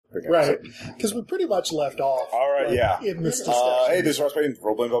Right, because we pretty much left off. All right, yeah. In this discussion. Hey, this is Ross Payne,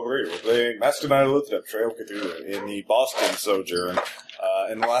 Role-Playing Public Radio. We're playing Master Knight of the Trail of Cthulhu in the Boston Sojourn.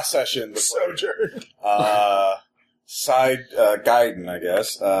 In the last session... Sojourn. Side guiding, I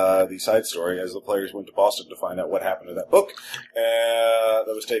guess, the side story, as the players went to Boston to find out what happened to that book that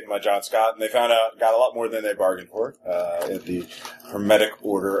was taken by John Scott, and they found out, got a lot more than they bargained for at the Hermetic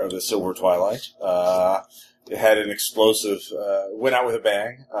Order of the Silver Twilight. It had an explosive, went out with a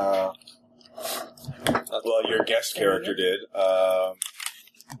bang. Well, your guest character did.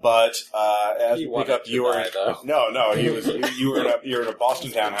 But as He we pick wanted up, to you were die, though. no, he was you were in a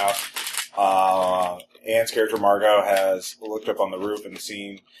Boston townhouse. Anne's character Margot has looked up on the roof and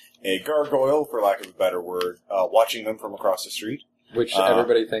seen a gargoyle, for lack of a better word, watching them from across the street. Which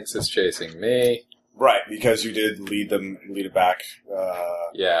everybody thinks is chasing me. Right, because you did lead it back.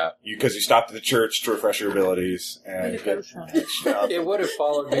 Yeah. Because you stopped at the church to refresh your abilities. And It would have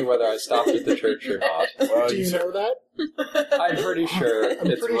followed me whether I stopped at the church or not. well, Do you know that? I'm pretty sure I'm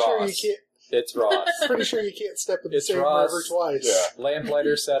it's pretty Ross. sure you can't. It's Ross. Pretty sure you can't step in the It's same Ross. river twice. Yeah.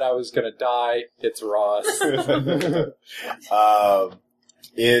 Lamplighter said I was going to die. It's Ross.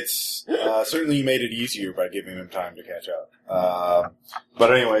 It's certainly you made it easier by giving them time to catch up.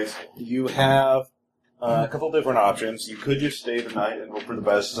 But anyways, you have a couple different options. You could just stay the night and hope for the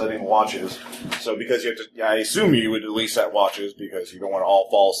best, setting watches. So because you have to, I assume you would at least set watches because you don't want to all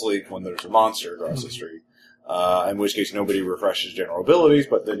fall asleep when there's a monster across the street. In which case nobody refreshes general abilities,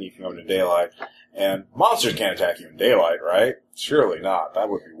 but then you can go into daylight. And monsters can't attack you in daylight, right? Surely not. That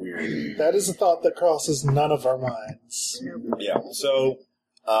would be weird. That is a thought that crosses none of our minds. Yeah. So,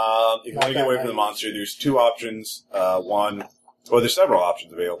 if you want to get away from the monster, there's two options. There's several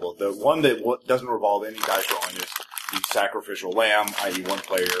options available. The one that doesn't revolve any dice rolling is the sacrificial lamb, i.e. one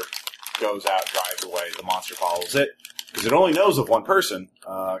player goes out, drives away, the monster follows it. Because it only knows of one person,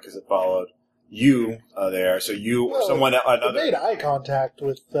 because it followed you there. So It made eye contact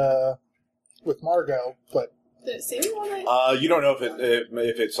with Margot, but Did it see me when you don't know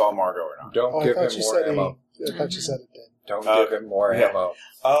if it saw Margot or not. Don't I give thought him you more said ammo. I thought you said it did. Don't give him more yeah. ammo.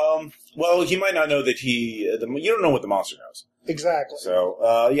 Well, he might not know that you don't know what the monster knows. Exactly.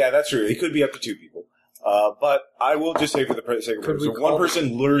 So, yeah, that's true. It could be up to two people. But I will just say for the sake of it, one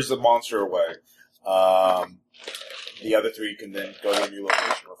person lures the monster away. The other three can then go to a new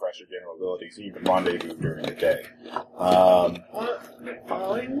location, refresh their general abilities, and you can rendezvous during the day.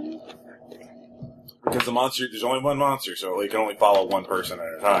 following me? Because the monster, there's only one monster, so it can only follow one person at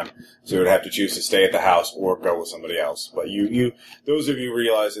a time. So you would have to choose to stay at the house or go with somebody else. But those of you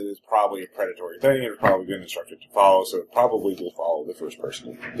realize that it's probably a predatory thing. It's probably been instructed to follow, so it probably will follow the first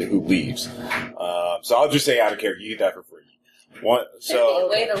person who leaves. So I'll just say out of character, you get that for free. Is there a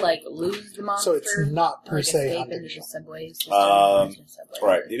way to lose the monster? So it's not per se escape hunting. into the subway system?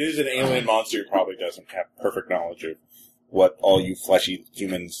 Right. It is an alien monster. It probably doesn't have perfect knowledge of what all you fleshy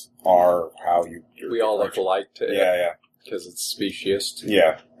humans are, how you... We all look alike to it. Yeah. Because it's speciest.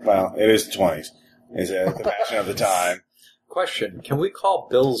 Yeah. Well, it is the 20s. It's the fashion of the time. Question, can we call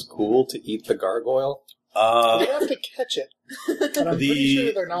Bill's Ghoul to eat the gargoyle? We have to catch it. And I'm pretty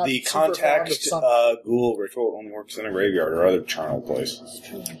sure they're not the super fond of contact something. ghoul ritual only works in a graveyard or other charnel place.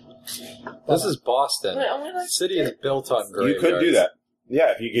 This is Boston. But only The city is built on graveyards. You could do that.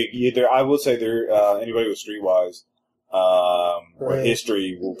 Yeah, if you get either, I will say there. Anybody with Streetwise or Right.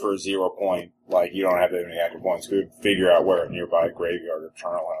 history for 0 point, like you don't have that many active points, could figure out where a nearby graveyard or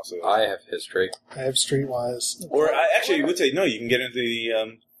charnel house is. I have history. I have Streetwise. Or I actually would say no. You can get into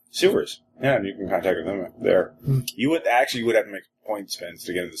the sewers. Yeah, and you can contact them there. You would have to make point spends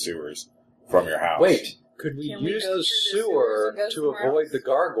to get into the sewers from your house. Wait, could we Can we use go the through the sewer sewers and go to somewhere avoid else? the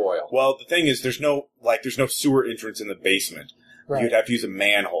gargoyle? Well, the thing is, there's no sewer entrance in the basement. Right. You'd have to use a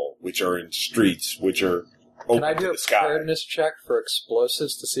manhole, which are in streets, which are open Can I to do a the sky. preparedness check for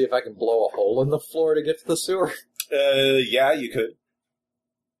explosives to see if I can blow a hole in the floor to get to the sewer? Yeah, you could.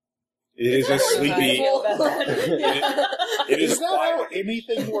 It is a sleepy. It is Is that how quiet.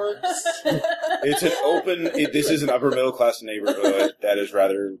 anything works? It's an open. This is an upper middle class neighborhood that is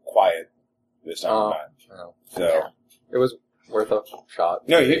rather quiet this time of night. No. So It was worth a shot.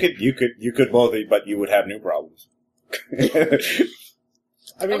 no, you could blow it, but you would have new problems.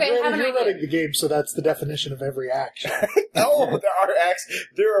 I mean, Okay, have granted, an you're idea. running the game, so that's the definition of every action. No,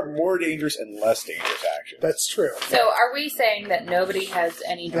 there are more dangerous and less dangerous actions. That's true. So are we saying that nobody has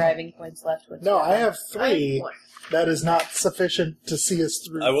any driving points left with No, I have I 3. have one. That is not sufficient to see us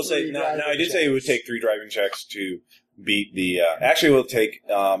through. I will say, 3 no, driving I did say it would checks. take 3 driving checks to beat the. Actually, it will take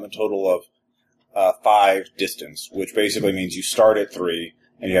a total of 5 distance, which basically means you start at 3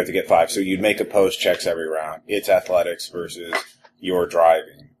 and you have to get 5. So you'd make opposed checks every round. It's athletics versus your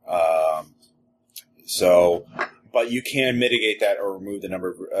driving. So, but you can mitigate that or remove the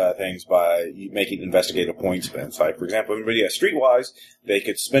number of things by making investigative point spends. Like, for example, everybody has Streetwise, they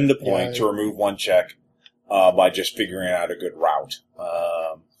could spend a point to remove one check by just figuring out a good route.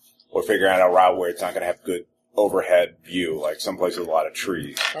 Or figuring out a route where it's not going to have good overhead view, like someplace with a lot of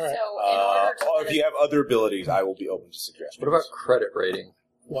trees. All right. So, in order to Or if you have other abilities, I will be open to suggestions. What about credit rating?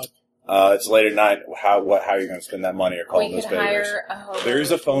 What? It's late at night. How are you going to spend that money or call we those could favors? hire a hobo. There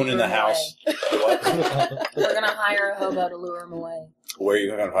is a phone in the to lure him house. What? away. We're going to hire a hobo to lure him away. Where are you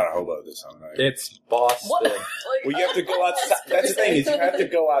going to find a hobo this time of night? It's Boston. Well, you have to go outside. That's the thing, is you have to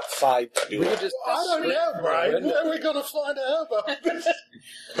go outside to do We it. could just I don't know, Brian. Where are we going to find a hobo?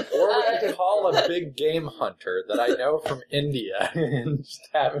 Or we could call a big game hunter that I know from India and just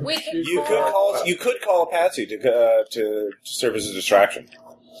have him We could shoot You could call a patsy to serve as a distraction.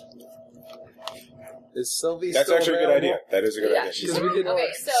 Is Sylvie That's still actually a good available? idea. That is a good Yeah. idea. Because we could Okay,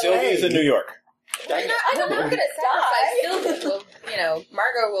 so Sylvie's in New York. I'm not going to sacrifice Sylvie. Well,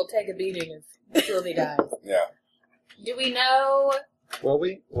 Margot will take a beating if Sylvie dies. Yeah. Do we know? Will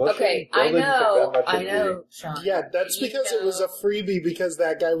we? Okay, I know, Sean. Yeah, that's You because it was know- a freebie because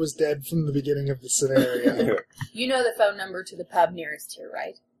that guy was dead from the beginning of the scenario. You know the phone number to the pub nearest here,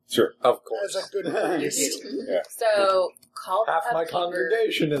 right? Sure. Of course. As a good You priest. do. Yeah. So call the Half my pubkeeper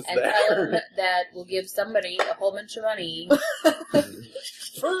congregation is and tell them there. that we'll give somebody a whole bunch of money.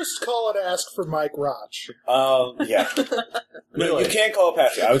 First, call and ask for Mike Roch. Yeah. No, you can't call a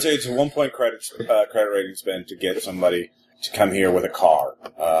patsy. I would say it's a 1 point credit rating spend to get somebody to come here with a car.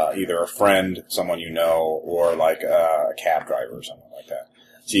 Either a friend, someone you know, or like a cab driver or something like that.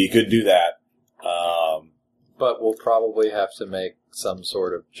 So you could do that. But we'll probably have to make some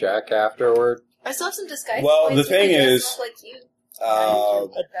sort of check afterward. I still have some disguise. Well, points the thing if I is- dress like you.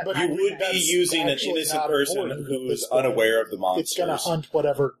 But you would be that's using an actually innocent not person important at who's this point. unaware of the monsters. It's going to hunt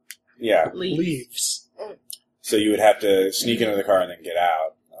whatever Yeah. leaves. So you would have to sneak into the car and then get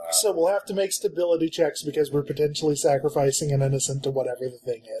out. So we'll have to make stability checks because we're potentially sacrificing an innocent to whatever the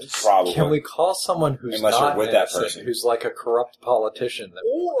thing is. Probably. Can we call someone who's Unless you're not with that innocent, person. who's like a corrupt politician that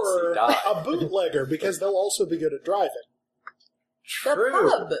we Or want to see die? a bootlegger because they'll also be good at driving. True.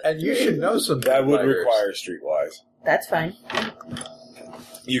 pub. And you should know some That would bootleggers. require Streetwise. That's fine.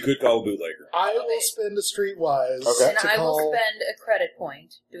 You could call a bootlegger. I will spend a streetwise Okay. And to I will call. spend a credit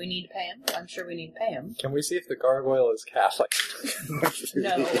point. Do we need to pay him? I'm sure we need to pay him. Can we see if the gargoyle is Catholic?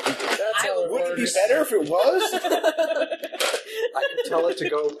 No. That's how it Would it be works. better if it was? I can tell it to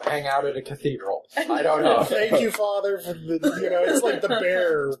go hang out at a cathedral. I don't know. Thank you, Father, for the. It's like the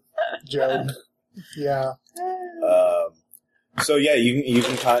bear joke. Yeah. So yeah,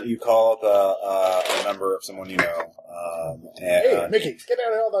 you call up a number of someone you know. Hey, Mickey, get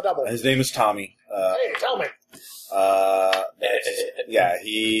out of the double. His name is Tommy. Hey, tell me. Yeah,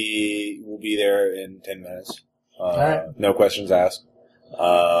 he will be there in 10 minutes. Alright. No questions asked.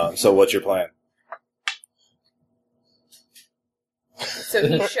 So what's your plan? So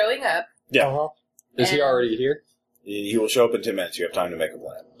he's showing up. Yeah. Uh-huh. Is he already here? He will show up in 10 minutes. You have time to make a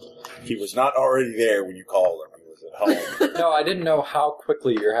plan. He was not already there when you called him. He was at home. No, I didn't know how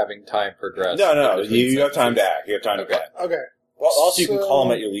quickly you're having time progress. No. between You have time to sentences. act. You have time to Okay. plan. Okay. Well, also you can So- call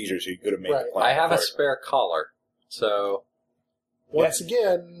him at your leisure, so you could have made Right. the plan. I have a first. spare collar, so Once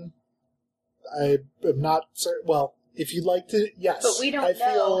again, I am not certain. Well, if you'd like to, yes. But we don't I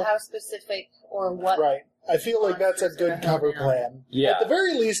know feel, how specific or what. Right. I feel like that's a monsters are good gonna cover help out. plan. Yeah. At the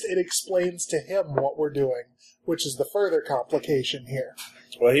very least, it explains to him what we're doing, which is the further complication here.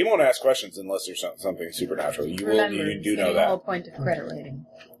 Well, he won't ask questions unless there's something supernatural. Remember, You do it's know the whole that. point of credit rating.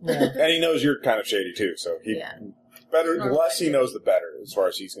 And he knows you're kind of shady too, so he Yeah. better. The less he knows, the better, as far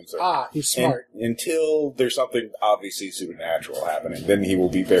as he's concerned. He's smart. Until there's something obviously supernatural happening, then he will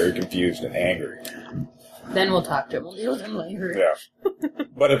be very confused and angry. Then we'll talk to him. We'll deal with him later. Yeah.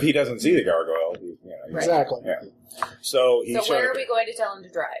 But if he doesn't see the gargoyle, Right. Exactly. Yeah. So he's So where are we going to tell him to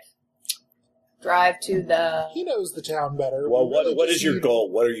drive? Drive to the... He knows the town better. Well, We really what just is your need-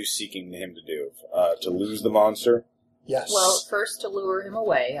 goal? What are you seeking him to do? To lose the monster? Yes. Well, first to lure him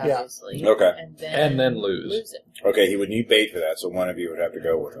away, Yeah. obviously. Okay. And then lose. him. Okay, he would need bait for that, so one of you would have to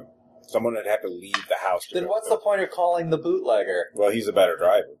go with him. Someone would have to leave the house to then go what's with the point of calling the bootlegger? him. Well, he's a better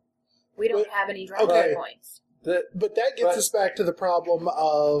driver. We don't But- have any driving okay. points. but that gets but- us back to the problem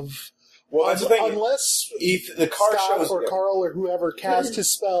of Well, that's the thing. unless The car Scott shows... or Carl or whoever cast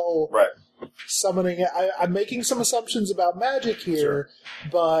his spell Right. summoning it. I'm making some assumptions about magic here,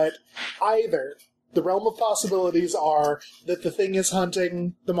 but either the realm of possibilities are that the thing is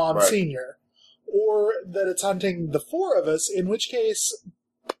hunting the Monsignor, or that it's hunting the four of us, in which case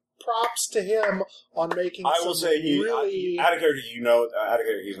props to him on making. I will some say, really out of character,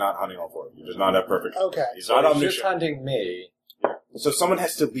 he's not hunting all four of you. He does not have perfect. okay. He's So not he's omniscient. just hunting me. So someone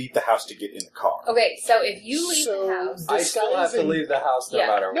has to leave the house to get in the car. Okay, so if you leave So- the house, I still have to Disguising- leave the house no Yeah.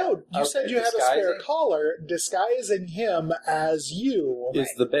 matter what. No, you Okay, said you had a spare disguising collar. Disguising him as you. is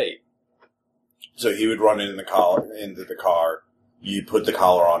the bait. So he would run into the car. You put the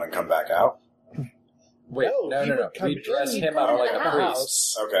collar on and come back out. Wait, he no. would come We dress in him up like the a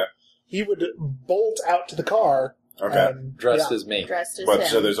house. priest, Okay. He would bolt out to the car. Okay. And, dressed yeah. as me. dressed as But him.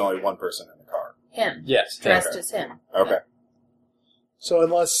 so there's only one person in the car. him. Yes, Dressed Okay. as him. Okay. So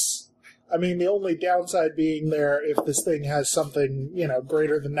unless, I mean, the only downside being there if this thing has something,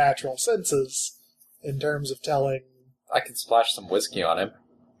 greater than natural senses in terms of telling. I can splash some whiskey on him.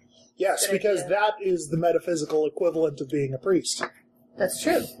 Yes, Good because idea. that is the metaphysical equivalent of being a priest. That's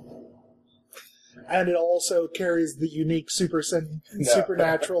true. And it also carries the unique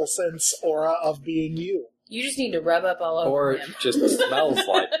supernatural sense aura of being you. You just need to rub up all over Or him. just smells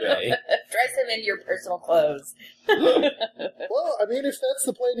like me. Dress him in your personal clothes. Well, I mean, if that's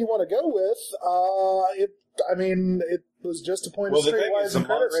the plan you want to go with, it was just a point Well, of the thing is, streetwise the and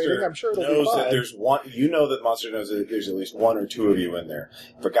credit rating. monster I'm sure it'll be knows fine. that there's one. You know that the monster knows that there's at least one or two of you in there.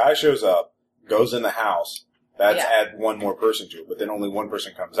 If a guy shows up, goes in the house, that's Yeah. add one more person to it. But then only one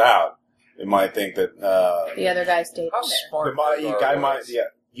person comes out. It might think that The other guy stayed How in there. smart the guy might. Yeah,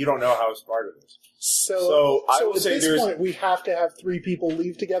 you don't know how smart it is. So I would at say this there's- point, we have to have 3 people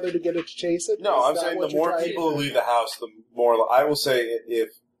leave together to get it to chase it? No, Is I'm that saying what the you're more trying people to who leave the house, the more. I will say if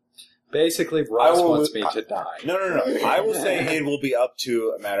Basically, Ross I will- wants me to die. no. I will say it will be up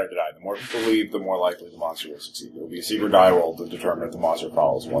to a matter to die. The more people leave, the more likely the monster will succeed. It will be a secret die roll to determine if the monster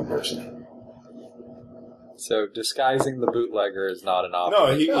follows one person. So disguising the bootlegger is not an option.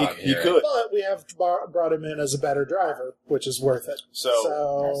 No, he here. could. But we have brought him in as a better driver, which is worth it. So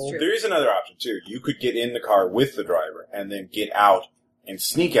That's true. there is another option too. You could get in the car with the driver and then get out and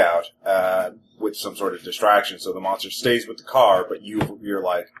sneak out with some sort of distraction, so the monster stays with the car, but you're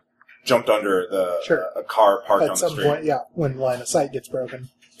like jumped under a car parked on At the some street. point, yeah, when line of sight gets broken.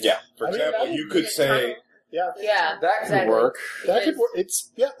 Yeah. For I mean, example, that you would could be a say tunnel. Yeah, Yeah, That could exactly. work. that could work. It's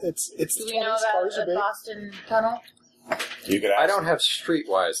Do the we know 20s, cars are about the big. Boston Tunnel? you could. I Ask don't have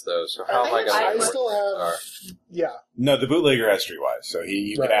Streetwise though, so how am I I going to? still have, yeah. No, the bootlegger has Streetwise, so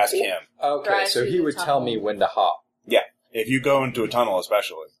you could Right. ask him Okay, Drive so through he the would tell me tunnel. when to hop. if you go into a tunnel,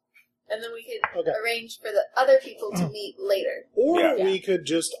 especially. And then we could Okay. arrange for the other people to meet later. Or Yeah. we could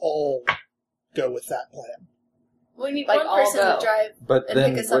just all go with that plan. We need Like, one all person go. to drive But and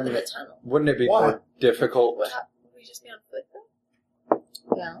then pick us up in wouldn't the it, tunnel. wouldn't it be Why? more difficult? Would we just be on foot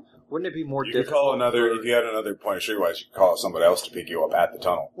though? Yeah. Wouldn't it be more You could difficult? call another. If you had another point of Streetwise, you could call somebody else to pick you up at the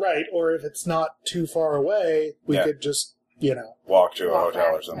tunnel. Right, or if it's not too far away, we Yeah. could just, Walk to a Walk hotel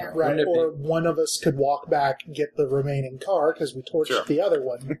back, or something. yeah. right, Wouldn't it or one of us could walk back and get the remaining car because we torched Sure. the other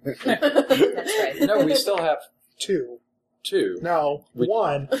one. That's right. No, we still have 2. 2. No, We-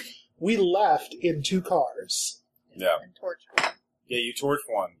 1. We left in 2 cars. Yeah. And torch. Yeah, you torched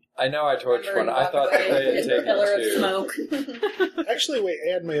one. I know I torched Remember one. you I walk thought that away they had in a taken pillar of 2. smoke. Actually, wait,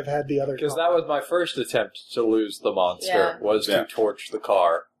 Anne may have had the other Because car. that was my first attempt to lose the monster, Yeah. was Yeah. to torch the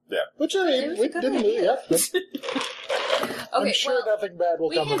car. Which I It mean, was we a good didn't idea. lose. Yeah, I'm Okay, sure well, nothing bad will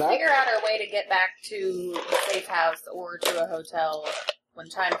we come can of that. figure out our way to get back to the safe house or to a hotel when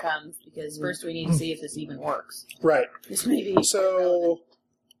time comes, because first we need to see if this even works. Right. This may be So,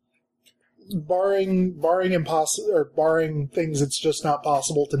 barring things it's just not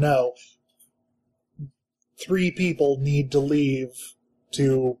possible to know, 3 people need to leave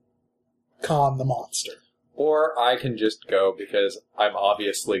to con the monster. Or I can just go because I'm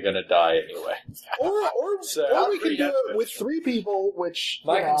obviously going to die anyway. Or So- we can do it with 3 people, which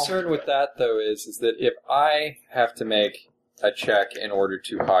My concern with that, though, is that if I have to make a check in order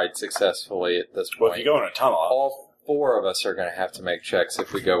to hide successfully at this Well, point, if you go in a tunnel, all 4 of us are going to have to make checks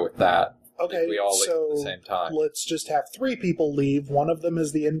if we go with that. Okay, If we all leave so at the same time. let's just have 3 people leave. One of them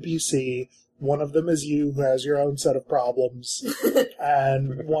is the NPC. One of them is you, who has your own set of problems.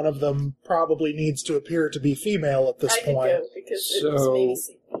 And one of them probably needs to appear to be female at this I could point. go because So- it's maybe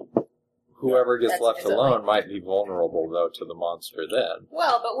see. Whoever gets That's left exactly. alone might be vulnerable, though, to the monster then.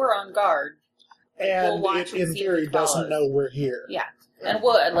 well, but we're on guard, And We'll watch it, and in see if theory, it doesn't follows. know we're here. Yeah. and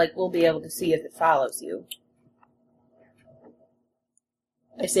we'll be able to see if it follows you.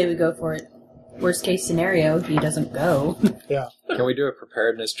 I say we go for it. Worst case scenario, he doesn't go. Can we do a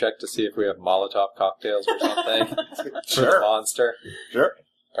preparedness check to see if we have Molotov cocktails or something for the Sure. monster? Sure.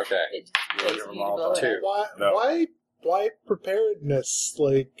 Okay. It Yeah, takes give him you to all blow it two. up. Why? No. Why? Dwight preparedness,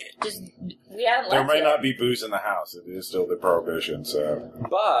 like... Just we haven't There left might yet. not be booze in the house. It is still the prohibition, so...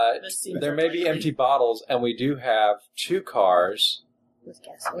 But This seems there may be unlikely. empty bottles, and we do have 2 cars With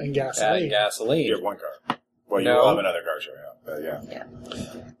gasoline. And gasoline. and gasoline. You have one car. Well, you No. will have another car showing up, but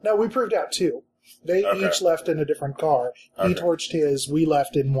yeah. No, we proved out 2. They Okay. each left in a different car. He Okay. torched his, we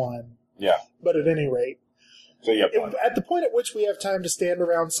left in one. Yeah. But at any rate, So you have one. at the point at which we have time to stand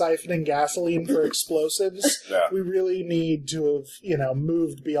around siphoning gasoline for explosives, Yeah. we really need to have,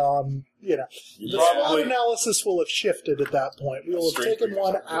 moved beyond, You the SWOT probably... analysis will have shifted at that point. We will have Strength taken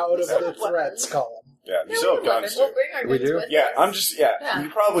one reduction. out of the Weapons. threats column. Yeah, you Yeah, still have we have guns, weapons. We'll too. bring our We guns do? with Yeah, us. I'm just, Yeah. you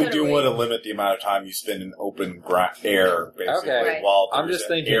probably do Totally. want to limit the amount of time you spend in open air, basically, Okay. Right. while I'm there's just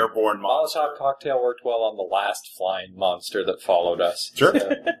an thinking, airborne monster. Molotov cocktail worked well on the last flying monster that followed us. Sure.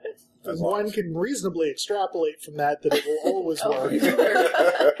 So, As long One as- can reasonably extrapolate from that it will always Oh. work. All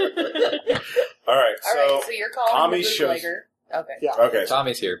right, All right, so you're calling Tommy the shows- bootlegger. Okay. Yeah. okay, so,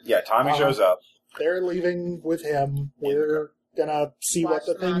 Tommy's here. yeah, Tommy Uh-huh. shows up. They're leaving with him. We're gonna see what Watch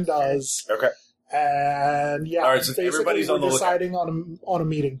the the thing monster. does. Okay. And yeah, All right, so basically everybody's we're on the lookout. deciding on a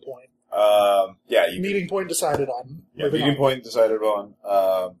meeting point. Yeah, you Meeting point decided on. yeah, Moving meeting on. point decided on.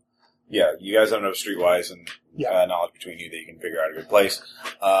 Yeah, you guys don't know streetwise and Yeah. knowledge between you that you can figure out a good place.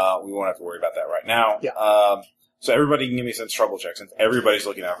 We won't have to worry about that right now. Yeah. So everybody can give me some trouble checks since everybody's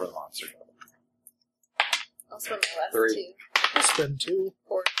looking out for the monster. I'll spend my last 3. 2. I'll spend 2.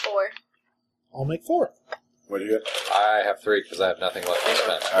 4. I'll make 4. What do you get? I have 3 because I have nothing left to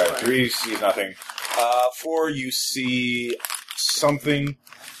spend. All right, 3 sees nothing. 4 you see something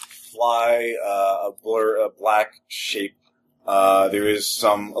fly, a black shape. There is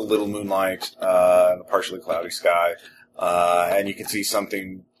a little moonlight, in a partially cloudy sky, and you can see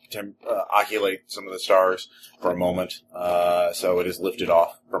something oculate some of the stars for a moment. So it is lifted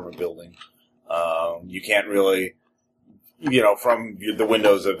off from a building. You can't really, from the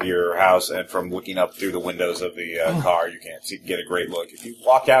windows of your house and from looking up through the windows of the car, you can't get a great look. If you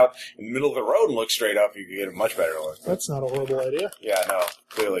walk out in the middle of the road and look straight up, you can get a much better look. That's not a horrible idea. Yeah, no,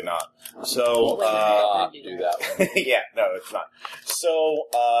 clearly not. So, Not do that one. yeah, no, it's not. So,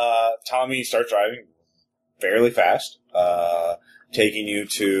 Tommy starts driving fairly fast, taking you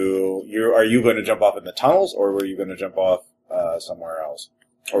to. Are you going to jump off in the tunnels, or were you going to jump off somewhere else,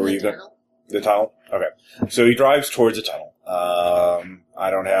 or were you going the tunnel? Okay, so he drives towards a tunnel.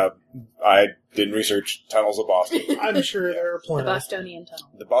 I didn't research tunnels of Boston. I'm sure there are The plenty. Bostonian tunnel.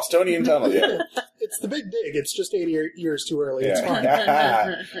 The Bostonian tunnel, yeah. It's the big dig. It's just 80 years too early. It's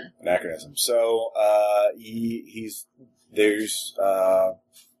Yeah. fine. Anachronism. So, there's,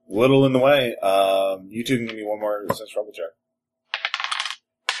 little in the way. You two can give me one more sense trouble check.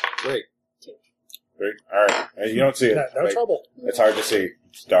 3. Great. Alright. You don't see it. No Like, trouble. it's hard to see.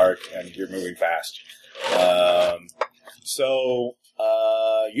 It's dark and you're moving fast.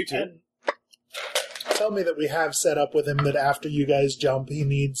 You two. And tell me that we have set up with him that after you guys jump, he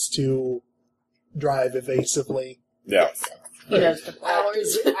needs to drive evasively. Yeah. He knows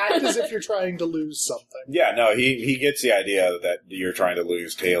the Act as if you're trying to lose something. Yeah, no, he gets the idea that you're trying to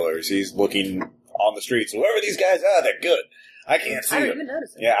lose tailors. He's looking on the streets. Whoever these guys are, they're good. I can't see I don't them. even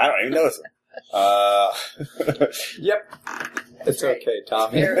notice it. Yeah, I don't even notice them. Yep. It's Great. okay,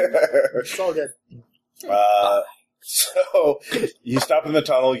 Tommy. It's all good. So you stop in the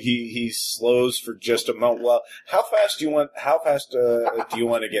tunnel. He slows for just a moment. Well, how fast do you want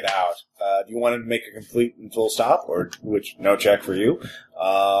to get out? Do you want to make a complete and full stop, or which no check for you,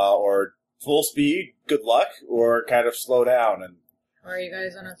 or full speed? Good luck, or kind of slow down and. Or are you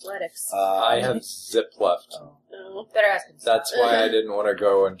guys on athletics? I have zip left. Oh. No. Better ask him. That's why I didn't want to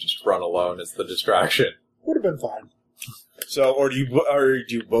go and just run alone as the distraction. Would have been fine. So, or do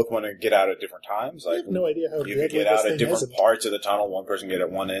you both want to get out at different times? I Like have no idea how you deadly could get this out at thing different is. parts of the tunnel. One person get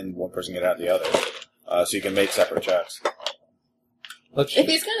at one end, one person get out the other. So you can make separate checks. Let's If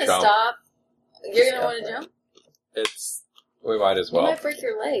he's gonna jump. stop, you're gonna Jump, want to right? jump? We might as You well. might break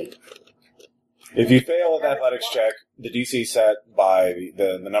your leg. If you fail an athletics check, the DC set by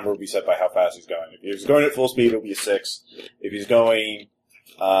the number will be set by how fast he's going. If he's going at full speed, it'll be a 6. If he's going,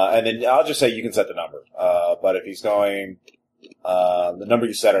 and then I'll just say you can set the number. But if he's going, the number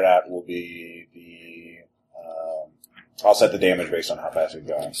you set it at will be I'll set the damage based on how fast he's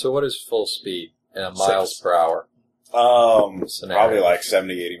going. So what is full speed in a miles per hour? Scenario. Probably like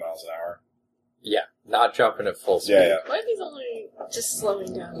 70, 80 miles an hour. Yeah, not jumping at full speed. Yeah. What if he's only just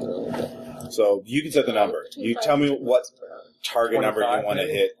slowing down a little bit? So you can set the number. Between You 5 tell me and 10 what miles per hour. target number you 25 want to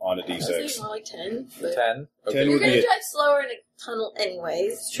maybe? hit on a I was D6. thinking more like 10. But 10? 10 you're would gonna be drive slower in a tunnel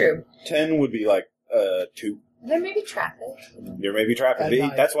anyways. It's true. 10 would be like 2. There may be traffic. There may be traffic. At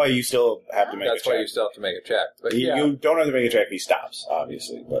night. That's why you still have to make That's a check. why you still have to make a check. But You don't have to make a check if he stops,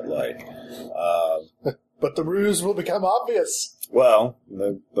 obviously. But, But the ruse will become obvious. well,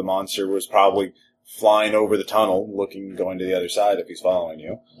 the monster was probably flying over the tunnel, going to the other side if he's following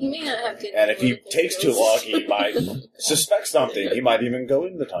you. He may not have good. And if he political takes too skills. long, he might suspect something. He might even go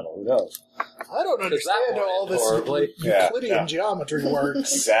in the tunnel. Who knows? I don't Because that understand how all went this horribly. Euclidean Yeah. geometry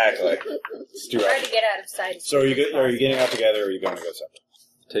works. Exactly. It's too Try right. to get out of sight. as So are soon you as are you getting out possible. together, or are you going to go separate?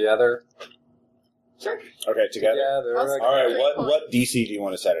 Together. Sure. Okay, together. Together. Awesome. All right. Great What point. DC do you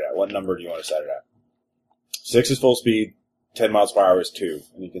want to set it at? What number do you want to set it at? 6 is full speed. 10 miles per hour is 2,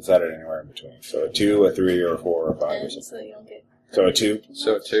 and you can set it anywhere in between. So a 2, a 3, or a 4, or a 5, or And something. so you don't get. So a 2.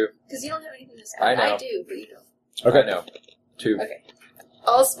 So 2. Because you don't have anything to spend. I know. I do, but you don't. Okay. I know. 2. Okay.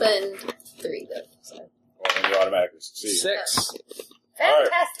 I'll spend 3 though. So. Well, then you automatically succeed. 6.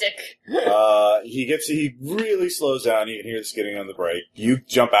 Fantastic. He really slows down. You can hear the skidding on the brake. You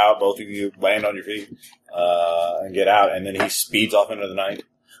jump out, both of you land on your feet, and get out, and then he speeds off into the night.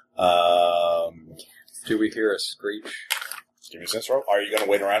 Do we hear a screech? Give me a sense roll. Are you going to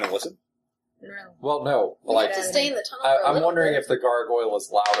wait around and listen? No. Well, no. We Like, have to stay in the tunnel. for a I'm little wondering bit. if the gargoyle is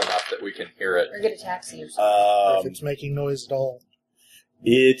loud enough that we can hear it. Or get a taxi or something. If it's making noise at all.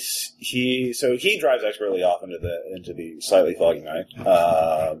 He drives expertly off into the slightly foggy night,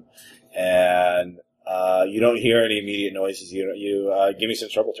 and you don't hear any immediate noises. You give me some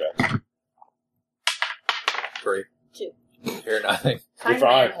trouble check. 3. 2. Hear nothing. Find a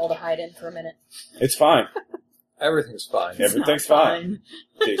fine. manhole to hide in for a minute. It's fine. Everything's fine. Yeah. Everything's fine.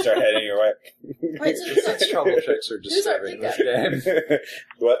 So you start heading your way. Wait, so Six trouble checks are Who's our disturbing this game.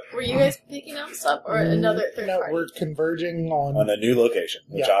 What? were you guys picking up stuff or another third No, party? we're converging On on a new location,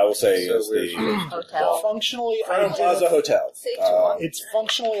 which Yeah. I will say So is we're- the Hotel. functionally Crown Plaza identical. Hotel. Safe to walk. It's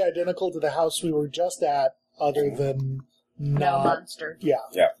functionally identical to the house we were just at, other than No not. monster. Yeah.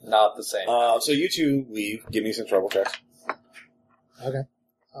 Not the same. So you two leave. Give me some trouble checks. Okay.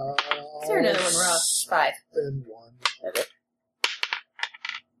 Is there another one, Ross? 5. Then 1. Okay.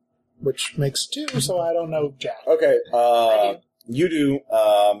 Which makes 2, so I don't know Jack. Okay. I You do.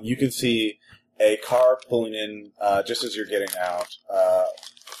 You can see a car pulling in just as you're getting out. A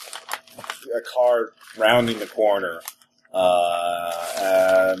car rounding the corner.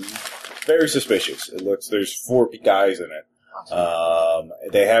 And very suspicious. It looks. There's 4 guys in it. Awesome.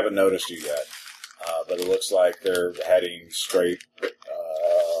 They haven't noticed you yet, but it looks like they're heading straight.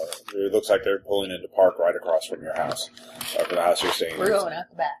 It looks like they're pulling into park right across from your house, from the house you're staying We're in. going out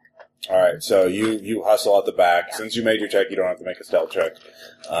the back. All right, so you hustle out the back. Yeah. Since you made your check, you don't have to make a stealth check,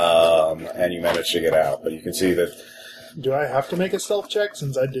 and you manage to get out. But you can see that Do I have to make a stealth check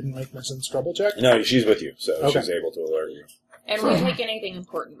since I didn't make my sense trouble check? no, she's with you, so Okay. she's able to alert you. And we take anything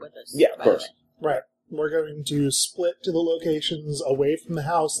important with us. Yeah, of by the course. way. Right. We're going to split to the locations away from the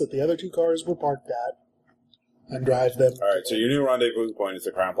house that the other 2 cars were parked at and drive them. All right, so your new rendezvous point is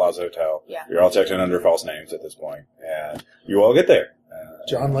the Crown Plaza Hotel. Yeah. You're all checked in under false names at this point, and you all get there.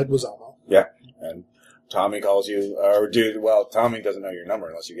 John Leguizamo. And Tommy calls you, Tommy doesn't know your number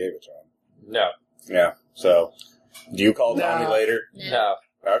unless you gave it to him. No. Yeah. So, do you call Tommy Nah. later? No.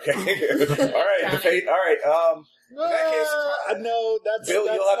 Okay. All right. Fate. All right. In that case, No, that's Bill,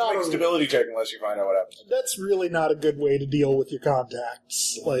 that's you'll have to not make a a- stability check unless you find out what happens. That's really not a good way to deal with your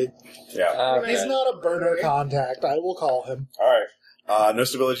contacts. Like, Yeah. he's not a burner contact. I will call him. All right. No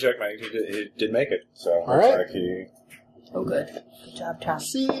stability check, man. He did make it. So, All looks right. like he. Oh, good. Good job, Tom.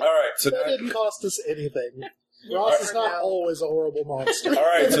 See, All right. So that now, didn't cost us anything. Ross is not always a horrible monster. all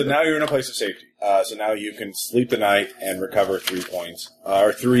right. So now you're in a place of safety. So now you can sleep the night and recover 3 points,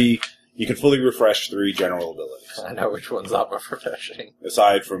 or 3. You can fully refresh 3 general abilities, I know which one's not my profession.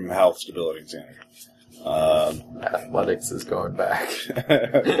 aside from health, stability, and sanity. Athletics is going back.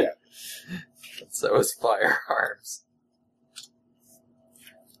 Yeah. So is firearms.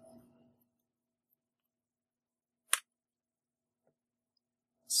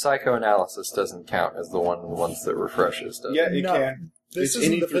 Psychoanalysis doesn't count as the ones that refreshes, does it? Yeah, it No. can. This It's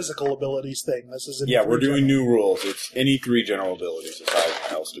isn't any the three- physical abilities thing. This is Yeah, we're doing new rules. It's any 3 general abilities aside from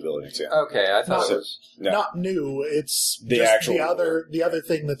health, stability, and sanity. Okay, I thought No. it was... No. Not new. It's The just actual the other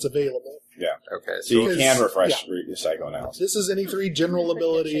thing that's available. Okay, So you Because- can refresh your psychoanalysis. This is any 3 general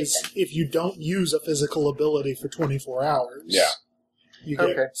abilities if you don't use a physical ability for 24 hours. Yeah. You get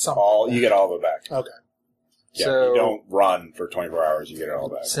Okay. something. You get all of it back. Okay. Yeah, So- you don't run for 24 hours, you get it all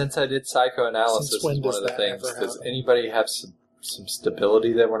back. since I did psychoanalysis Since when is one does of the that things, ever does happen? anybody have some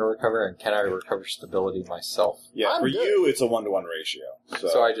stability they want to recover, and can I recover stability myself? Yeah, I'm for good. you, it's a 1-to-1 ratio.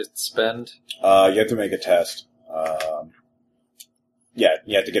 So I just spend... you have to make a test.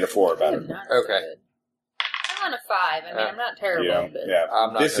 You have to get a 4 or better. Not Okay. good. on a 5. I mean, I'm not terrible, Yeah, but yeah.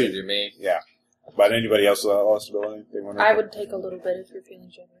 I'm not This going to is- do me. Yeah. But anybody else lost ability? They want to- I would take a little bit if you're feeling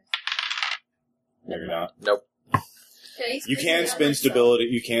generous. Maybe not. Nope. Okay, You can spend stability.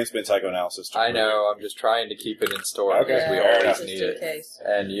 You can spend psychoanalysis. To I know. I'm just trying to keep it in store Okay, because we fair always enough. Just need in it. case.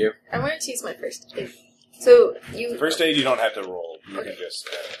 And you? I wanted to use my first aid. So you. First aid, you don't have to roll. You Okay. can just.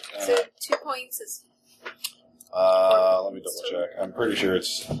 So 2 points is. Let me double check. I'm pretty sure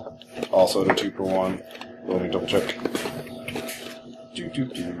it's also the 2 per 1. Let me double check.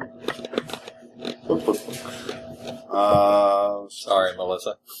 Sorry,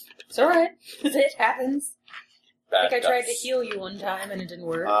 Melissa. It's alright. It happens. I Bad think I tried to dice. heal you one time and it didn't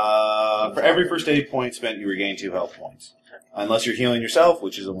work. For every first aid point spent, you regain 2 health points, unless you're healing yourself,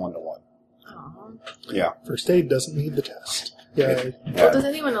 which is a 1-to-1. Aw. Yeah. First aid doesn't need the test. Yeah, Well, does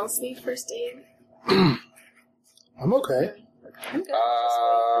anyone else need first aid? I'm okay. I'm good.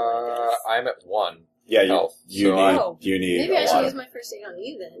 I'm at 1. Yeah. Health. You So need. I- You need Maybe I a should lot. use my first aid on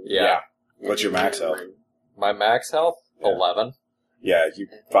you then. Yeah. What's your max health? My max health? Yeah. 11. Yeah.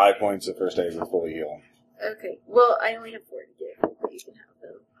 5 points of first aid will fully heal. Okay. Well, I only have 4 to give. But you can have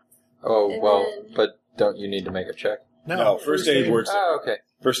them. Oh, And well, then- but don't you need to make a check? No, first aid works. Oh, okay.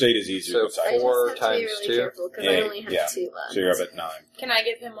 First aid is easier So than I psych. just 4 have to be times really 2? careful because I only have Yeah. 2 left. So you're up at 9. Can I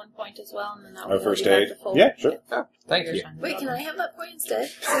give him 1 point as well? And then that Oh, will first be back aid? to full? Yeah, sure. Oh, thank you. Wait, can I have that point instead?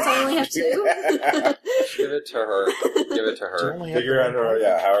 Since I only have 2? Give it to her. Give it to Do you her. only have Figure the out, one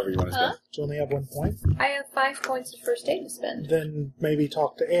point? however you want to spend. Huh? Do you only have 1 point? I have 5 points of first aid to spend. Then maybe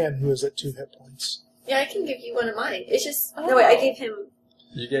talk to Anne, who is at 2 hit points. Yeah, I can give you one of mine. It's just... Oh. No, wait, I gave him...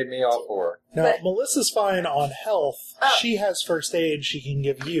 You gave me all 4. Now, But- Melissa's fine on health. Oh. She has first aid she can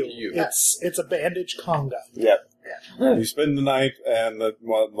give you. You. It's a bandage conga. Yep. You spend the night and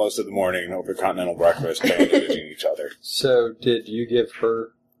most of the morning over continental breakfast bandaging each other. So, did you give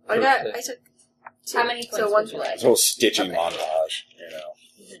her... I took 2. How many points So 1 would you point. like? This whole stitching Okay. montage, you know.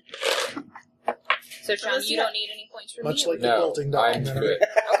 So, Sean, Unless you you- don't need any points from Much me? like the No, quilting I'm documentary. good.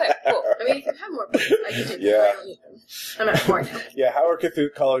 Okay, cool. I mean, you can have more points. I can take Yeah. them. I don't need them. I'm at 4 now. Yeah, how are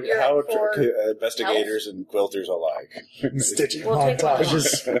Cthulhu, You're how at 4 are investigators and quilters alike? Stitching We'll take one.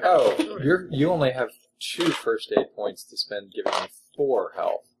 montages. Oh, you only have 2 first aid points to spend giving me 4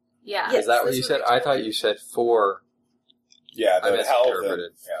 health. Yeah. Yes, Is that what that's you what said? I I thought you said 4. Yeah, I the health.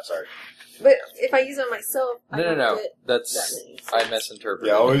 misinterpreted. Yeah, sorry. But if I use it on myself, I No. don't get That's... that many. I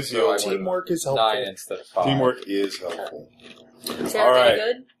misinterpreted. Yeah, always so I went Teamwork is 9 helpful. instead of 5. Teamwork is helpful. Is All everybody right.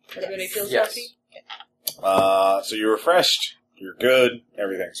 good? Everybody feels Yes. healthy? So you're refreshed. You're good.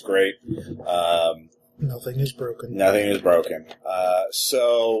 Everything's great. Nothing is broken. Nothing is broken.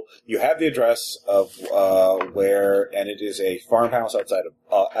 So you have the address of where, and it is a farmhouse outside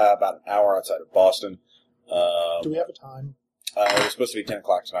of about an hour outside of Boston. Do we have a time? It was supposed to be 10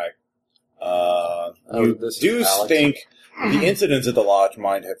 o'clock tonight. You this is do Alex. think the incidents at the lodge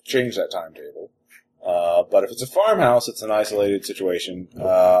might have changed that timetable. But if it's a farmhouse, it's an isolated situation.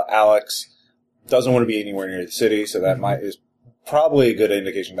 Alex doesn't want to be anywhere near the city, so that is probably a good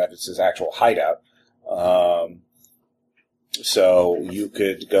indication that it's his actual hideout. So you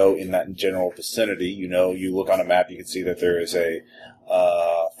could go in that general vicinity. You know, you look on a map, you can see that there is a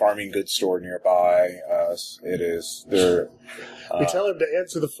farming goods store nearby. It is there. We tell him to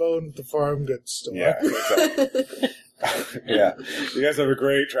answer the phone at the farm goods store. Yeah, exactly. Yeah, you guys have a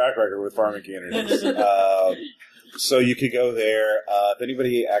great track record with farming communities. So you could go there. If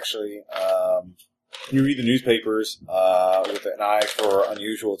anybody actually, you read the newspapers with an eye for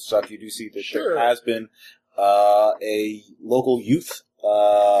unusual stuff, you do see that Sure. there has been a local youth,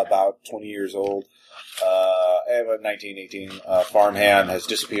 about 20 years old, about 19, 18, farmhand has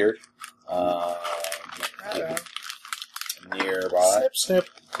disappeared nearby. Snip, snip.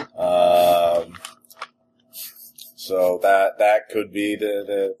 So that could be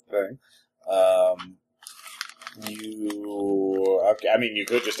the thing. You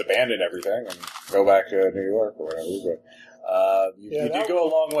could just abandon everything and go back to New York or whatever. But you did go a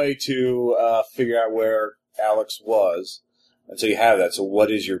long way to figure out where Alex was, and so you have that. So what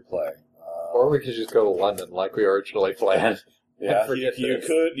is your play? Or we could just go to London like we originally planned. Yeah, forget you this.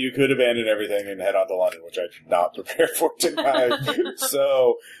 could abandon everything and head on to London, which I did not prepare for tonight.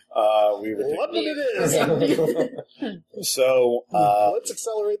 So we would. London it is. So Let's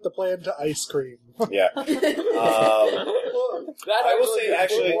accelerate the plan to ice cream. yeah. That I will say,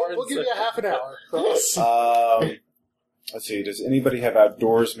 actually- We'll give you a half an hour. Ross. Let's see. Does anybody have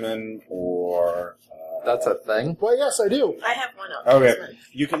outdoorsmen or? That's a thing. Well, yes, I do. I have one up. Okay.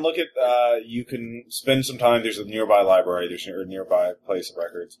 You can look at. You can spend some time. There's a nearby library. There's a nearby place of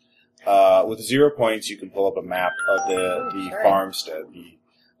records. With 0 points, you can pull up a map of the sure. farmstead,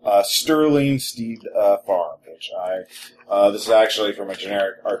 Sterling Steed Farm, which this is actually from a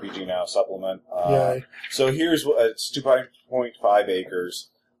generic RPG Now supplement. Yay. So here's it's 2.5 acres,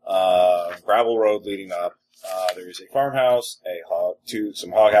 gravel road leading up. There's a farmhouse,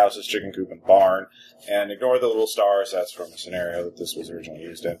 some hog houses, chicken coop, and barn. And ignore the little stars. That's from a scenario that this was originally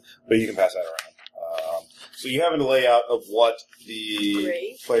used in. But you can pass that around. So you have a layout of what the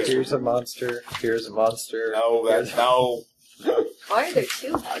Great. place. Here's a monster. Here's a monster. No, that's no. Why are there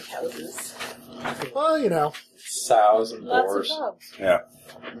 2 hog houses? Well, you know. Sows and Lots of boars. dogs.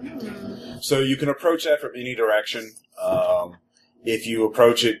 Yeah. So you can approach that from any direction. If you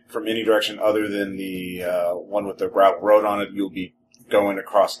approach it from any direction other than the one with the gravel road on it, you'll be going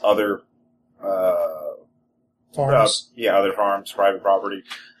across other Farms. other farms, private property.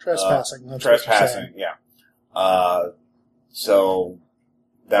 Trespassing. That's what you're Trespassing, yeah. So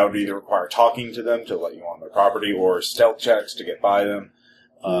that would either require talking to them to let you on their property, or stealth checks to get by them.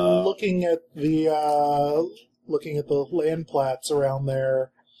 Looking at the land plats around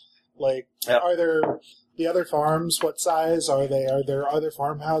there, like, Yep. are there the other farms? What size are they? Are there other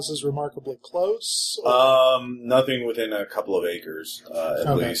farmhouses remarkably close? Nothing within a couple of acres, at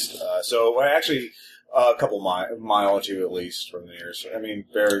Okay. least. So actually, a couple mile or two at least from the nearest. I mean,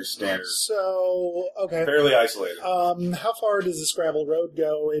 very standard, So, okay. fairly isolated. How far does this gravel road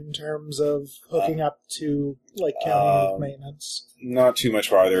go in terms of hooking up to, like, county maintenance? Not too much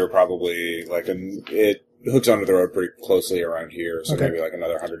farther, probably it hooks onto the road pretty closely around here, so Okay. maybe like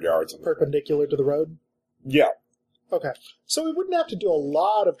another 100 yards. Perpendicular to the road? Yeah. Okay. So we wouldn't have to do a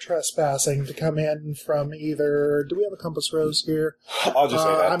lot of trespassing to come in from either... Do we have a compass rose here? I'll just say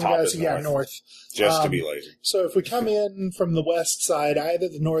that I'm top is guessing, north. just to be lazy. So if we come in from the west side, either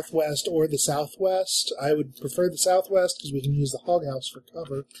the northwest or the southwest, I would prefer the southwest because we can use the hog house for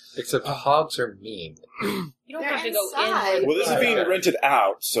cover. Except hogs are mean. You don't They're have to go inside. in. Well, this is being rented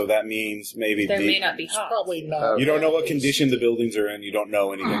out, so that means maybe There may not be It's hogs. probably not. you don't know what condition the buildings are in. You don't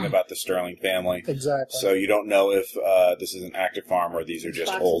know anything about the Sterling family. Exactly. So you don't know if this is an active farm or these are just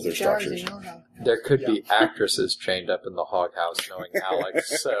Boxes older of jars structures. in your house. There could be actresses chained up in the hog house knowing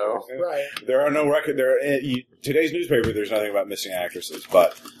Alex, so... Right. There are no record. Today's newspaper. There's nothing about missing actresses,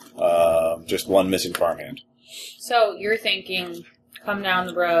 but just one missing farmhand. So you're thinking, come down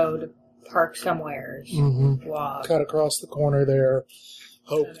the road, park somewhere, Mm-hmm. walk. Cut across the corner there.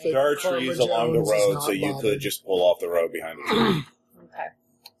 Hope that There are Farmer trees along the Jones is road, not so you bothered. could just pull off the road behind the tree, Okay.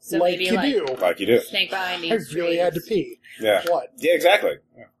 So like maybe you do. like you do. snake behind I these really trees. had to pee. Yeah. What? Yeah, exactly.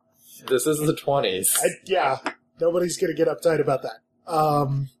 Yeah. This is the 20s. Yeah. Nobody's going to get uptight about that.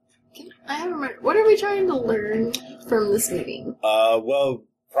 I haven't remembered. What are we trying to learn from this meeting? Well,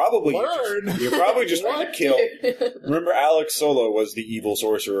 probably Learn. you're probably just trying to What? kill. Remember, Alex Solo was the evil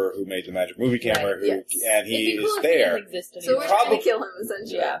sorcerer who made the magic movie camera, Right, yes. and he It'd be is cool if he there. didn't exist So we're anymore. trying to kill him,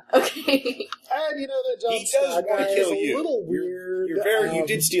 essentially. Yeah. Okay. And you know that John He does Scott want guy to kill is you. a little weird. You're very. You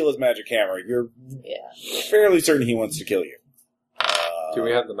did steal his magic camera. You're Yeah. fairly certain he wants to kill you. Do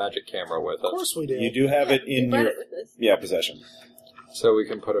we have the magic camera with Of us? course we do. You do have it We in brought your it with us. possession. So we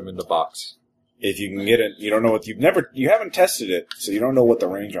can put him in the box. If you can get it, you don't know what you haven't tested it, so you don't know what the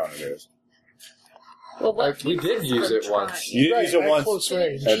range on it is. Well, what We keeps did us use from it once. trying? You did Right, use it at once close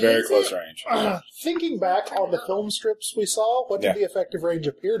range. at very Use close it? range. Thinking back on the film strips we saw, what did Yeah. the effective range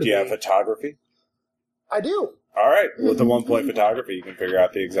appear to Do you be? have photography? I do. All right, with the 1-point photography, you can figure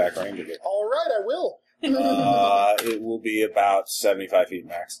out the exact range of it. All right, I will. It will be about 75 feet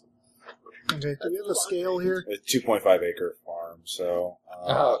max. Okay, do we have a scale here? It's 2.5 acre farm, so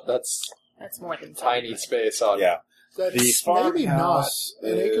Oh, that's That's more than tiny space on yeah. That's The maybe not. farmhouse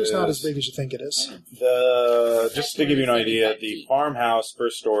An acre's not as is- big as you think it is. Just to give you an idea, the farmhouse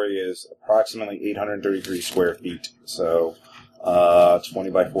first story is approximately 833 square feet, so 20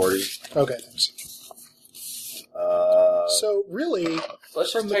 by 40. Okay, thanks. So really,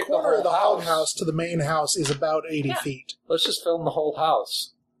 Let's from just the take corner of the whole hog house to the main house is about 80 Yeah. feet. Let's just film the whole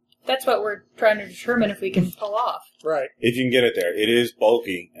house. That's what we're trying to determine if we can pull off. Right. If you can get it there, it is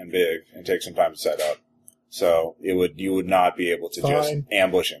bulky and big and takes some time to set up. So you would not be able to just Fine.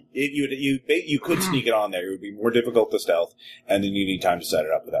 ambush him. You could sneak it on there. It would be more difficult to stealth, and then you need time to set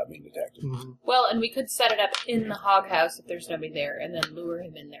it up without being detected. Mhm. Well, and we could set it up in the hog house if there's nobody there, and then lure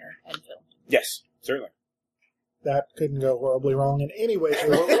him in there and film. Yes, certainly. That couldn't go horribly wrong in any way. shape,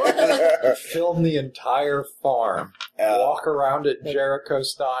 or form. Film the entire farm. Walk around it Jericho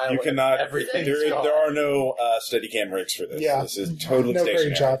style. You and cannot. Everything's There gone. are no Steadicam rigs for this. Yeah. This is totally No crane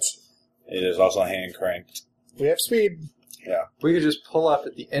stationary. shots. It is also hand cranked. We have speed. We could just pull up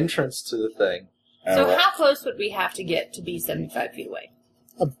at the entrance to the thing. So how close would we have to get to be 75 feet away?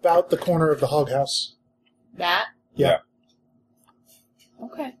 About the corner of the hog house. That?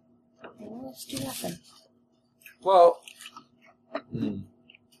 Okay. Well, let's do that then. Well,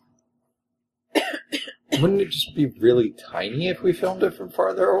 wouldn't it just be really tiny if we filmed it from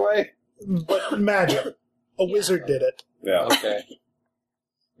farther away? But magic. A wizard did it. Yeah. Okay.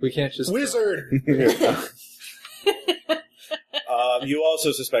 We can't just... Wizard! You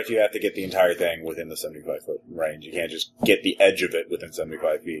also suspect you have to get the entire thing within the 75-foot range. You can't just get the edge of it within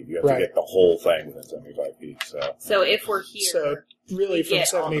 75 feet. You have to get the whole thing within 75 feet. So if we're here... So, really, from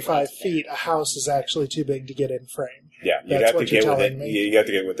get all the 75 things feet, a house is actually too big to get in frame. Yeah, you'd That's have to what you're get telling within. me. You have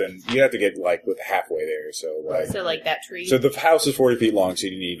to get within. You have to get like with halfway there. So like that tree. So the house is 40 feet long, so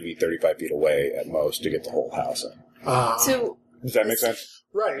you need to be 35 feet away at most to get the whole house in. So Does that make sense?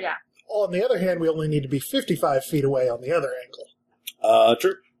 Right. Yeah. On the other hand, we only need to be 55 feet away on the other angle.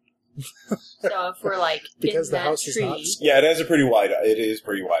 True. So if we're like Because in the that house is tree, not... Yeah, it has a pretty wide. It is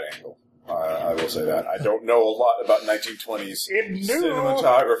pretty wide angle. I will say that. I don't know a lot about 1920s In new-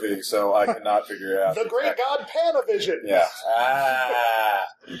 cinematography, so I cannot figure it out. The great god Panavision! Yeah.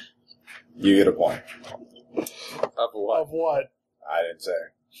 You get a point. Of what? Of what? I didn't say.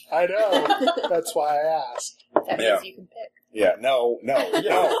 I know. That's why I asked. that means Yeah. you can pick. Yeah. No. Yes,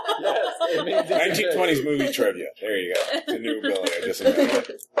 it means you can 1920s movie trivia. There you go. It's a new ability. I just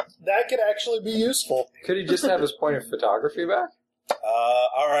invented. That could actually be useful. Could he just have his point of photography back?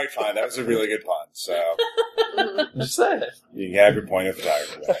 All right, fine. That was a really good pun. So Just say it. you can have your point of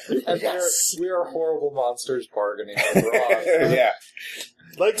photography back. And Yes. we are horrible monsters bargaining over us. Yeah.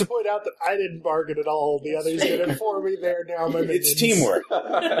 I'd like to point out that I didn't bargain at all. The others did it for me. They're now my minions. It's teamwork. All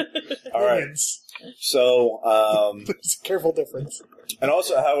right. Minions. So, There's a careful difference. and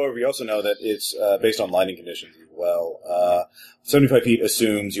also, however, you also know that it's based on lighting conditions as well. 75 feet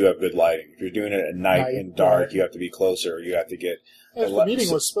assumes you have good lighting. If you're doing it at night Night, and dark, right. you have to be closer. You have to get. If the meeting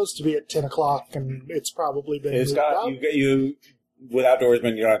was supposed to be at 10 o'clock, and it's probably been It's moved got up. you with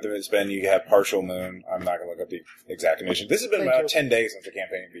outdoorsmen. You don't have to spend. You have partial moon. I'm not going to look up the exact condition. This has been Thank about you. 10 days since the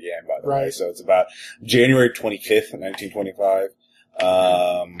campaign began. By the way, Right. so it's about January 25th, 1925.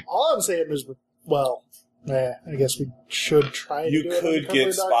 All I'm saying is, well, I guess we should try to You do it could in cover get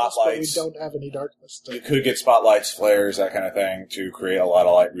of darkness, spotlights. but we don't have any darkness. You could get spotlights, flares, that kind of thing, to create a lot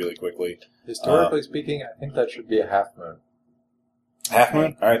of light really quickly. Historically speaking, I think that should be a half moon. Half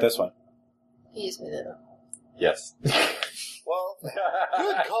moon? All right, that's fine. He just made it up. Yes. Well,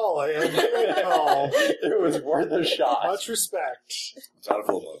 Good call, Ian. Good call. It was worth a shot. Much respect. it's not a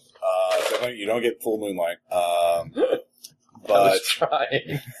full moon. Definitely, you don't get full moonlight. I But was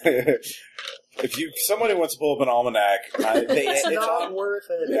trying. if someone who wants to pull up an almanac, It's it's not on. worth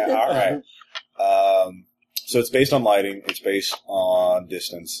it. Yeah, all right. So it's based on lighting. It's based on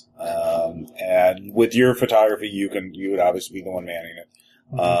distance. And with your photography, you would obviously be the one manning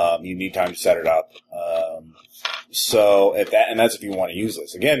it. You need time to set it up. So that's if you want to use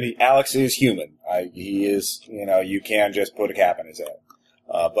this. Again, Alex is human. He is, you can just put a cap in his head.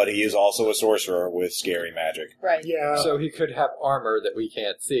 But he is also a sorcerer with scary magic. Right. Yeah. So he could have armor that we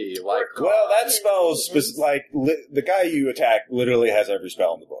can't see, like Well, that spell's the guy you attack literally has every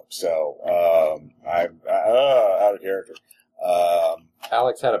spell in the book. So, I'm out of character.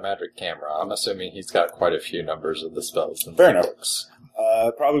 Alex had a magic camera. I'm assuming he's got quite a few numbers of the spells in Fair the enough. books.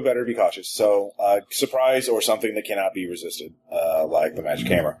 Probably better to be cautious. So, surprise or something that cannot be resisted, like the magic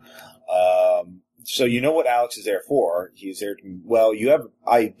hammer. So you know what Alex is there for. He's there to, you have an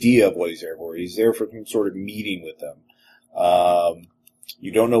idea of what he's there for. He's there for some sort of meeting with them.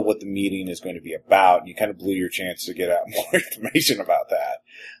 You don't know what the meeting is going to be about. You kind of blew your chance to get out more information about that.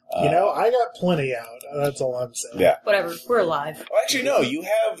 I got plenty out. That's all I'm saying. Yeah. Whatever. We're alive. Well, actually, no. You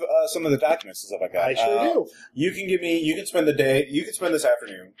have some of the documents and stuff like that. I sure do. You can spend the day. You can spend this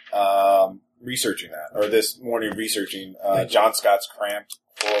afternoon researching that, or this morning researching John Scott's cramped,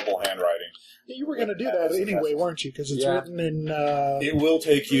 horrible handwriting. You were going to do that anyway, weren't you? Because it's Yeah. written in... It will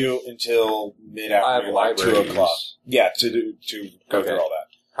take you until mid-afternoon, like 2 libraries. o'clock. Yeah, to go Okay. through all that.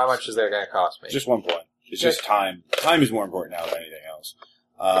 How much is that going to cost me? Just 1 point. It's just time. Time is more important now than anything else.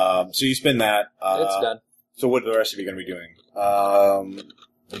 So you spend that. It's done. So what are the rest of you going to be doing?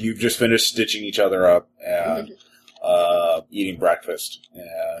 You've just finished stitching each other up and eating breakfast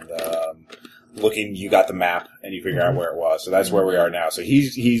and looking. You got the map and you figure out where it was. So that's where we are now. So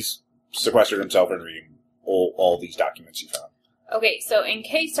he's sequestered himself and reading all these documents he found. Okay, so in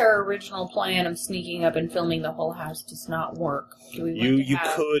case our original plan of sneaking up and filming the whole house does not work, do we want to You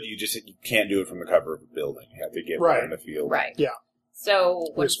have... could. You can't do it from the cover of a building. You have to get Right. right in the field. Right. Yeah. So what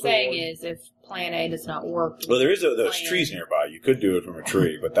I'm Whisper saying word. is if plan A does not work... Well, there is those plan- trees nearby. You could do it from a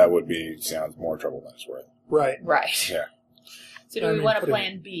tree, but that would sounds more trouble than it's worth. Right. Right. Yeah. So do I we mean, want a put it-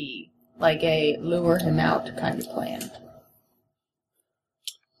 plan B? Like a lure him out kind of plan?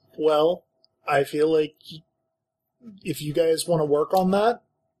 Well, I feel like if you guys want to work on that,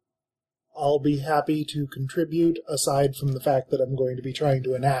 I'll be happy to contribute, aside from the fact that I'm going to be trying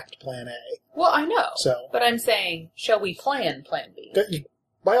to enact Plan A. Well, I know. So, But I'm saying, shall we plan Plan B?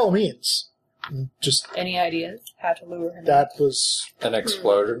 by all means, just Any ideas how to lure him? that was An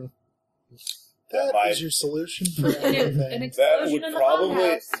explosion. that might- is your solution for An everything. That explosion would in the probably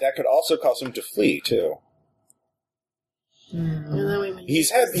farmhouse. that could also cause him to flee too. And then we might-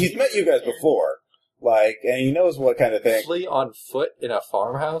 He's met you guys before, and he knows what kind of thing. Flee on foot in a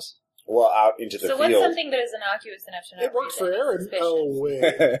farmhouse? Well, out into the So what's field. something that is innocuous enough to not It worked raise for any Aaron. suspicion?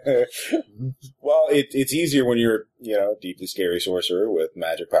 Oh, wait. Well, it's easier when you're, deeply scary sorcerer with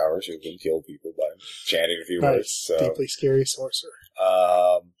magic powers who can kill people by chanting a few words. Nice. So, Deeply scary sorcerer.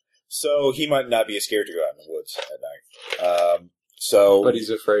 so he might not be as scared to go out in the woods at night. But he's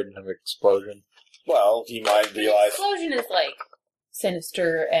afraid of an explosion. Well, he might The realize. explosion is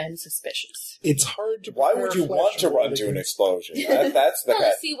sinister and suspicious. It's hard to Why prepare would you flesh want to and run blood to an against- explosion? That's the Well,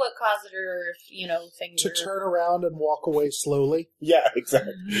 kind. to see what caused it, or if things to are... turn around and walk away slowly. Yeah,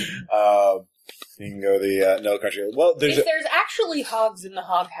 exactly. You can go the no country. Well, If there's actually hogs in the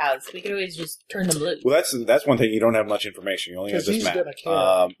hog house, we could always just turn them loose. Well, that's one thing. You don't have much information. You only have 'Cause this he's map. gonna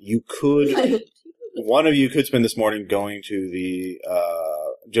care. You could. One of you could spend this morning going to the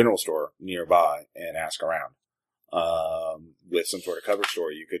general store nearby and ask around. With some sort of cover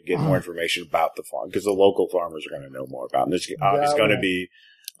story, you could get more information about the farm, because the local farmers are going to know more about it. There's obviously going to be.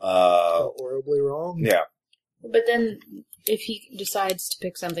 Horribly wrong. Yeah, But then, if he decides to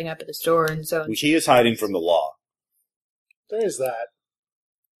pick something up at the store and so... he is hiding from the law. There is that.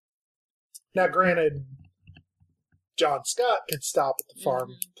 Now, granted, John Scott can stop at the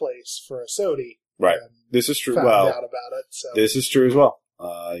farm place for a sody. Right. and This is true. Found Well, out about it. So this is true as well.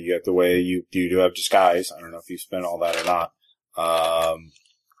 You have the way you do have disguise. I don't know if you spent all that or not.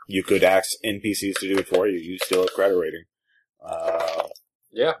 You could ask NPCs to do it for you. You still have credit rating.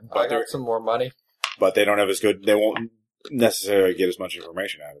 Yeah, But I they're- got some more money. But they don't have as good, they won't necessarily get as much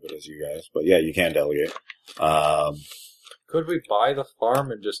information out of it as you guys. But yeah, you can delegate. Could we buy the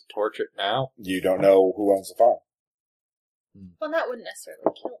farm and just torch it now? You don't know who owns the farm. Well, that wouldn't necessarily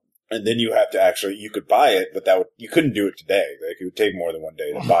kill him. And then you have to you could buy it, but you couldn't do it today. Like, it would take more than one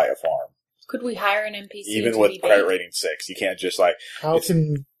day to buy a farm. Could we hire an NPC Even to with be credit bait? rating 6. You can't just how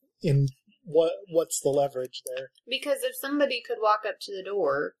what's the leverage there? Because if somebody could walk up to the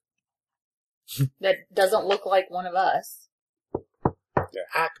door that doesn't look like one of us,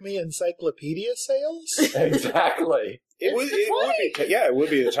 Acme Encyclopedia sales? Exactly. it would be, point. yeah, it would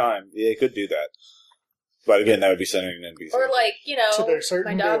be the time. They could do that. But again, that would be sending an NPC. or like, To their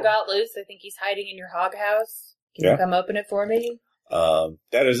certain my dog doom. got loose, I think he's hiding in your hog house. Can Yeah. you come open it for me?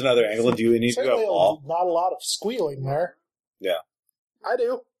 That is another angle. Do you need to Certainly go law? not a lot of squealing there. Yeah. I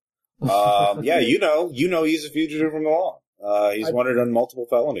do. Yeah, you know he's a fugitive from the law. He's wanted on multiple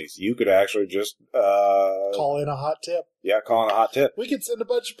felonies. You could actually just Call in a hot tip. call in a hot tip. We could send a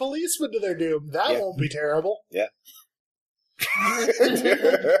bunch of policemen to their doom. That Yeah. won't be terrible.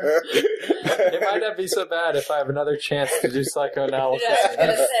 It might not be so bad if I have another chance to do psychoanalysis Yeah, I was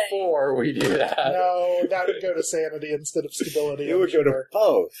gonna say. before we do that. No, that would go to sanity instead of stability. You I'm would go to sure.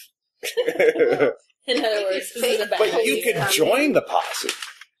 both. In other words, this is a bad But you idea. could join the posse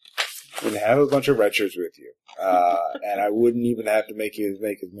and have a bunch of red shirts with you, and I wouldn't even have to make you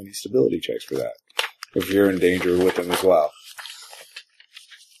make as many stability checks for that if you're in danger with them as well.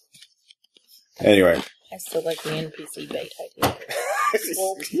 Anyway, I still like the NPC bait idea.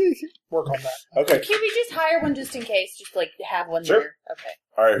 Well, work on that. okay. Can we just hire one just in case? Just like have one Sure. there. Okay.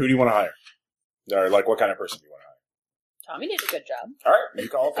 All right. Who do you want to hire? Or like, what kind of person do you want to hire? Tommy did a good job. All right, you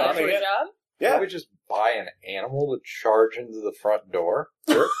call Did a Tommy good again. job. Yeah. Can we just buy an animal to charge into the front door?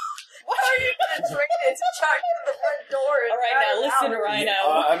 Sure. Why are you going to train it to charge to the front door? All right, now listen, Rhino.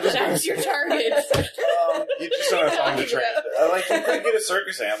 I'm just That's your target. You just don't have time to train. Like, you could get a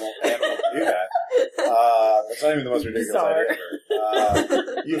circus animal to do that. That's not even the most ridiculous Bizarre. idea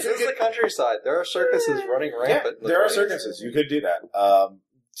ever. You This could is the get, countryside. There are circuses running yeah, rampant. in the there are place. circuses. You could do that.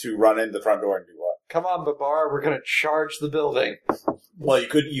 To run in the front door and do what? Come on, Babar, we're going to charge the building. Well, you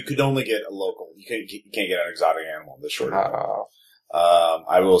could only get a local. You can't get an exotic animal this short. Oh,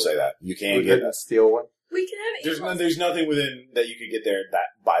 I will say that you we can't get. couldn't steal one. We can have animals. There's nothing within that you could get there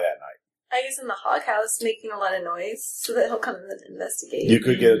by that night. I guess in the hog house making a lot of noise so that he'll come and investigate. You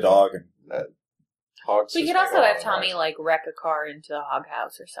could get a dog and Hogs We just could make also a lot have of Tommy noise. like wreck a car into the hog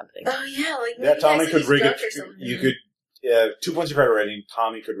house or something. Oh yeah, like yeah, maybe Tommy guys could use rig drunk it. or something. You could 2 points of credit rating.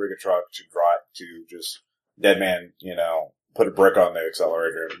 Tommy could rig a truck to drive to just dead man. Put a brick on the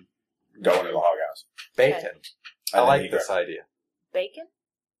accelerator and go into the hog house. Bacon. I And then like he this drive. idea. Bacon?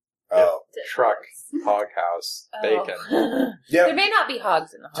 Oh. Truck, hog house, bacon. Yeah. There may not be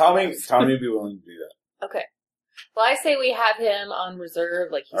hogs in the hogs. Tommy would be willing to do that. Okay. Well, I say we have him on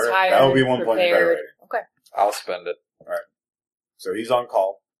reserve, like he's All right, hired, that would be 1 point in credit prepared. rating. Okay. I'll spend it. So he's on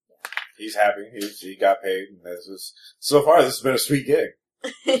call. He's happy. He got paid. And so far, this has been a sweet gig.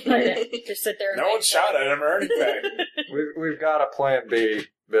 Just sit there and No one shot at him or anything. We've got a plan B,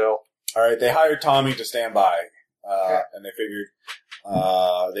 Bill. All right, they hired Tommy to stand by, and they figured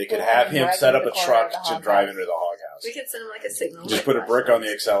they could have him Right set in up the a corner truck of the to hog drive house. into the hog house. We could send him like a signal. Just put a brick on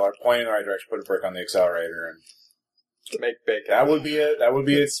the accelerator, point in the right direction, put a brick on the accelerator, and Make bacon. that would be it. That would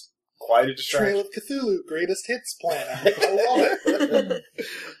be quite a Trail distraction. of Cthulhu, greatest hits plan. I love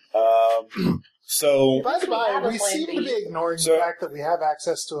it. So By the We by, have a we plan seem B. to be ignoring So- the fact that we have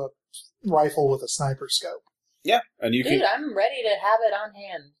access to a rifle with a sniper scope. yeah, and you Dude, can I'm ready to have it on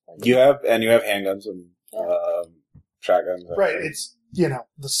hand. you have handguns and shotguns. and Right, everything. it's,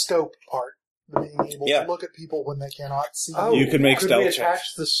 the scope part. Being able Yeah. to look at people when they cannot see. You could make could stealth we checks.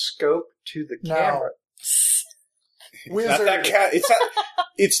 attach the scope to the No. camera? Wizard. Not that cat. It's not.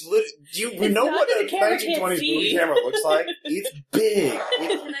 It's you It's know not what that a the camera 1920s can't movie see. camera looks like. It's big.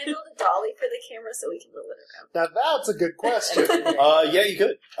 Can I build a dolly for the camera so we can move it around? Now that's a good question. Yeah, you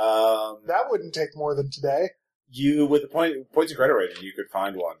could. That wouldn't take more than today. You with the points and credit rating, you could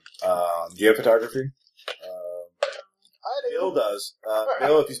find one. Do you have photography? I do. Bill does.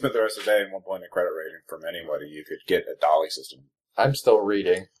 Bill, if you spent the rest of the day in 1 point in credit rating from anybody, you could get a dolly system. I'm still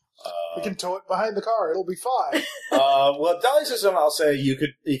reading. We can tow it behind the car. It'll be fine. Well, dolly system, I'll say you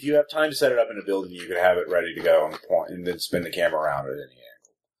could, if you have time to set it up in a building, you could have it ready to go on the point, and then spin the camera around at any angle.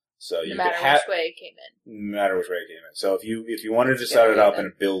 So you No matter could have, which way it came in. no matter which way it came in. So if you wanted to set it up in a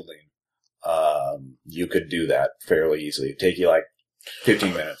building, you could do that fairly easily. It'd take you like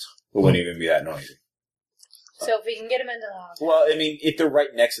 15 minutes. It wouldn't even be that noisy. So if we can get him into the hog. Well, I mean, if they're right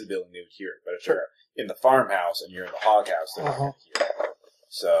next to the building, they would hear it. But if they're in the farmhouse and you're in the hog house, they're not going to hear it.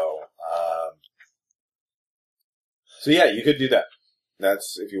 So yeah, you could do that.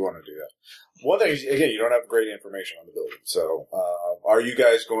 That's if you want to do that. One thing is, again, you don't have great information on the building. So, are you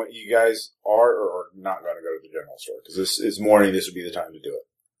guys going? You guys are or not going to go to the general store because this is morning. This would be the time to do it.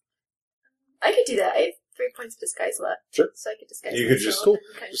 I could do that. I have 3 points of disguise left. Sure. So I could disguise You could myself just and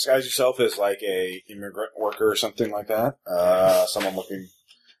kind of- disguise yourself as like a immigrant worker or something like that. Someone looking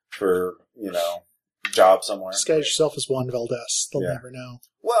for job somewhere. Disguise yourself as Juan Valdez. They'll Yeah. never know.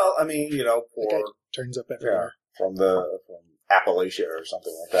 Well, I mean, The guy for turns up everywhere. from Appalachia or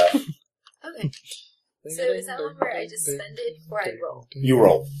something like that. Okay. So is that one where I just spend it before I roll? You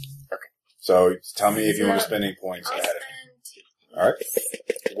roll. Okay. So tell me if you want to So, spend any points I'll ahead of spend 2. me. All right.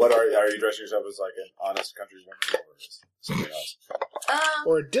 What are you dressing yourself as like an honest countrywoman or is something else?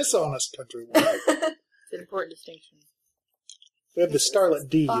 Or a dishonest country woman. It's an important distinction. We have the Starlet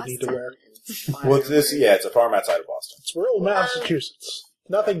D you need to wear. What's this? Yeah, it's a farm outside of Boston. It's rural Massachusetts.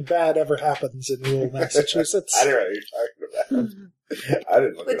 Nothing bad ever happens in rural Massachusetts. I don't know what you're talking about. I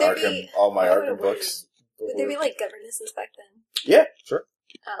didn't look Would at there be- all my I would Arkham have books. Would there be like governesses back then? Yeah, sure.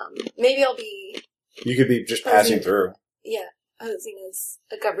 Maybe I'll be, You could be just passing through. posing as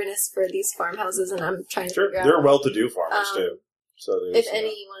a governess for these farmhouses, and I'm trying to Sure. figure They're out well-to-do farmers, too. So there's, if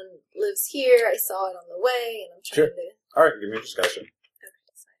anyone lives here. I saw it on the way, and I'm trying Sure. to. All right, give me a discussion. Okay,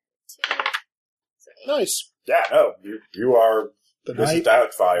 so 2. So 8. Nice. Yeah, no, you are The Mrs. night.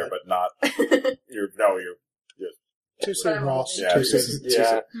 Doubtfire, but not, you're Too soon, Ross. Yeah, Too soon.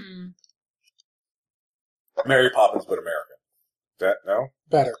 Yeah. Mary Poppins, but American. That, no?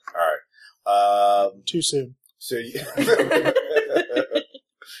 Better. All right. Too soon. So you,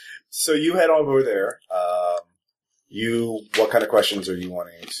 so you head over there. What kind of questions are you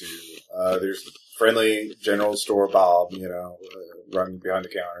wanting to? There's friendly general store Bob, running behind the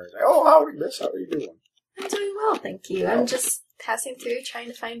counter. Oh, howdy, miss. How are you doing? I'm doing well, thank you. I'm just passing through trying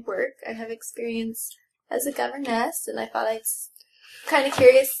to find work. I have experience as a governess, and I thought I'd kind of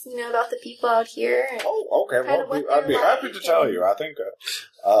curious, about the people out here. And Oh, okay. Kind of Well, what I'd be they're happy like to tell and- you. I think,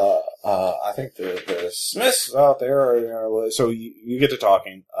 I think the Smiths out there are, so you get to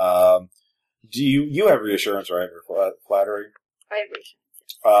talking. Do you have reassurance, right, or flattery? I have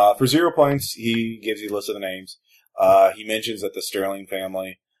reassurance. For 0 points, he gives you a list of the names. He mentions that the Sterling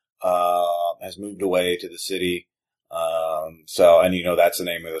family has moved away to the city. And that's the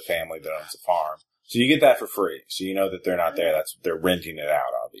name of the family that owns the farm. So you get that for free. So you know that they're not there. They're renting it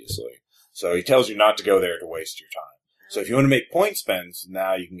out, obviously. So he tells you not to go there to waste your time. So if you want to make point spends,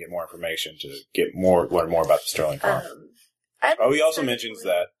 now you can get more information to learn more about the Sterling farm. He also mentions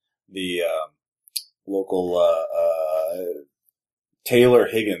that the local Taylor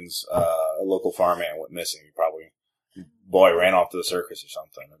Higgins, a local farmhand, went missing. You probably boy ran off to the circus or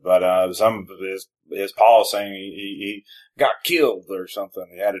something. But some of his Paul saying he got killed or something.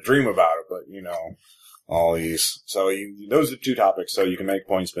 He had a dream about it, but all these. So those are the two topics. So you can make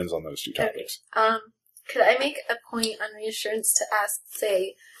point spins on those two topics. Could I make a point on reassurance to ask,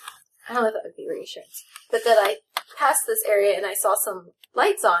 say, I don't know if that would be reassurance, but that I passed this area and I saw some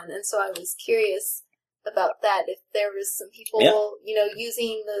lights on, and so I was curious about that. If there was some people,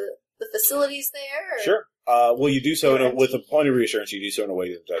 using the facilities there. Or? Sure. Well, you do so with a point of reassurance. You do so in a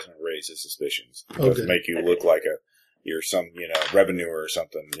way that doesn't raise his suspicions. It doesn't make you look like you're some revenue or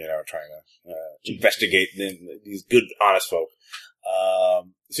something. Trying to investigate these good, honest folk.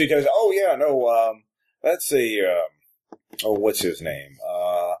 So he goes, "Oh yeah, no. That's what's his name?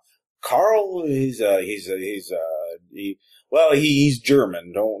 Carl. He's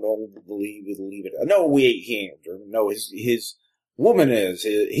German. Don't believe it. No, he ain't German. No, his woman is.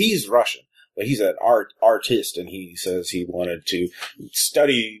 He's Russian, but he's an artist, and he says he wanted to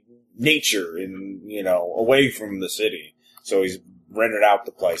study nature away from the city. So he's rented out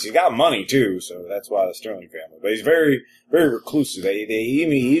the place. He's got money too, so that's why the Sterling family. But he's very, very reclusive. They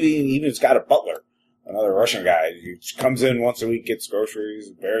even's got a butler, another Russian guy. He comes in once a week, gets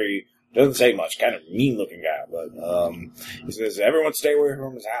groceries. Doesn't say much, kind of mean-looking guy, but he says everyone stay away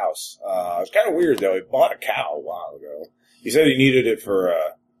from his house. It's kind of weird though. He bought a cow a while ago. He said he needed it for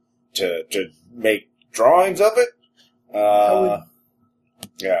to make drawings of it.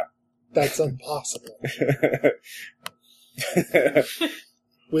 Yeah, that's impossible.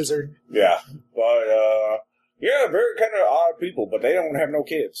 Wizard. Yeah, but very kind of odd people, but they don't have no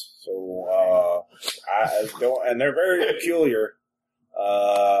kids, so I don't, and they're very peculiar.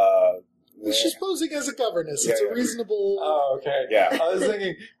 She's posing as a governess. It's a reasonable. Oh, okay. Yeah. I was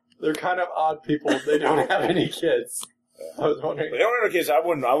thinking they're kind of odd people. They don't have any kids. I was wondering. They don't have any kids. I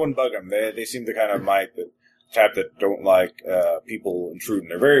wouldn't bug them. They seem to kind of like the type that don't like people intruding.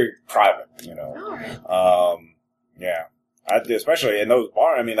 They're very private, All right. Yeah. Especially in those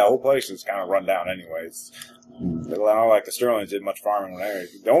bars. I mean, the whole place is kind of run down anyways. I don't like the Sterlings did much farming when they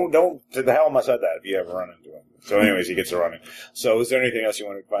don't to the hell am I said that if you ever run into him. So anyways, he gets to running. So is there anything else you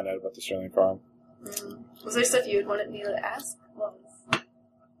want to find out about the Sterling farm? Was there stuff you would want me to ask?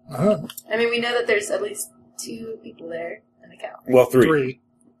 Uh-huh. I mean, we know that there's at least 2 people there and a cow. Well, 3.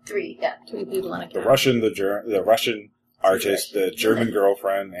 3, yeah. 2 people and a cow. The Russian artist, the German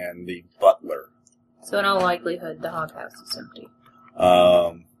girlfriend, and the butler. So in all likelihood, the hog house is empty.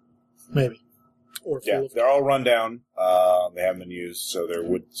 Maybe. Or yeah, they're all run down. They haven't been used, so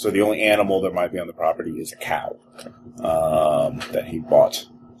the only animal that might be on the property is a cow that he bought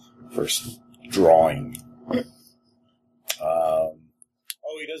for drawing.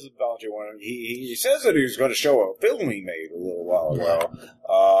 He doesn't volunteer one. He says that he was going to show a film he made a little while ago,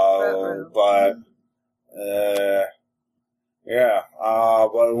 but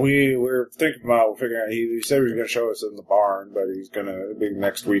but we're thinking about figuring out. He said he was going to show us in the barn, but he's going to be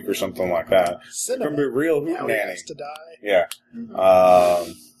next week or something like that. It's going to be real now he hootenanny. has to die. Yeah.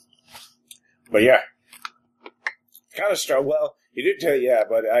 But yeah. Kind of well, he did tell you,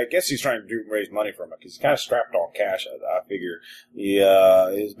 but I guess he's trying to raise money from it because he's kind of strapped on cash, I figure.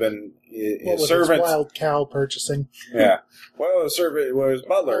 He's been, his servants. His wild cow purchasing. Yeah. Well, his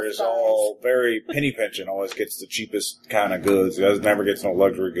butler is all very penny pinching, always gets the cheapest kind of goods. He never gets no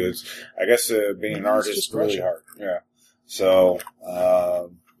luxury goods. I guess being an artist is really hard. Yeah. So,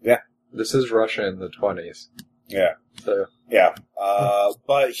 yeah. This is Russia in the 20s. Yeah. So. Yeah.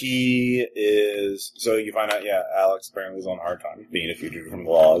 But he is, so you find out, Alex apparently is on a hard time being a fugitive from the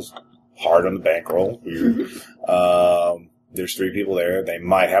laws. Hard on the bankroll. Weird. There's 3 people there. They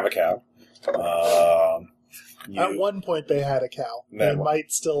might have a cow. At one point they had a cow. They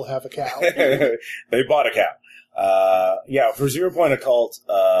might still have a cow. They bought a cow. For 0 Point Occult,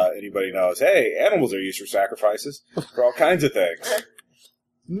 anybody knows, hey, animals are used for sacrifices, for all kinds of things.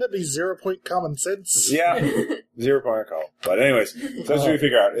 Wouldn't that be 0 Point Common Sense? Yeah, 0 Point Occult. But anyways, so let's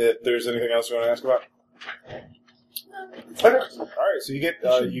figure out if there's anything else you want to ask about. Okay. All right, so you get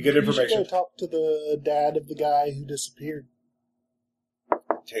information. You should go talk to the dad of the guy who disappeared.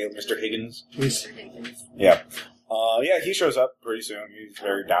 Mr. Higgins. Mr. Higgins. Yeah. He shows up pretty soon. He's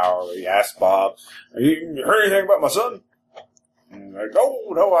very dour. He asks Bob, "Have you heard anything about my son?" And like,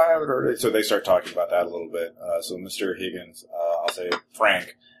 no, I haven't heard it. So they start talking about that a little bit. So Mr. Higgins, I'll say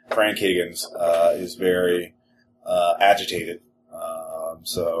Frank Higgins, is very agitated.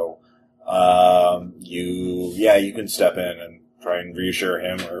 You can step in and try and reassure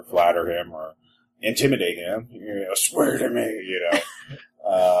him or flatter him or intimidate him. Swear to me,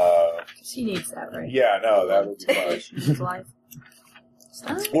 He needs that, right? Yeah, no, that would be fun. His life.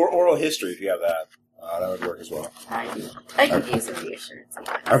 Or oral history, if you have that. That would work as well. I could use a reassurance.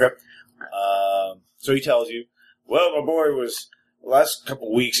 Okay. So he tells you, well, my boy was, the last couple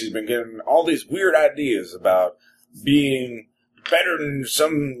of weeks, he's been getting all these weird ideas about being better than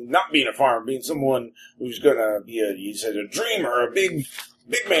not being a farmer, being someone who's gonna be he said, a dreamer, a big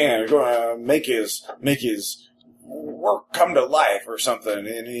man, gonna make his work come to life or something,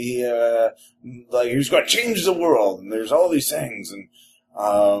 and he was gonna change the world, and there's all these things, and,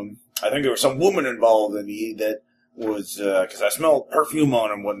 I think there was some woman involved, and that was, cause I smelled perfume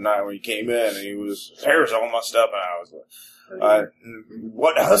on him one night when he came in, and his hair was all messed up, and I was like,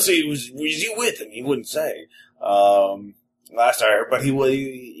 what hussy was you with? And he wouldn't say. Last I heard, but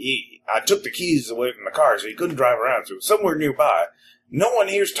I took the keys away from the car, so he couldn't drive around, so it was somewhere nearby. No one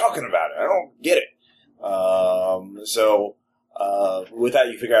here's talking about it. I don't get it. So, with that,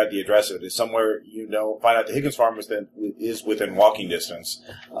 you figure out the address of it. It's somewhere, find out the Higgins farm is within walking distance.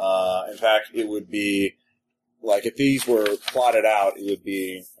 In fact, it would be, like, if these were plotted out, it would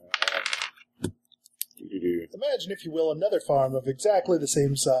be, imagine, if you will, another farm of exactly the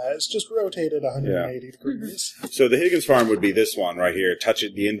same size, just rotated 180 degrees. So the Higgins farm would be this one right here.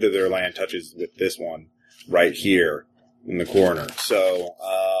 The end of their land touches with this one right here in the corner. So,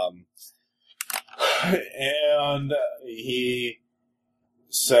 and he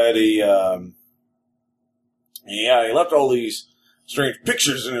said he left all these strange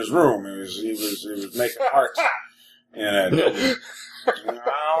pictures in his room. He was making hearts. And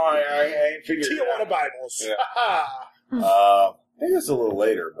I ain't figured it Tijuana out. Bibles. Yeah. I think it's a little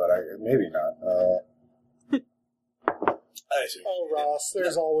later, but maybe not. I see. Oh, Ross,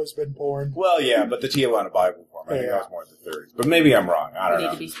 there's always been porn. Well, yeah, but the Tijuana Bible form, I think that was more in the 30s. But maybe I'm wrong. I don't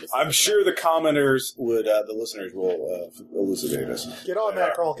know. I'm sure the commenters would, the listeners will elucidate us. Get on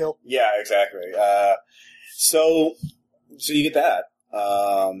that, Crawlkill. Yeah, exactly. So you get that.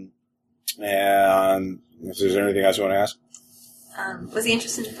 And if there's anything else you want to ask? Was he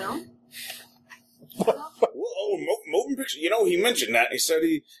interested in film? Motion picture. He mentioned that. He said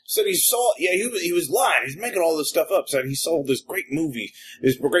he saw. Yeah, he was lying. He's making all this stuff up. Said he saw this great movie,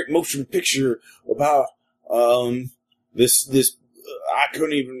 this great motion picture about this. I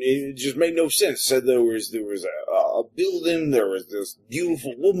couldn't even. It just made no sense. Said there was a building. There was this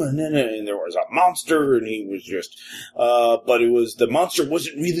beautiful woman in it, and there was a monster, and he was just. But the monster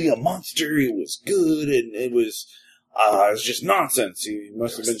wasn't really a monster. It was good, and it was just nonsense. He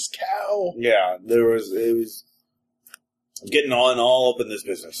must have been this cow. Yeah, it was getting all up in this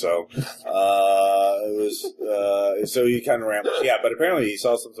business. So, so he kind of rambled. Yeah, but apparently he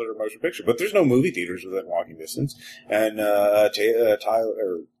saw some sort of motion picture. But there's no movie theaters within walking distance. And, Tyler,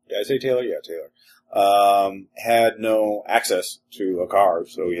 did I say Taylor? Yeah, Taylor. Had no access to a car,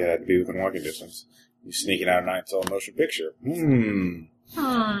 so he had to be within walking distance. He's sneaking out at night and saw a motion picture. And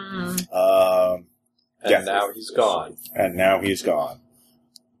now he's gone. And now he's gone.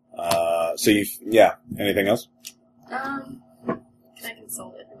 Anything else? Can I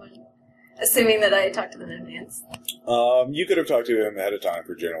consult everyone? Assuming that I talked to them in advance. You could have talked to him ahead of time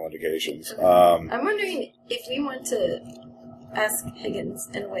for general indications. Okay. I'm wondering if we want to ask Higgins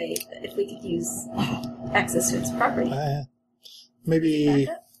in a way if we could use access to his property. Maybe.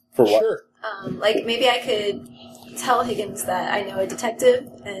 For what? Sure. Maybe I could tell Higgins that I know a detective,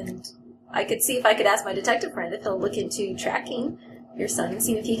 and I could see if I could ask my detective friend if he'll look into tracking your son and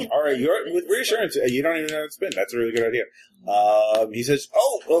see if he can... All right, with reassurance, you don't even know how to spin. That's a really good idea. He says,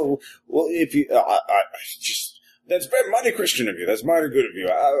 well, if you... that's mighty Christian of you. That's mighty good of you.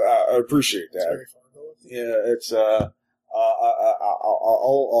 I appreciate that. Yeah, it's...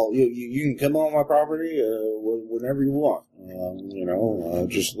 you can come on my property whenever you want.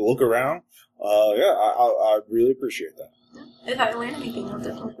 Just look around. I really appreciate that. If I learn anything, I'll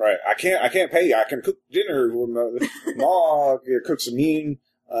definitely. Right, I can't pay you. I can cook dinner when Ma cooks a mean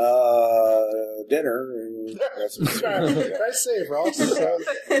dinner. Nice save, Ross. I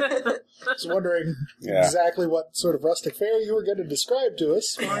was wondering exactly what sort of rustic fare you were going to describe to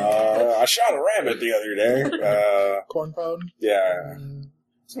us. I shot a rabbit the other day. Corn pone? Yeah.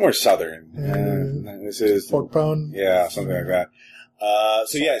 It's more southern. This is pork pone? Yeah, something like that.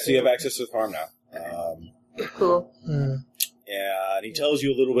 So you have access to the farm now. Cool. And he tells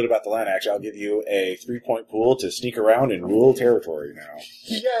you a little bit about the land. Actually, I'll give you a 3-point pool to sneak around in rural territory now.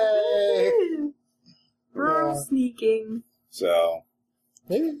 Yay! Rural sneaking. So,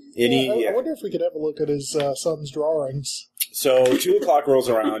 maybe. I wonder if we could have a look at his son's drawings. So 2:00 rolls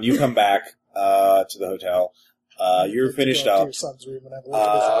around. You come back to the hotel. You're finished up. Your son's room and have a look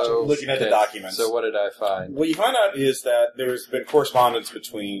at his looking at the documents. So what did I find? What you find out is that there's been correspondence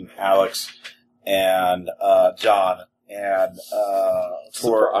between Alex and John, and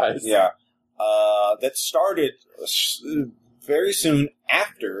Surprise. that started very soon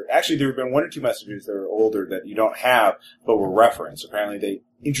after. Actually, there have been one or two messages that are older that you don't have, but were referenced. Apparently, they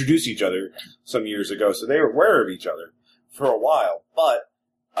introduced each other some years ago, so they were aware of each other for a while. But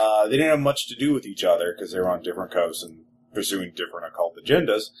they didn't have much to do with each other because they were on different coasts and pursuing different occult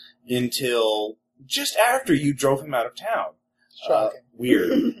agendas until just after you drove him out of town. Shocking.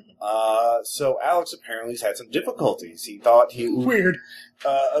 Weird. So Alex apparently has had some difficulties. He thought he Weird.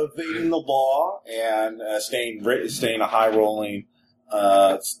 evading the law and staying a high-rolling,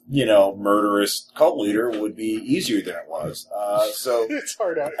 murderous cult leader would be easier than it was. So It's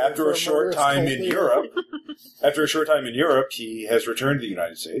hard out here after for a short murderous time cult in leader. Europe, he has returned to the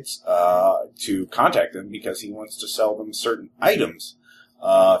United States to contact them because he wants to sell them certain items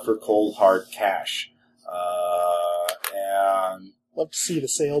for cold hard cash. And Love to see the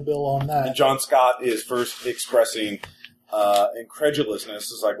sale bill on that. John Scott is first expressing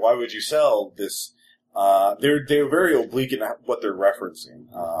incredulousness. It's like, why would you sell this? They're very oblique in what they're referencing,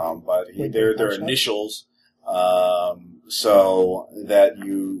 but they're initials, so that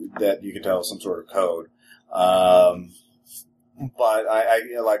you can tell some sort of code. But I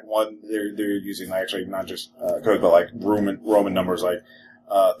like one they're using actually not just code, but like Roman numbers like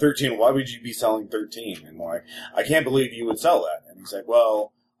 13. Why would you be selling 13? And like, I can't believe you would sell that. And he's like,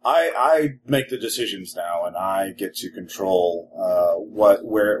 well, I make the decisions now, and I get to control what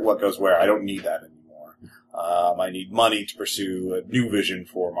goes where. I don't need that anymore. I need money to pursue a new vision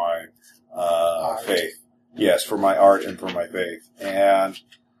for my faith. Yes, for my art and for my faith. And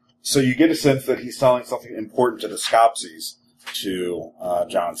so you get a sense that he's selling something important to the Scopsies to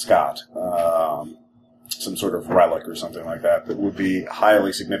John Scott. Some sort of relic or something like that would be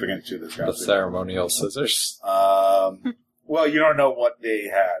highly significant to the The Scopsies. ceremonial scissors. Well, you don't know what they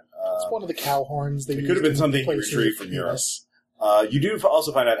had. It's one of the cow horns. They It could have been something he retrieved from Europe. You do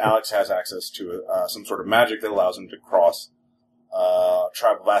also find out Alex has access to some sort of magic that allows him to cross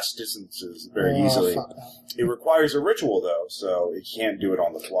travel vast distances very easily. It requires a ritual, though, so he can't do it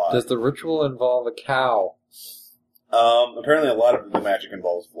on the fly. Does the ritual involve a cow? Apparently a lot of the magic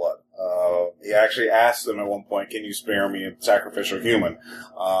involves blood. He actually asked them at one point, can you spare me a sacrificial human?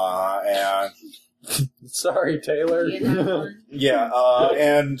 And Sorry, Taylor.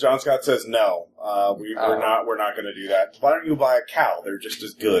 and John Scott says no. We're not going to do that. Why don't you buy a cow? They're just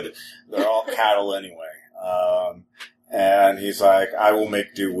as good. They're all cattle anyway. And he's like, I will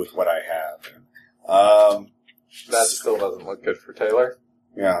make do with what I have. That still doesn't look good for Taylor.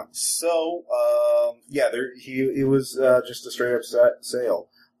 Yeah. So, it was just a straight up sale.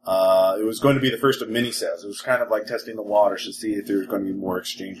 It was going to be the first of many sales. It was kind of like testing the waters to see if there was going to be more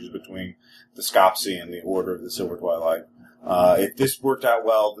exchanges between the Scopsi and the Order of the Silver Twilight. If this worked out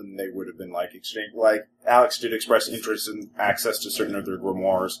well, then they would have been like exchange. Like Alex did express interest in access to certain of their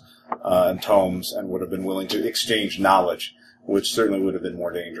grimoires and tomes, and would have been willing to exchange knowledge, which certainly would have been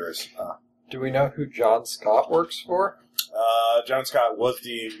more dangerous. Do we know who John Scott works for? John Scott was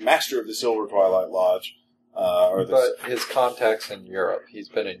the master of the Silver Twilight Lodge. But his contacts in Europe. He's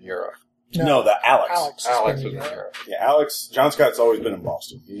been in Europe. No, the Alex. Alex was in Europe. Yeah, John Scott's always been in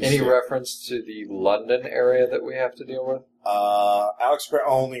Boston. Any reference to the London area that we have to deal with? Alex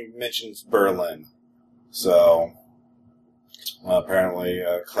only mentions Berlin. So, apparently,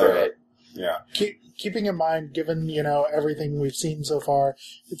 Clara. Right. Yeah. Keeping in mind, given, everything we've seen so far,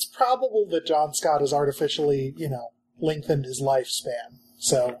 it's probable that John Scott has artificially, lengthened his lifespan.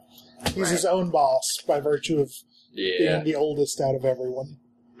 So, he's his own boss by virtue of being the oldest out of everyone.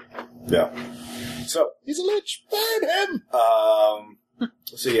 Yeah. So he's a lich. Burn him.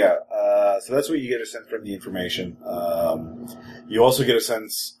 So that's what you get a sense from the information. You also get a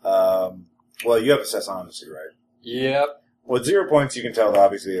sense. You have assess honesty, right? Yep. With 0 points, you can tell that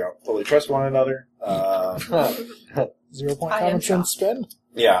obviously they don't fully trust one another. 0 point common sense spin.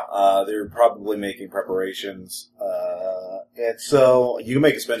 Yeah, they're probably making preparations, and so you can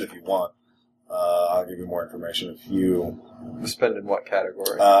make a spend if you want. I'll give you more information if you spend in what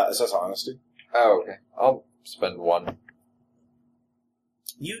category? Assess honesty. Oh, okay. I'll spend 1.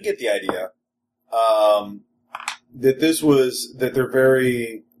 You get the idea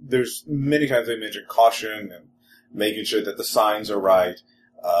there's many times they mention caution and making sure that the signs are right,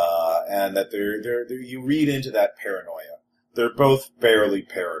 and that you read into that paranoia. They're both fairly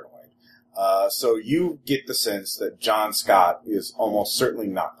paranoid. So you get the sense that John Scott is almost certainly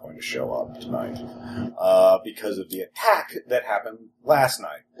not going to show up tonight because of the attack that happened last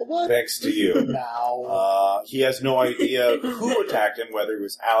night. What? Thanks to you. No. He has no idea who attacked him, whether it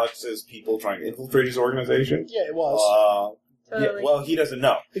was Alex's people trying to infiltrate his organization. Yeah, it was. Totally. He doesn't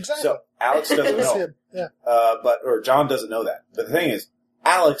know. Exactly. So Alex doesn't It was know. him. Yeah. Or John doesn't know that. But the thing is,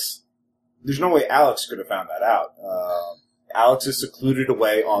 Alex there's no way Alex could have found that out. Alex is secluded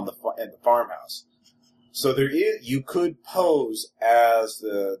away in the farmhouse. So you could pose as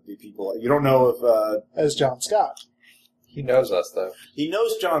the people. You don't know if As John Scott. He knows us, though. he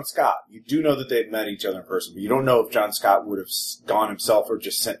knows John Scott. You do know that they've met each other in person, but you don't know if John Scott would have gone himself or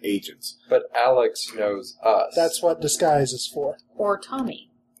just sent agents. But Alex knows us. That's what disguise is for. Or Tommy.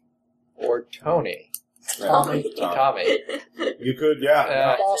 Or Tony. Tommy. Tommy. You could, yeah.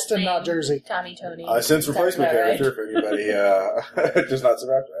 Yeah. Boston, not Jersey. Tommy Tony. Since Sounds replacement about right. character, if anybody does not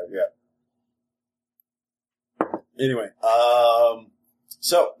survive that, yeah. Anyway,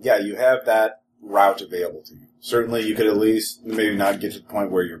 so, yeah, you have that route available to you. Certainly, you could at least maybe not get to the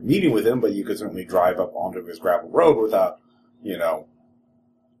point where you're meeting with him, but you could certainly drive up onto his gravel road without,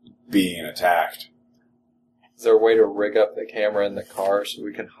 being attacked. Is there a way to rig up the camera in the car so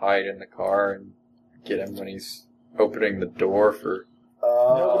we can hide in the car and get him when he's opening the door for...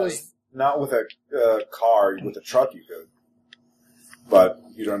 Nobody's- Not with a car. With a truck, you could. But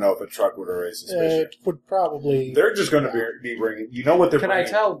you don't know if a truck would raise suspicion. It would probably... They're just going to be bringing... You know what they're Can I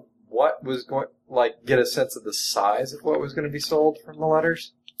bringing. tell what was going... get a sense of the size of what was going to be sold from the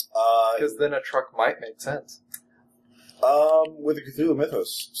letters? Because then a truck might make sense. With a Cthulhu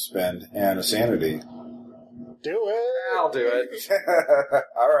Mythos spend and a sanity. Do it! I'll do it.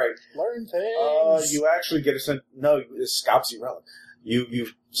 All right. Learn things! You actually get a sense... No, it's Scopsy Relic. You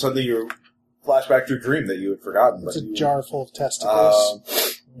suddenly you flash back to a dream that you had forgotten. It's but a you- jar full of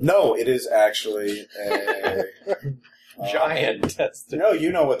testicles. No, it is actually a... Giant test. No,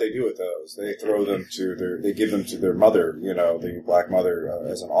 you know what they do with those. They throw them they give them to their mother, the Black Mother,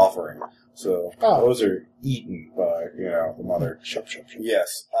 as an offering. So Oh. those are eaten by, the mother. Shup.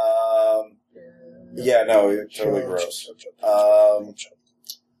 Yes. Yeah, no, it's totally gross.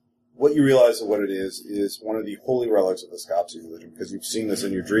 What you realize of what it is one of the holy relics of the Scopsy religion, because you've seen this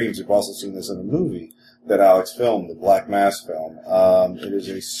in your dreams. You've also seen this in a movie that Alex filmed, the Black Mass film. It is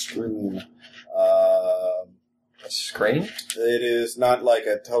a screen. A screen? It is not like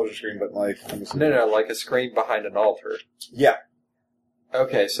a television screen, but like... let me see. No, like a screen behind an altar. Yeah.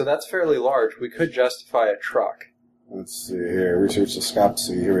 Okay, so that's fairly large. We could justify a truck. Let's see here. Research the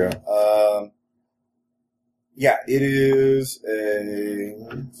Scopsy. Here we go. Yeah, it is a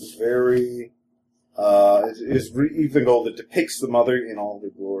very... it is even gold that depicts the mother in all her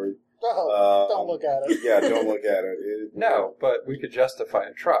glory. Oh, don't look at it. Yeah, don't look at it. No, but we could justify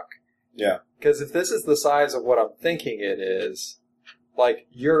a truck. Yeah. Because if this is the size of what I'm thinking it is, like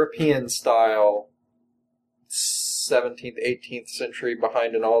European style 17th, 18th century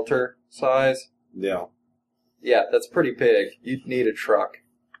behind an altar size, Yeah. yeah, that's pretty big. You'd need a truck.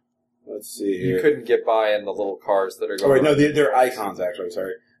 Let's see here. You couldn't get by in the little cars that are Oh, going wait, no, they're icons, actually,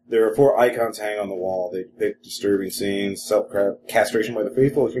 sorry. There are 4 icons hanging on the wall. They depict disturbing scenes, self-castration by the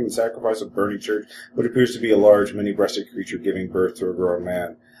faithful, a human sacrifice, a burning church, what appears to be a large, many-breasted creature giving birth to a grown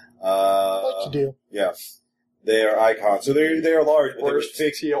man. Like you do. Yeah. They are icons. So they are large, but they would Worst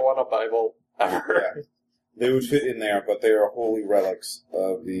fit, Tijuana Bible ever. yeah, they would fit in there, but they are holy relics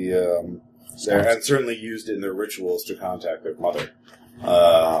of the, and certainly used in their rituals to contact their mother.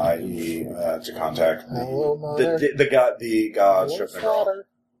 I.e., to contact Hello, mother. the gods. Hello, Shepnagor. father.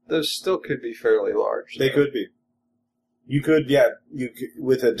 Those still could be fairly large. They though. could be. You could, yeah,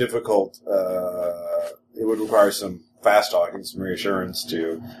 with a difficult, it would require some fast talking, some reassurance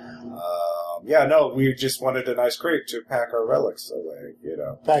to, we just wanted a nice crate to pack our relics away,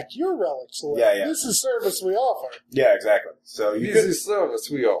 Pack your relics away. Yeah. This is service we offer. Yeah, exactly. So you This could, is service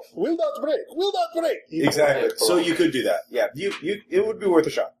we offer. Will not break. Will not break. exactly. So you could do that. Yeah, it would be worth a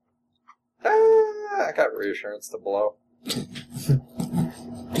shot. I got reassurance to blow.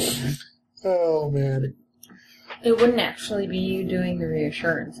 Oh, man. It wouldn't actually be you doing the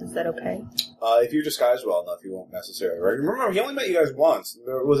reassurance. Is that okay? If you're disguised well enough, you won't necessarily. Right? Remember, he only met you guys once.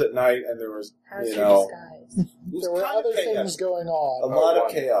 There was at night, and there was, How's you your know, disguise? it was There were kind of other chaotic. things going A on. lot of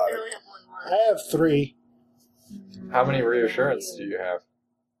one. chaos. I only have one I have 3. How many reassurance do you have?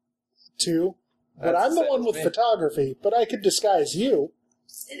 2. But That's I'm the same one as with me. photography, but I could disguise you.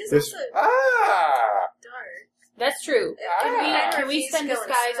 It is This- also Ah! dark. That's true. Can we spend Go and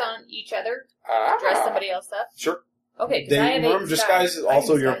disguise snap. on each other? Ah! Dress somebody else up? Sure. Okay, because I have Remember, 8 disguise is I can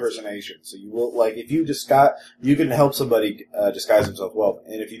also your disguise you. impersonation. So you will, like, if you disguise, you can help somebody disguise themselves well.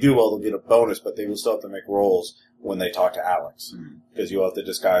 And if you do well, they'll get a bonus, but they will still have to make rolls when they talk to Alex. Because you'll have to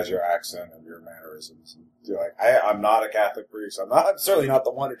disguise your accent and your mannerisms. And you're like, I'm not a Catholic priest. I'm certainly not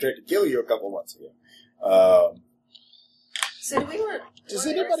the one who tried to kill you a couple months ago. So do we want? Does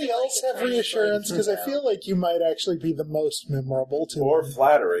want anybody Darcy, else like, have a reassurance? Because I so- feel like you might actually be the most memorable to Or them.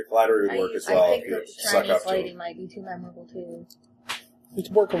 flattery. Flattery would work as well I if think you the suck up Chinese to lady him. might be too memorable too. We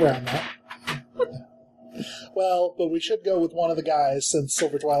can work around that. Well, but we should go with one of the guys since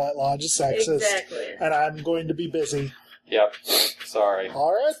Silver Twilight Lodge is sexist. Exactly. And I'm going to be busy. Yep. Sorry.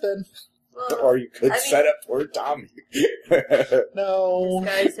 All right, then. Well, Or you could I mean- set up for Tommy. No.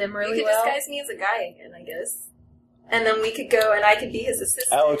 Disguise him you really could well. disguise me as a guy again, I guess. And then we could go and I could be his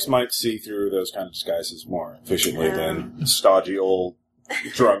assistant. Alex might see through those kind of disguises more efficiently than stodgy old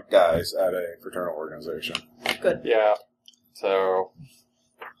drunk guys at a fraternal organization. Good. Yeah. So,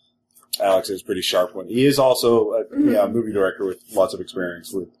 Alex is pretty sharp one. He is also a movie director with lots of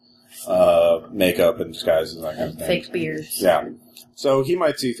experience with makeup and disguises and that kind of thing. Fake beards. Yeah. So he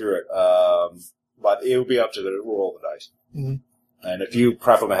might see through it. But it will be up to the roll of the dice. Mhm. And if you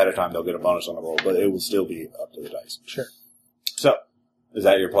prep them ahead of time, they'll get a bonus on the roll, but it will still be up to the dice. Sure. So, is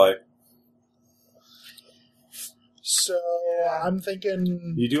that your play? So I'm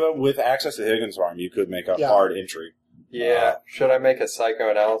thinking. You do have, with access to Higgins Farm, you could make a Yeah. hard entry. yeah. Should I make a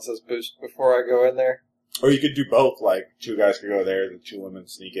psychoanalysis boost before I go in there? Or you could do both, like, two guys could go there, the two women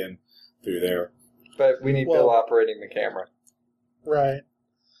sneak in through there. But we need Well- Bill operating the camera. Right.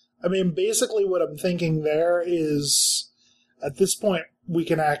 I mean, basically what I'm thinking there is, at this point, we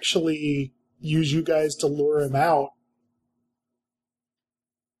can actually use you guys to lure him out.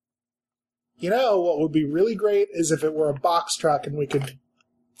 You know, what would be really great is if it were a box truck and we could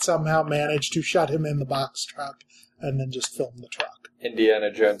somehow manage to shut him in the box truck and then just film the truck.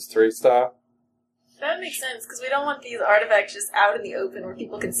 Indiana Jones 3 style. That would make sense, because we don't want these artifacts just out in the open where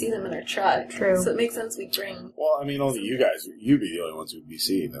people can see them in our truck. True. So it makes sense we bring... Well, I mean, only you guys, you'd be the only ones who'd be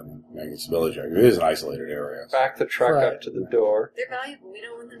seeing them. It's a village area. It is an isolated area. Back the truck Right. up to the door. They're valuable. We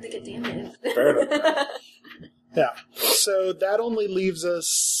don't want them to get damaged. Fair Yeah. So that only leaves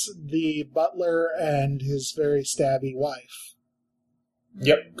us the butler and his very stabby wife.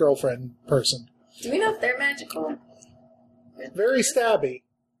 Yep. Girlfriend person. Do we know if they're magical? Very stabby.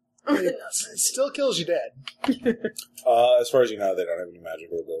 It still kills you dead. As far as you know, they don't have any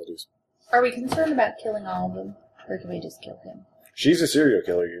magical abilities. Are we concerned about killing all of them? Or can we just kill him? She's a serial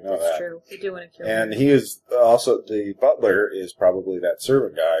killer, you know That's that. true. We do want to kill And him. he is also, the butler is probably that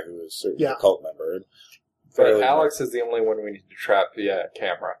servant guy who is certainly Yeah. a cult member. And But fairly- Alex is the only one we need to trap via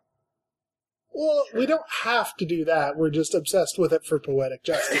camera. Well, we don't have to do that. We're just obsessed with it for poetic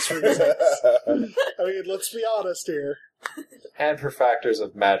justice reasons. I mean, let's be honest here. And for factors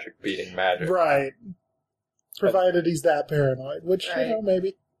of magic beating magic. Right. Provided he's that paranoid, which, Right. you know,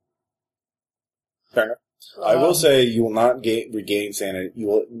 maybe. Fair enough. I will say you will not regain sanity.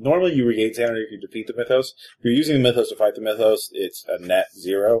 Normally you regain sanity if you defeat the mythos. If you're using the mythos to fight the mythos, it's a net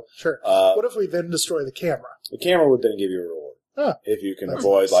 0. Sure. Uh, What if we then destroy the camera? the camera would then give you a reward. Huh. If you can That's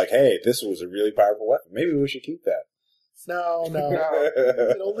avoid, nice. like, hey, this was a really powerful weapon. Maybe we should keep that. No.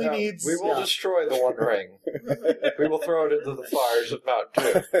 It only No, needs... we will yeah. destroy the One Ring. We will throw it into the fires of Mount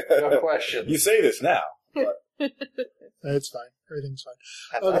Doom. No questions. You say this now. It's fine. Everything's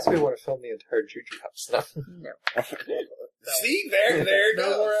fine. Unless we want to film the entire Juju house. No. No. See, there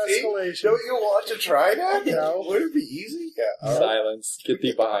No more See? escalation. Don't you want to try that? No. Would it be easy? Yeah. All right. Silence. Get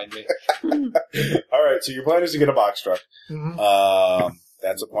thee behind me. All right, so your plan is to get a box truck. Mhm.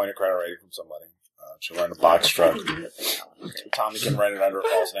 That's a point of credit rating from somebody. To rent a box truck. Tommy can rent it under a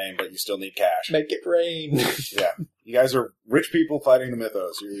false name, but you still need cash. Make it rain. Yeah. You guys are rich people fighting the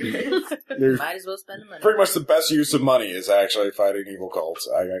mythos. There's Might as well spend the money. pretty much the best use of money is actually fighting evil cults.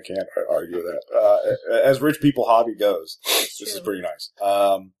 I can't argue with that. As rich people hobby goes, this is pretty nice.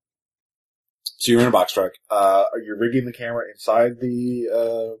 So you're in a box truck. Are you rigging the camera inside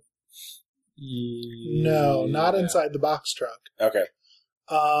the... No, not inside the box truck. Okay.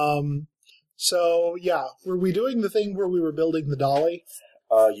 So, yeah. Were we doing the thing where we were building the dolly?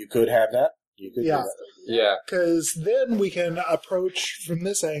 You could have that. You could Yeah. do that. Yeah. Because then we can approach from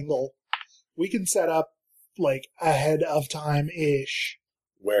this angle. We can set up, like, ahead of time-ish.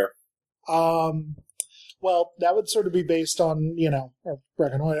 Where? Well, that would sort of be based on, you know,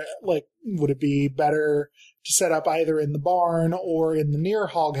 like, would it be better to set up either in the barn or in the near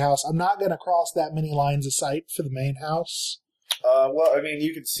hog house? I'm not going to cross that many lines of sight for the main house. Well, I mean,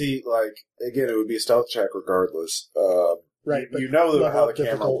 you can see, like, again, it would be a stealth check regardless. Right. You know level how the of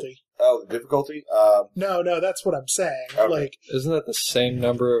camera... difficulty. Oh, the difficulty? No, that's what I'm saying. Okay. Like, Isn't that the same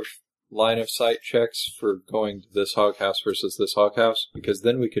number of line of sight checks for going to this hog house versus this hog house? Because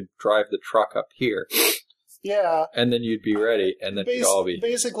then we could drive the truck up here, yeah. and then you'd be ready, and then we'd all be...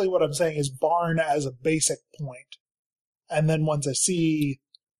 Basically, what I'm saying is barn as a basic point. And then once I see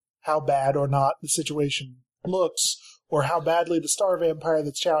how bad or not the situation looks, or how badly the star vampire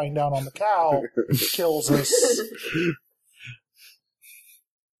that's chowing down on the cow kills us.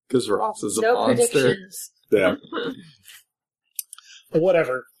 Because Ross is a No monster. predictions. Yeah. But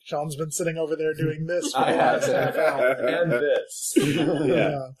whatever. Sean's been sitting over there doing this for I the have last half hour. and this.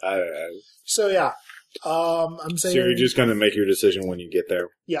 Yeah. So yeah, I'm saying So you're just going to make your decision when you get there.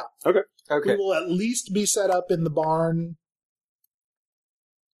 we Okay. will at least be set up in the barn,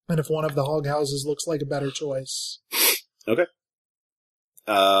 and if one of the hog houses looks like a better choice.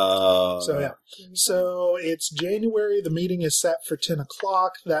 So yeah. So it's January. The meeting is set for 10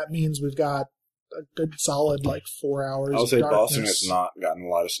 o'clock. That means we've got a good solid 4 hours. I'll of say darkness. Boston has not gotten a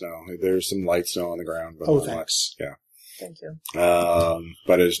lot of snow. There's some light snow on the ground, but Oh, not much. thanks. Yeah. Thank you.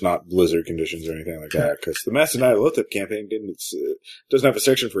 But it's not blizzard conditions or anything like that, because the Mass United Lotep campaign doesn't have a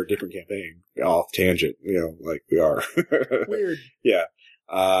section for a different campaign. Off tangent, like we are. Weird. Yeah.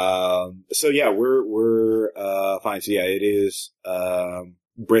 So yeah, we're fine. So yeah, it is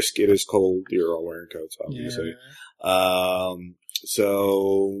brisk. It is cold. You're all wearing coats, obviously. Yeah.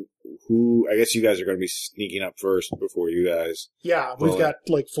 So I guess you guys are going to be sneaking up first before you guys. Yeah, we've Well, got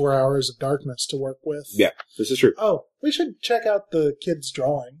 4 hours of darkness to work with. Yeah, this is true. Oh, we should check out the kids'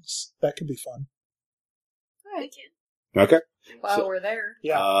 drawings. That could be fun. All right, can. Okay. While So- we're there.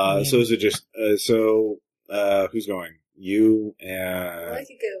 Yeah. So is it just, who's going? You and... I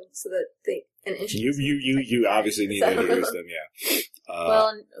could go so that they an introduce. You obviously need to introduce them, yeah. Well,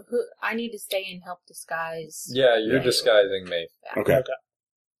 and I need to stay and help disguise. Yeah, you're Yeah. disguising me. Okay.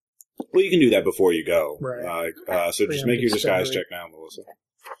 Well, you can do that before you go. Right. So just make your Preemptive disguise discovery. check now, Melissa.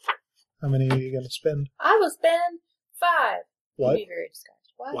 How many are you going to spend? I will spend 5. What? Be very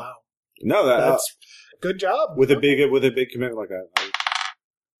disguised. What? Wow. No, That's good job. with a big commitment like that.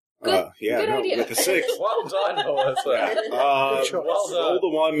 Good No, idea. with a 6. Well done, Melissa. Good choice. well done. Roll the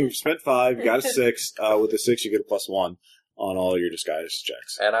 1, you've spent 5, you got a 6. With a 6, you get a +1 on all your disguise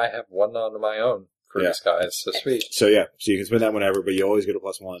checks. And I have one on my own for Yeah. disguise. So sweet. So yeah, so you can spend that whenever, but you always get a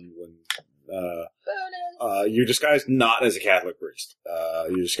 +1 when Bonus. you're disguised not as a Catholic priest.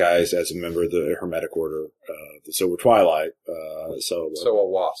 You're disguised as a member of the Hermetic Order, the Silver Twilight. So So a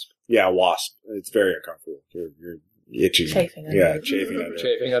wasp. yeah, wasp. It's very uncomfortable. You're itching. Chafing under Yeah, it. chafing under it.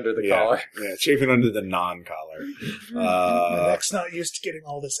 Chafing under the Yeah, collar. yeah, chafing under the non-collar. My neck's not used to getting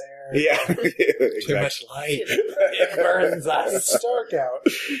all this air. Yeah, Too exactly. much light. It burns It's us. dark out.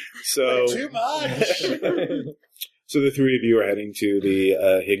 So, Too much. so the three of you are heading to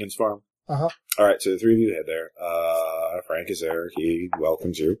the Higgins farm. Uh-huh. All right, so the three of you head there. Frank is there. He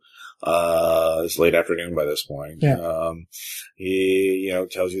welcomes you. It's late afternoon by this point. Yeah. He,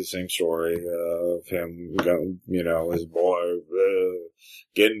 tells you the same story of him, his boy,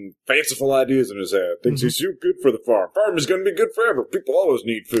 getting fanciful ideas in his head. Thinks he's too good for the farm. Farm is going to be good forever. People always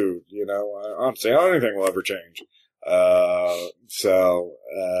need food. I'm saying anything will ever change. So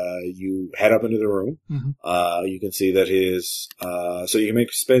you head up into the room. Mhm. You can see that his, so you can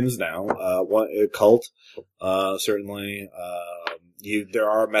make spins now. One, cult, certainly. There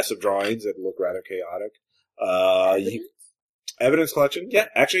are a mess of drawings that look rather chaotic. Evidence collection? Yeah,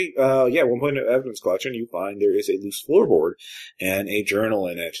 actually, 1 point of evidence collection, you find there is a loose floorboard and a journal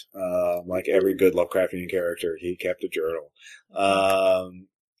in it. Like every good Lovecraftian character, he kept a journal.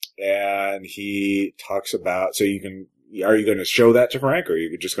 And he talks about, are you going to show that to Frank, or are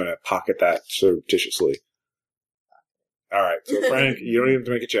you just going to pocket that surreptitiously? All right, so Frank, you don't even have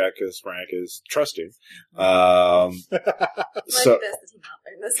to make a check because Frank is trusting. Might So, be best that he not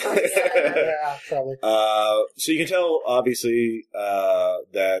learn this one. Yeah. Yeah, probably. so you can tell, obviously,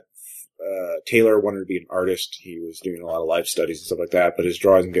 that Taylor wanted to be an artist. He was doing a lot of life studies and stuff like that, but his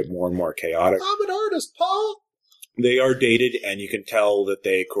drawings get more and more chaotic. I'm an artist, Paul. They are dated, and you can tell that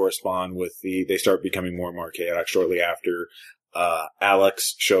they correspond with they start becoming more and more chaotic shortly after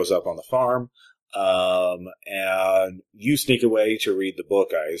Alex shows up on the farm. And you sneak away to read the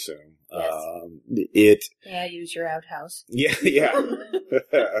book, I assume. Yes. Yeah, use your outhouse. Yeah.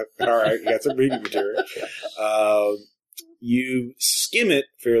 All right, you got some reading material. You skim it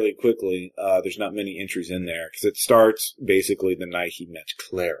fairly quickly. There's not many entries in there because it starts basically the night he met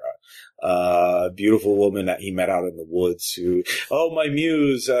Clara, a beautiful woman that he met out in the woods my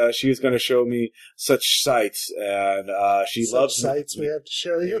muse, she was going to show me such sights, and she Such loves sights we have to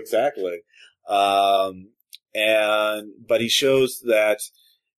show you. Exactly. But he shows that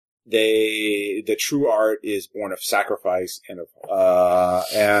the true art is born of sacrifice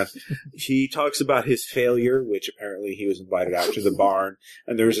and he talks about his failure, which apparently he was invited out to the barn,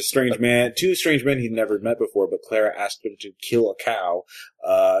 and there was two strange men he'd never met before, but Clara asked him to kill a cow,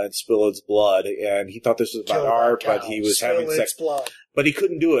 and spill its blood, and he thought this was about Kill that art, cow, but he was spill having sex, its blood. but he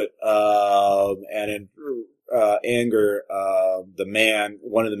couldn't do it, and in anger,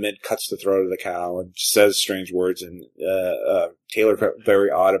 one of the men cuts the throat of the cow and says strange words, and Taylor felt very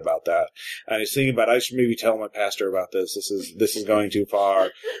odd about that. And he's thinking about, I should maybe tell my pastor about this. This is going too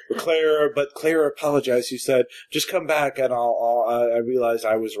far. But Clara apologized. She said, "Just come back, and I realized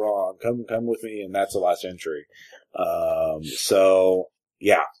I was wrong. Come with me." And that's the last entry. So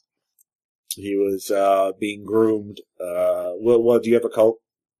yeah, he was being groomed. Well, do you have a cult?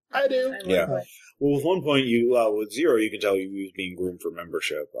 I do. Yeah. Well, with 1 point, with 0, you can tell he was being groomed for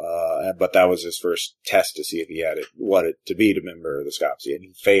membership. But that was his first test to see if he wanted to be a member of the Scopsy, and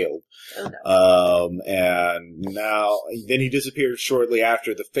he failed. Oh, no. And now, then he disappeared shortly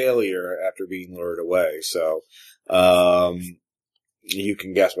after the failure, after being lured away. So, you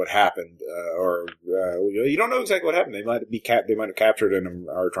can guess what happened, you don't know exactly what happened. They might have captured him and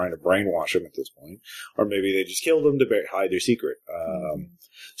are trying to brainwash him at this point, or maybe they just killed him to hide their secret. And,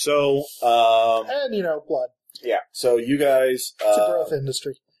 blood. Yeah. So you guys, It's a growth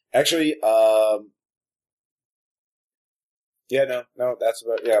industry. actually, yeah, no, that's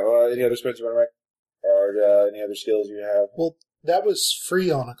about, yeah. Any other spins you want to make, or any other skills you have? Well, that was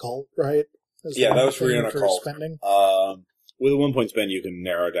free on occult, right? Yeah, that was free on for occult. spending. With a 1 point spend, you can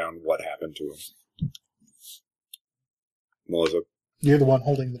narrow down what happened to him. Melissa. You're the one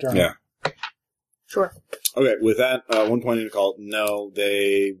holding the journal. Yeah. Sure. Okay, with that, 1 point in occult, no,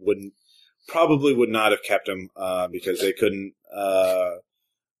 they probably would not have kept him, because they couldn't,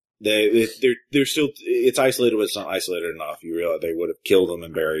 they're still, it's isolated, but it's not isolated enough. You realize they would have killed him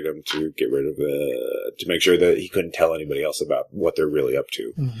and buried him to get rid of to make sure that he couldn't tell anybody else about what they're really up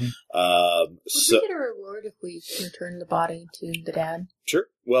to. Mm-hmm. Would we get a reward if we return the body to the dad? Sure.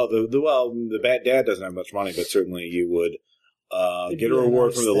 Well, the bad dad doesn't have much money, but certainly you would get a be a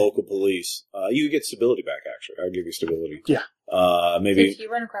reward nice from the thing. local police. You could get stability back, actually. I'll give you stability. Yeah. Maybe. If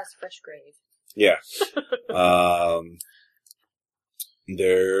you run across a fresh grave. Yeah.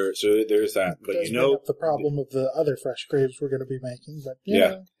 There's that. But Does you bring know. up the problem of the other fresh graves we're going to be making, but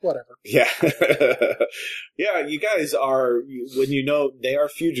Yeah. Whatever. Yeah. Yeah, you guys are, when you know they are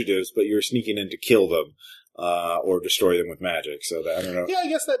fugitives, but you're sneaking in to kill them, or destroy them with magic, so that, I don't know. Yeah, I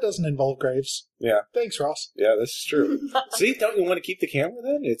guess that doesn't involve graves. Yeah. Thanks, Ross. Yeah, this is true. See, don't you want to keep the camera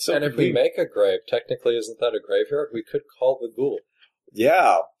then? It's so And if we convenient. make a grave, technically, isn't that a graveyard? We could call the ghoul.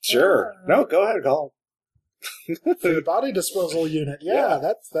 Yeah, sure. Ah. No, go ahead, call. For the body disposal unit. Yeah, Yeah.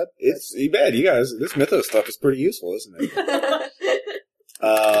 that's It's, you bet, you guys, this mythos stuff is pretty useful, isn't it?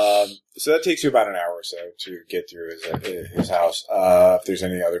 So that takes you about an hour or so to get through his house. If there's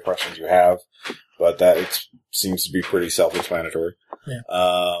any other questions you have, but that seems to be pretty self-explanatory. Yeah.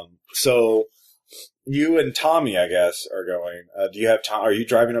 So you and Tommy, I guess, are going. Do you have Are you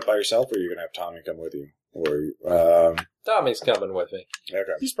driving up by yourself, or are you going to have Tommy come with you? Or Tommy's coming with me.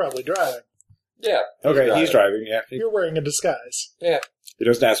 okay, he's probably driving. Yeah. okay, he's driving. Yeah, You're wearing a disguise. Yeah. he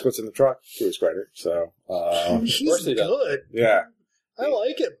doesn't ask what's in the truck to his credit. So He's course he does. good. yeah, I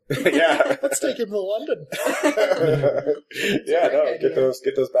like him. yeah. Let's take him to London. Yeah, no, get those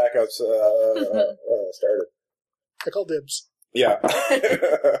backups started. I call dibs. Yeah.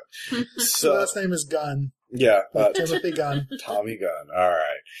 His So last name is Gunn. yeah, Timothy Gunn. Tommy Gunn. All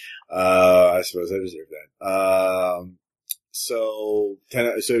right. I suppose I deserve that. So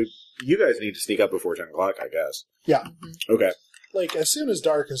you guys need to sneak up before 10 o'clock, I guess. Yeah. Okay. Like, as soon as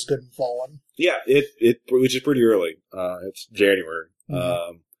dark is good and fallen. Yeah, which is pretty early. It's January.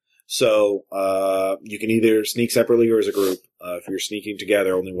 So you can either sneak separately or as a group. If you're sneaking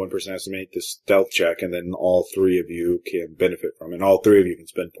together, only one person has to make this stealth check, and then all three of you can benefit from it. And all three of you can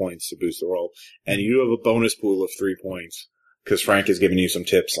spend points to boost the roll. And you have a bonus pool of 3 points, because Frank has given you some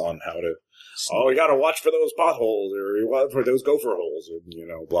tips on how to, you gotta watch for those potholes, or you watch for those gopher holes, and,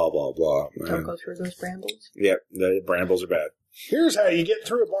 blah, blah, blah. Don't go through those brambles. Yeah, the brambles are bad. Here's how you get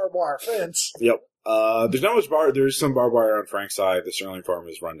through a barbed wire fence. Yep. There's not much there's some barbed wire on Frank's side. The Sterling farm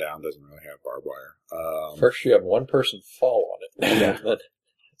is run down, doesn't really have barbed wire. First, you have one person fall on it. Yeah.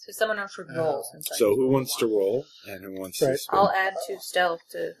 So someone else should roll. Since I So need who roll wants to one. roll, and who wants to Right. spin? I'll add 2 stealth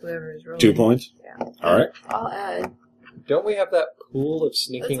to whoever is rolling. 2 points? Yeah. All right. I'll add. Don't we have that pool of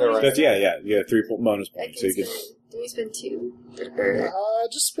sneaking That's what around? That's, yeah. You have 3 bonus I points. can So you spend. can. Do we spend 2? Or,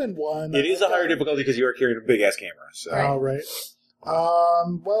 Just spend one. It is a higher difficulty because you are carrying a big ass camera. So All right.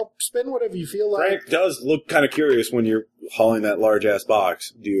 Well, spend whatever you feel like. Frank does look kind of curious when you're hauling that large ass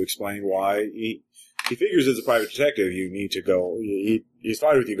box. Do you explain why? He figures as a private detective you need to go. He's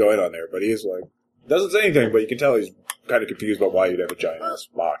fine with you going on there, but he is like doesn't say anything. But you can tell he's kind of confused about why you'd have a giant ass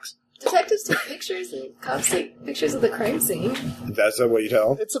box. detectives take pictures and cops take pictures of the crime scene. That's not what you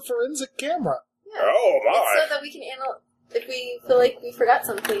tell him. It's a forensic camera. Yeah. Oh It's my! so that we can if we feel like we forgot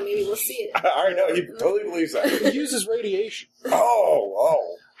something, maybe we'll see it. All right, no, he totally believes that. It uses radiation.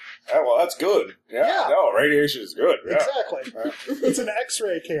 Oh. Yeah, well, that's good. Yeah, no, radiation is good. Yeah. Exactly. It's an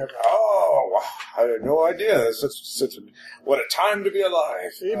X-ray camera. Oh, wow. I had no idea. What a time to be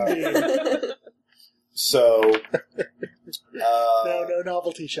alive. Indeed. So, no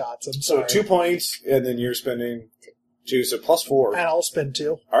novelty shots. I'm so sorry. 2 points, and then you're spending 2, so plus 4. And I'll spend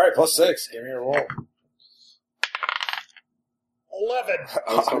 2. All right, plus 6. Give me a roll. 11.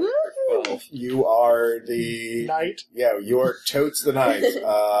 You are the Knight. Yeah, you are totes the knight.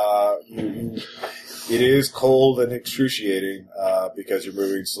 It is cold and excruciating because you're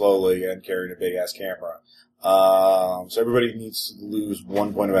moving slowly and carrying a big ass camera. So everybody needs to lose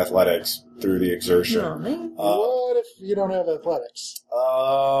 1 point of athletics through the exertion. What if you don't have athletics?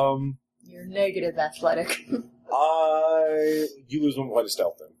 You're negative athletic. You lose 1 point of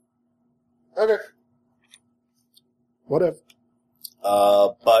stealth then. Okay. Whatever.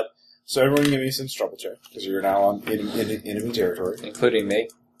 But so everyone give me some trouble check because you're now on enemy territory, including me.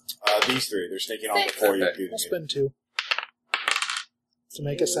 These 3, they're sneaking on before you do the I'll meeting. spend 2 to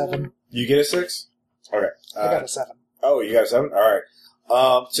make a 7. You get a 6. Okay, I got a 7. Oh, you got a 7. All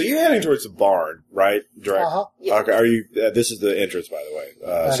right. So you're heading towards the barn, right? Direct. Yeah. Okay. Are you? This is the entrance, by the way,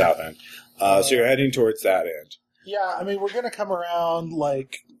 south end. So you're heading towards that end. Yeah, I mean we're gonna come around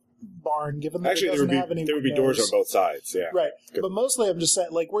like barn, given that Actually, it there doesn't have any would be doors on windows. both sides. Yeah. Right. Good. But mostly I'm just saying,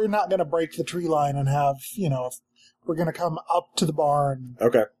 like, we're not going to break the tree line and have, if we're going to come up to the barn,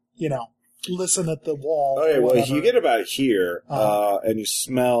 Okay. listen at the wall. Okay. or Well, whatever. you get about here, and you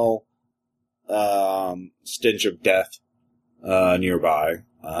smell stench of death nearby.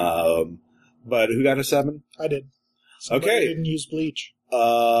 But who got a 7? I did. Somebody Okay. didn't use bleach.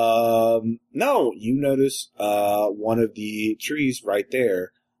 No, you notice one of the trees right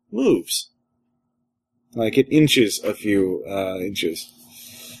there moves. Like it inches a few inches.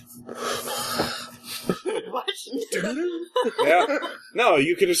 What? Yeah. No,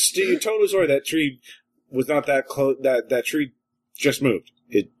 you could have you told us that tree was not that close. That tree just moved.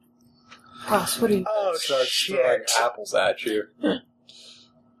 It. Ross, what are you... Oh, Starts throwing shit. apples at you.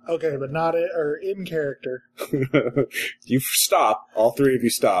 Okay, but not or in character. You stop. All 3 of you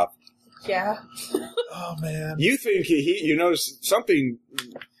stop. Yeah. Oh, man. You think you notice something.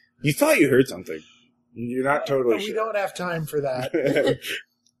 You thought you heard something. You're not totally We sure. don't have time for that.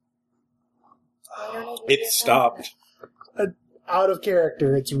 It stopped. Out of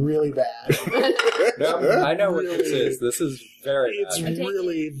character, it's really bad. No, I know what this is. This is very It's bad.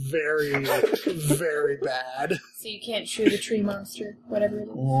 really very, very bad. So you can't shoot a tree monster, whatever it is.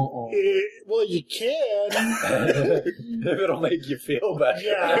 Well, you can. If it'll make you feel better.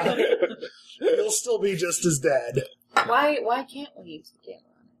 Yeah. You'll still be just as dead. Why can't we use the camera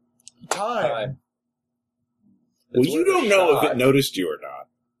on it? Time. Time. Well, It's you worth a don't know if shot. it noticed you or not.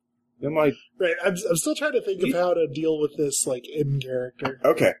 It might. Right. I'm still trying to think of how to deal with this, like, in character.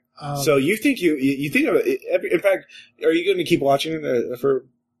 Okay. So you think you think of it. In fact, are you going to keep watching it for?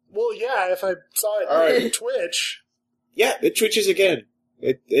 Well, yeah, if I saw it All right. on Twitch. Yeah, it twitches again.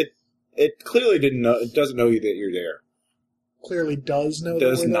 It clearly didn't know. It doesn't know you that you're there. Clearly does know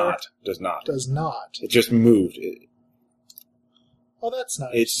Does that we're not. Does there. not. Does not. It just moved. Oh, that's nice.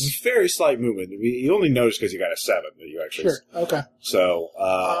 It's very slight movement. You only notice because you got a 7 that you actually. Sure. Okay. So,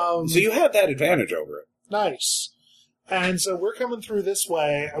 so you have that advantage over it. Nice. And so we're coming through this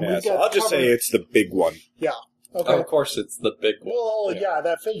way, and Yeah, we've so got I'll just say it's the big one. Okay. Of course, it's the big one. Well, yeah,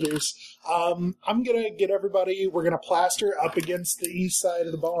 that figures. I'm gonna get everybody. We're gonna plaster up against the east side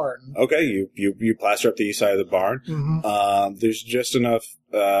of the barn. Okay, you plaster up the east side of the barn. Mm-hmm. There's just enough.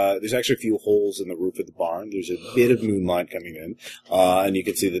 There's actually a few holes in the roof of the barn. There's a bit of moonlight coming in, and you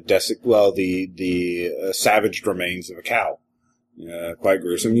can see the savaged remains of a cow. Quite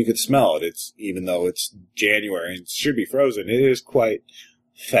gruesome. You could smell it. Even though it's January and it should be frozen, it is quite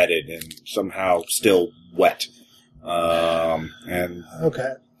fetid and somehow still wet. And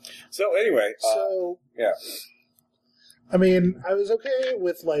Okay. so anyway, yeah. I mean, I was okay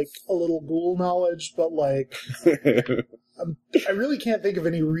with like a little ghoul knowledge, but like, I really can't think of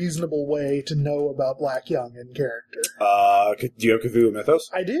any reasonable way to know about Black Young in character. Do you have Cthulhu Mythos?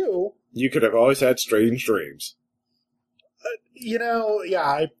 I do. You could have always had strange dreams. Yeah,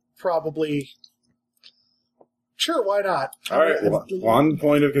 I probably. Sure, why not? All right, 1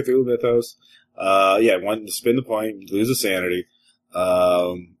 point of Cthulhu Mythos. Spin the point, lose a sanity.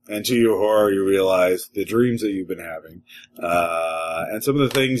 And to your horror, you realize the dreams that you've been having, and some of the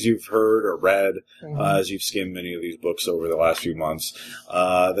things you've heard or read as you've skimmed many of these books over the last few months,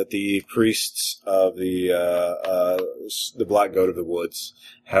 that the priests of the Black Goat of the Woods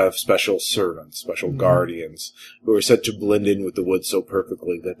have special servants, special guardians, who are said to blend in with the woods so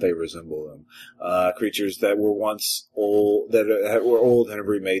perfectly that they resemble them. Creatures that were once old, were old and have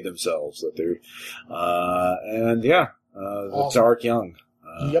remade themselves. The Awesome. Dark Young.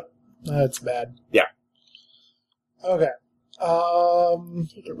 Yep, that's bad. Yeah. Okay.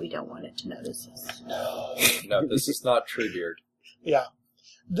 Take it we don't want it to notice us. No, this is not Treebeard. Yeah.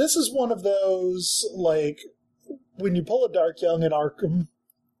 This is one of those, like, when you pull a Dark Young in Arkham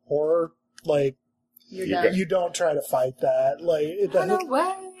horror, like, You're done. you don't try to fight that. Like, it Run doesn't.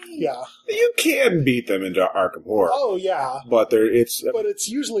 away! Yeah. You can beat them into Arkham Horror, Oh, yeah. but it's But it's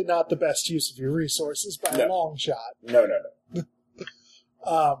usually not the best use of your resources by a No. long shot. no.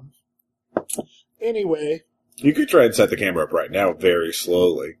 Anyway, You could try and set the camera up right now, very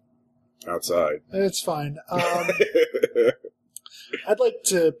slowly, outside. it's fine. I'd like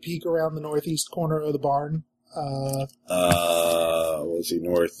to peek around the northeast corner of the barn. Let's see,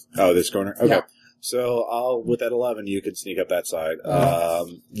 north. Oh, this corner. Okay. Yeah. So with that 11, you can sneak up that side.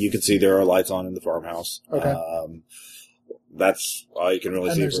 You can see there are lights on in the farmhouse. Okay. That's all you can really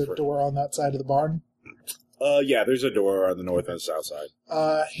And see. there's a door on that side of the barn. Yeah, there's a door on the north and south side.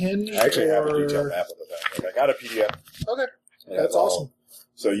 Hinge I actually have a or... detailed map of the back. I got a PDF. Okay, Yeah, that's it's all- awesome.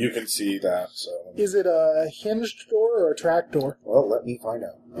 So you can see that. So Is it a hinged door or a track door? well, let me find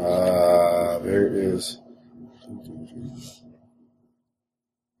out. There is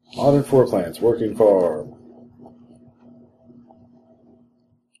modern floor plans, working farm.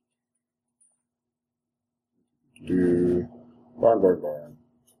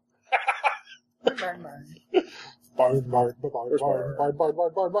 Barn. Burn, burn. Barn. Where's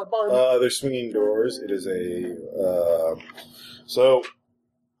barn? They're swinging doors. It is a so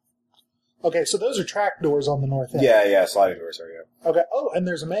Okay, so those are track doors on the north end. yeah, sliding doors. Sorry, yeah. Okay. Oh, and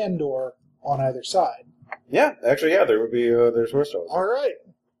there's a man door on either side. Yeah, actually, yeah, there would be there's horse stalls. All right.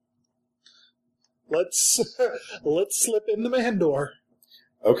 Let's slip in the man door.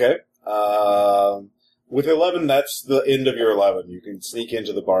 Okay. With 11, that's the end of your 11. You can sneak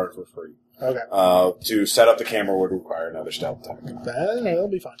into the barn for free. Okay. To set up the camera would require another stealth attack. That'll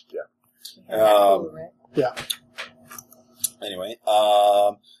be fine. Yeah. Anyway,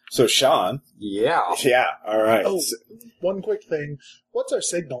 so Sean. Yeah. Yeah, all right. Oh, one quick thing. What's our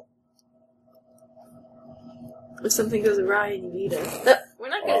signal? If something goes awry and you need us. No, we're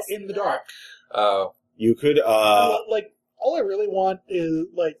not going to see In the that. dark. Oh. You could, Like, all I really want is,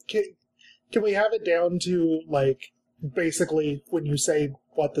 like, can we have it down to, like, basically when you say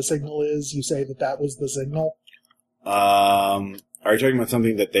what the signal is, you say that was the signal? are you talking about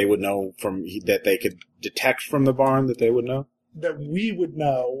something that they would know that they could detect from the barn that they would know? That we would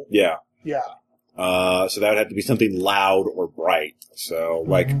know. Yeah. Yeah. So that would have to be something loud or bright. So,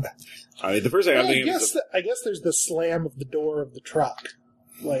 like, I mean, the first thing I'm Well, thinking is, I guess there's the slam of the door of the truck.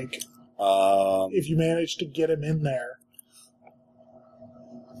 Like, um, if you manage to get him in there.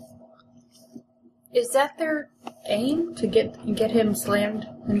 Is that their aim to get him slammed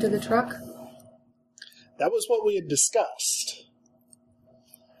into the truck? That was what we had discussed.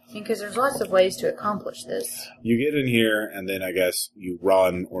 Because there's lots of ways to accomplish this. you get in here, and then I guess you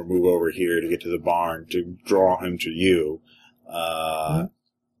run or move over here to get to the barn to draw him to you. Or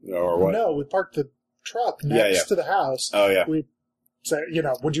what? No, we parked the truck next to the house. Oh, yeah. We say,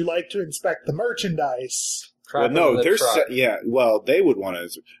 would you like to inspect the merchandise? Well, Trap him no, in the they're truck. well, they would want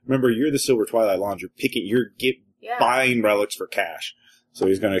to. Remember, you're the Silver Twilight Lounge. You're Yeah. buying relics for cash, so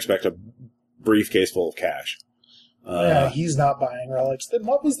he's going to expect a briefcase full of cash. Yeah, he's not buying relics. Then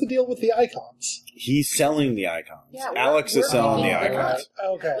what was the deal with the icons? He's selling the icons. Yeah, Alex is we're selling the thinking they're icons.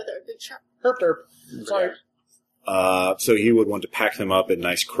 Okay. With our big truck. Herp derp. Sorry. So he would want to pack them up in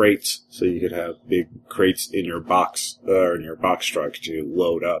nice crates, so you could have big crates in your box or in your box truck to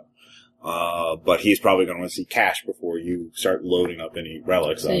load up. But he's probably going to want to see cash before you start loading up any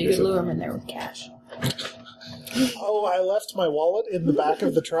relics. So you could obviously. lure him in there with cash. Oh, I left my wallet in the back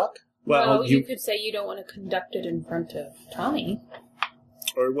of the truck? Well, you could say you don't want to conduct it in front of Tommy.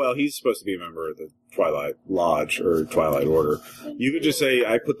 He's supposed to be a member of the Twilight Lodge or Twilight Order. You could just say,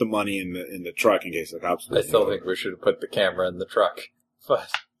 "I put the money in the truck in case the cops." I still think we should have put the camera in the truck.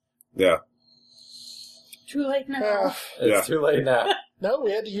 But Yeah. Too late now. Uh, it's too late now. no,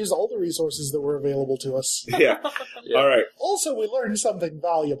 we had to use all the resources that were available to us. Yeah. Yeah. All right. Also, we learned something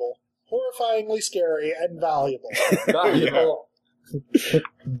valuable. Horrifyingly scary and valuable. Valuable.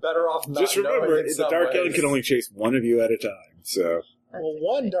 Better off not Just remember, knowing in the some Dark ways. Young can only chase one of you at a time. So Well,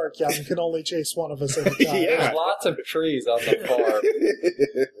 one Dark Young can only chase one of us at a time. Yeah. There's lots of trees on the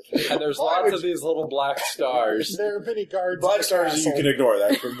farm, and there's lots of these little black stars. There are many guards. black in the stars you castle. can ignore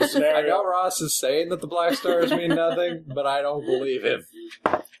that from the I scenario. know Ross is saying that the black stars mean nothing, but I don't believe him.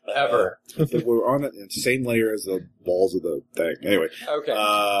 Ever. We're on the same layer as the walls of the thing. Anyway, Okay,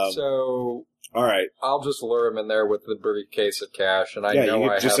 so all right. I'll just lure him in there with the briefcase of cash, and I Yeah, know you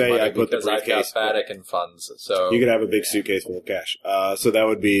could I just have say, money I put the because I've got briefcase- Vatican funds. So You could have a big suitcase full of cash. So that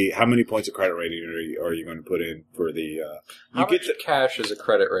would be how many points of credit rating are you going to put in for the? how much cash is a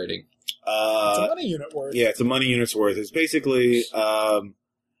credit rating? It's a money unit worth. Yeah, it's a money unit's worth. It's basically one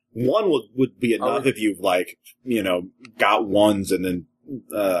would be enough if you've got ones and then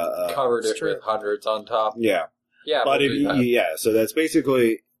Covered it true. with hundreds on top. yeah. Yeah, But we'll if do that. so that's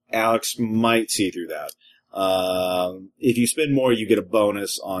basically Alex might see through that. If you spend more, you get a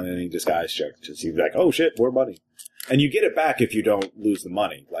bonus on any disguise check to see like, oh shit, more money, and you get it back if you don't lose the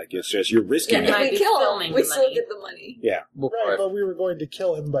money. Like it's just you're risking Yeah, it. might if we be kill him, filming we the still money. get the money. Yeah, We'll Right, probably- but we were going to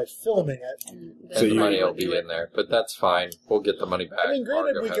kill him by filming it. And So the you- money will be in there, but that's fine. We'll get the money back. I mean,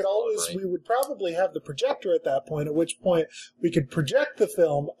 granted, Margo we has could all the always, money. we would probably have the projector at that point, at which point we could project the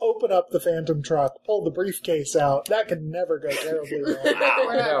film, open up the Phantom truck, pull the briefcase out. That could never go terribly wrong. We're not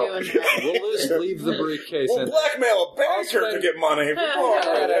No. doing that. We'll just leave the briefcase we'll in. blackmail a banker I'll to spend- get money.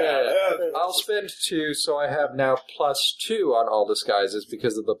 I'll spend 2, so I have now +2 on all disguises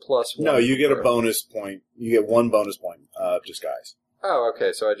because of the +1. No, you get a bonus point. You get 1 bonus point of disguise. Oh,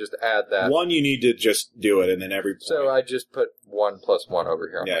 okay, so I just add that. One, you need to just do it, and then every point. So I just put 1 + 1 over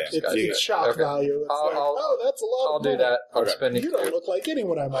here on Yeah, my yeah. disguise. It's shock Okay. value. It's I'll- like, I'll- oh, that's a lot I'll of do money. that. I'm Okay. spending You don't 2. look like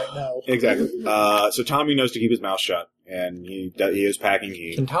anyone I might know. Exactly. So Tommy knows to keep his mouth shut, and he is packing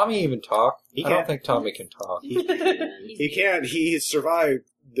heat. Can Tommy even talk? He I don't can. think Tommy can talk. He can't. He has survived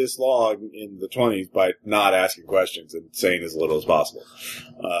this long in the 20s by not asking questions and saying as little as possible,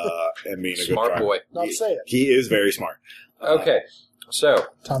 and being a good Smart driver. boy. Not say it. He is very smart. Okay, so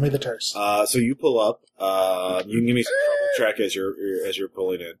Tommy the Terse. So you pull up. You can give me some trouble check as you're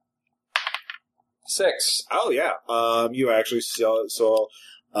pulling in. 6. Oh yeah. You actually saw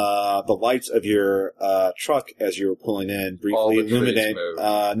the lights of your truck as you were pulling in All briefly the trees illuminate.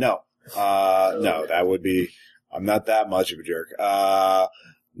 moved. No. No, that would be. I'm not that much of a jerk.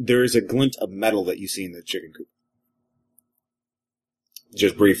 There is a glint of metal that you see in the chicken coop.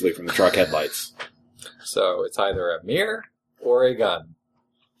 Just briefly from the truck headlights. So it's either a mirror or a gun.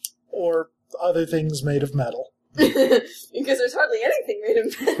 Or other things made of metal. Because there's hardly anything made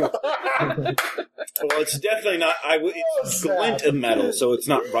of metal. Well, it's definitely not. It's glint of metal, so it's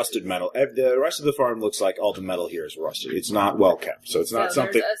not rusted metal. The rest of the farm looks like all the metal here is rusted. It's not well kept, so it's not So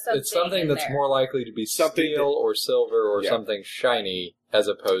something. there's It's something in that's there. more likely to be Something steel or silver or Yeah. something shiny as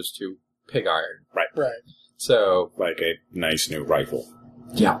opposed to pig iron. Right. So, Like a nice new rifle.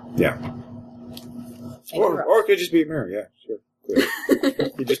 yeah. Yeah. And Or gross. it could just be a mirror, yeah, sure.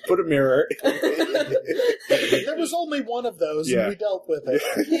 You just put a mirror. There was only one of those, Yeah. and we dealt with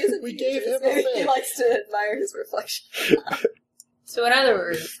it. We gave him a He face. likes to admire his reflection. So in other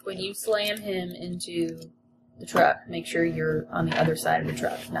words, when you slam him into the truck, make sure you're on the other side of the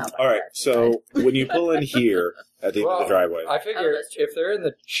truck. Not All right, so when you pull in here at the end of the driveway, I figure that's true. if they're in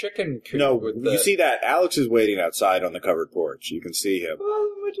the chicken coop no, with the... you see that Alex is waiting outside on the covered porch. You can see him. Well,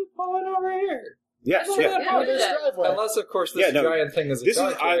 we're just pulling over here. Yes, Well, yeah. then, Yeah, Over this yeah. driveway. Unless, of course, this Yeah, no, giant thing is a This is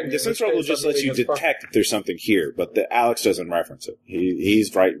document the in Central which will case just I'm let you leaving his park. detect if there's something here, but the Alex doesn't reference it.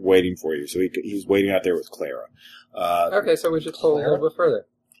 He's right waiting for you, so he's waiting out there with Clara. Okay, so we just pull a little bit further.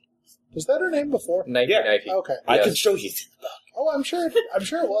 Was that her name before? Nike, Yeah. Nike. Okay. I Yes. can show you. Oh, I'm sure it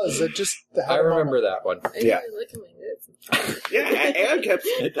was. It just had I a remember moment. that one. Yeah. Look at my notes. Yeah, and kept.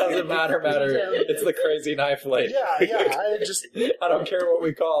 It doesn't matter. It's the crazy knife lady. Yeah, I just I don't care what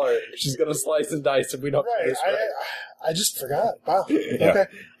we call her. She's gonna slice and dice, and we don't. right. get this right. I just forgot. Wow. Yeah.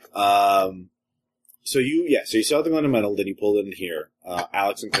 Okay. So you saw the glint of metal, then you pulled it in here.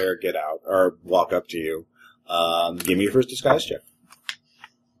 Alex and Clara get out, or walk up to you. Give me your first disguise check.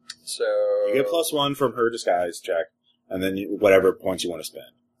 So You get +1 from her disguise check, and then whatever points you want to spend.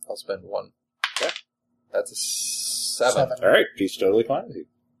 I'll spend 1. Okay. That's a 7. 7. All right, he's totally fine with you.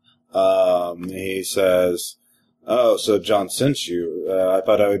 He says, "Oh, so John sent you. I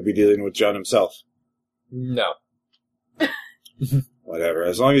thought I would be dealing with John himself. No, Whatever.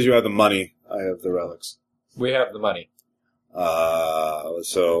 As long as you have the money, I have the relics. we have the money.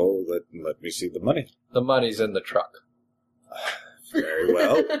 So let me see the money. The money's in the truck. Very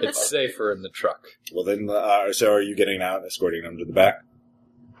well. It's safer in the truck. Well then, so are you getting out and escorting them to the back?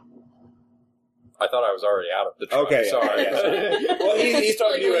 I thought I was already out of the truck. Okay, Sorry. yeah. Well, he's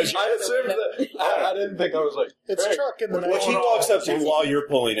talking to you as you... I assumed that. I didn't think I was like. It's hey, truck in the Well, night. he walks up to you while you're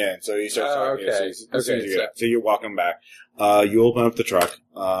pulling in, so he starts talking to you. okay. So, as soon as Okay, you get out. So you're walking back. You open up the truck.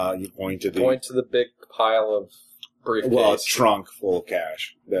 You point to the... Point to the big pile of briefcase. Well, a trunk full of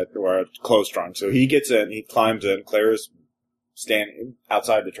cash, or a closed trunk. So he gets in, he climbs in. Clara's standing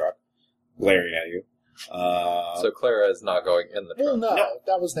outside the truck, glaring at you. So Clara is not going in the Well, truck. no,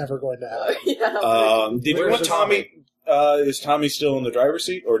 that was never going to happen. Did you Where's want Tommy? Is Tommy still in the driver's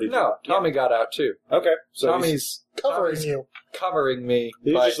seat, or did No, Tommy got out too. you? Okay, so Tommy's Covering you. covering me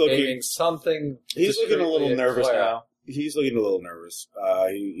He's by just looking- aiming something. he's looking a little discreetly at nervous Clara. now. He's looking a little nervous.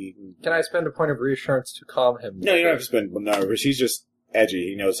 Can I spend a point of reassurance to calm him? No, you don't have to spend nervous. He's just edgy.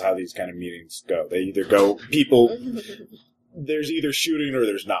 He knows how these kind of meetings go. They either go people. There's either shooting or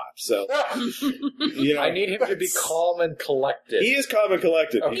there's not. So you know, I need him to be calm and collected. he is calm and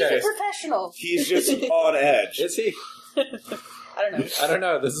collected. Okay. He's a professional. He's just on edge. Is he? I don't know. I don't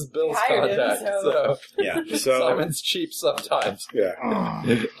know. This is Bill's Hired him, contact, so- Yeah. So Simon's cheap sometimes. yeah.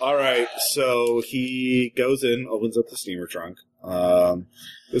 All right. So he goes in, opens up the steamer trunk.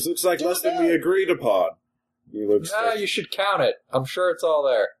 This looks like less than we agreed upon. He looks. No, you should count it. I'm sure it's all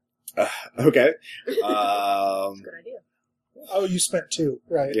there. Okay. Good idea. Oh, you spent 2,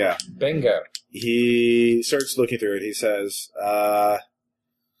 right? Yeah. Bingo. He starts looking through it. He says,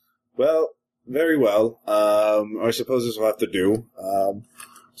 well, very well. I suppose this will have to do.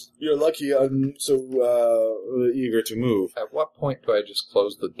 You're lucky I'm so eager to move. At what point do I just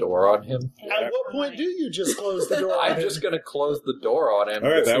close the door on him? At what point do you just close the door? I'm just going to close the door on him. All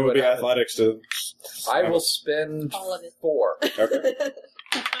right, and see that would what be happens. athletics to... I will spend All of it. 4. Okay.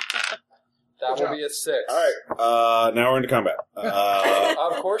 That will be a 6. All right. Now we're into combat.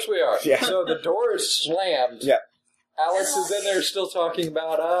 Of course we are. Yeah. So the door is slammed. Yeah. Alex is in there still talking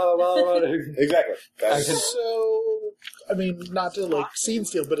about, Exactly. I can- So, I mean, not to like scene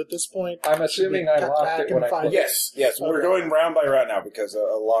steal, but at this point, I'm assuming I cut locked back it when and I find- closed it. Yes. We're Okay. going round by round now because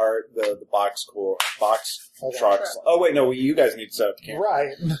the box Okay. trucks. Oh wait, no, you guys need to set up the camera.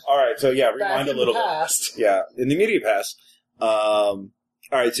 right? All right, so yeah, Back rewind a in little the bit. past. Yeah, in the immediate past.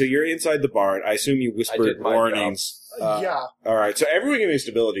 All right, so you're inside the barn. I assume you I whispered did my warnings. Yeah, All right, so everyone give me a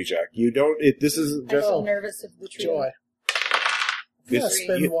stability check. You don't. This is I'm just. so nervous of the tree. joy. Yeah, This,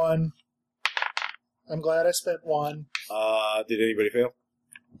 spend 1. I'm glad I spent 1. did anybody fail?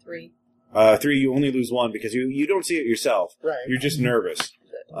 3. 3. You only lose 1 because you don't see it yourself. Right. You're just nervous.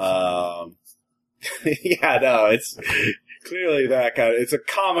 Yeah, no, it's clearly that kind of. It's a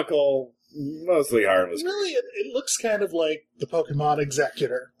comical, mostly harmless. Really, it looks kind of like the Pokemon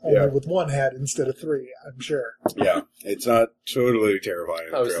Executor, only Yeah. with 1 head instead of 3. I'm sure. Yeah, it's not totally terrifying.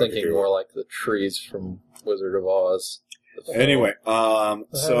 I was thinking more like the trees from Wizard of Oz. Anyway,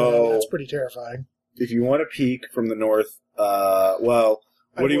 so that's pretty terrifying. if you want to peek from the north, well,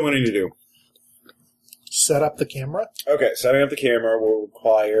 what are you wanting to do? Set up the camera. Okay, setting up the camera will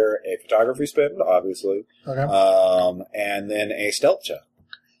require a photography spin, obviously, Okay. and then a stealth check.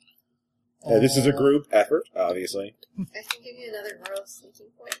 This is a group effort, obviously. I can give you another moral sneaking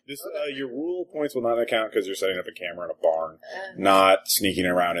point. This your rule points will not account because you're setting up a camera in a barn, Um, not sneaking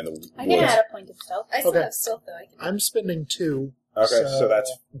around in the woods. I can add a point of stealth. I still Okay. have stealth though. I can. I'm spending 2. Okay, so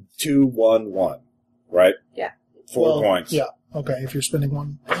that's 2, 1, 1, right? Yeah. 4 points. Yeah. Okay, if you're spending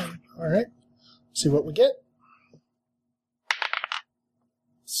 1. All right. See what we get.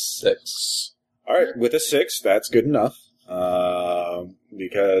 6. All right, with a 6, that's good enough.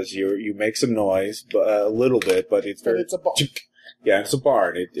 Because you make some noise, but a little bit, but it's But very it's a ball. yeah, it's a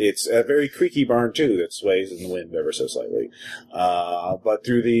barn. It's a very creaky barn too that sways in the wind ever so slightly. But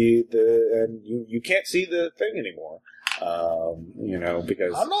through and you can't see the thing anymore.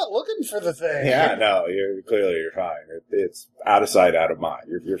 Because I'm not looking for the thing. yeah, no, you're fine. It's out of sight, out of mind.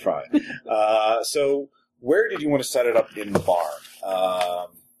 You're fine. So where did you want to set it up in the barn?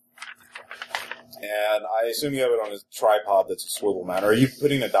 And I assume you have it on a tripod that's a swivel mount. Are you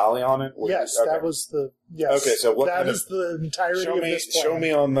putting a dolly on it? Yes, Okay. that was the. Yes. Okay, so what that kind of- is the entirety Show of me, this plan. show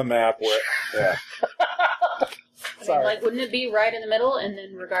me on the map where. Yeah. I mean, Sorry. like, wouldn't it be right in the middle, and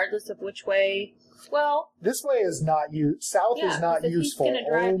then regardless of which way? Well, This way is not used. South yeah, is not because if useful. he's going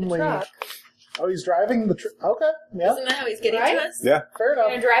to drive Only. the truck. Oh, he's driving the truck. Okay. Yeah. Isn't that how he's getting Right? to us? Yeah. Fair We're going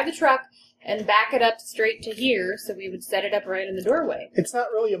to enough. drive the truck and back it up straight to here, so we would set it up right in the doorway. It's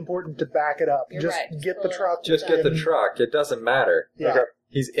not really important to back it up. You're Just right. get the Well, truck. Just get the and- truck. It doesn't matter. Yeah. Okay.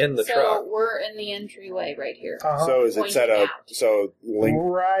 He's in the so truck. we're in the entryway right here. Uh-huh. So is it set Pointing up? out. So link.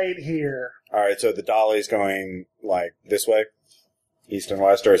 Right here. All right. So the dolly's going like this way, east and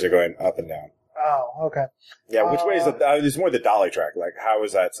west, or is it going up and down? Oh, okay. Yeah, which way is it? It's more the dolly track. Like, how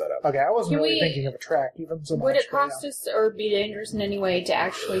is that set up? Okay, I wasn't Can really we- thinking of a track even so much. Would it but cost us or be dangerous in any way to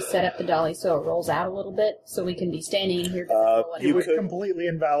actually set up the dolly so it rolls out a little bit, so we can be standing in here? It You would could- completely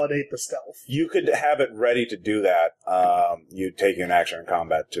invalidate the stealth. You could have it ready to do that. You'd take an action in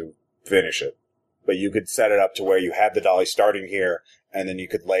combat to finish it. But you could set it up to where you have the dolly starting here, and then you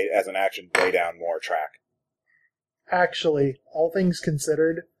could as an action, lay down more track. Actually, all things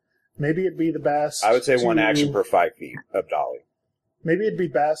considered, maybe it'd be the best. I would say one to- action per 5 feet of dolly. Maybe it'd be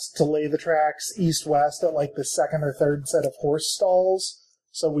best to lay the tracks east-west at like the second or third set of horse stalls,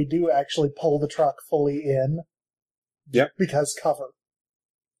 so we do actually pull the truck fully in. Yep. Because cover.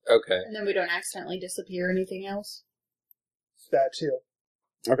 Okay. And then we don't accidentally disappear or anything else? That too.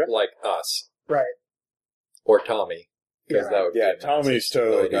 Like us. Right. Or Tommy. Because Yeah. that would be Yeah, a Tommy's massive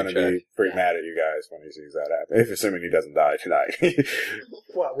totally ability going to be check. pretty mad at you guys when he sees that happen. If assuming he doesn't die tonight.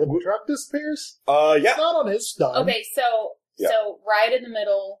 What, when the truck disappears? yeah. It's not on his dime. Okay, so right in the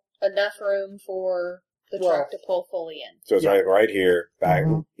middle, enough room for the Well- truck to pull fully in. So it's Yeah. like right here, back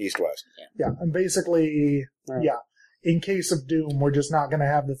Mhm. east-west. Yeah, and basically, Right. yeah, in case of doom, we're just not going to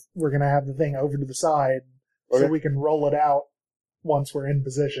have we're going to have the thing over to the side Okay. so we can roll it out once we're in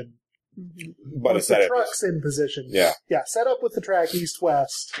position. But Once instead the of truck's in position. Yeah. Yeah, set up with the track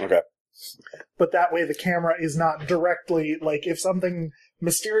east-west, Okay. but that way the camera is not directly, like, if something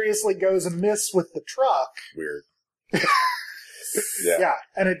mysteriously goes amiss with the truck, Weird. Yeah.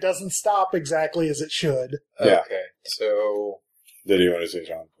 and it doesn't stop exactly as it should. Yeah. Okay. So Did you want to say,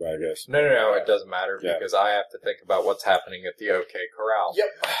 Sean? I guess. no, it doesn't matter Yeah. because I have to think about what's happening at the OK Corral. Yep.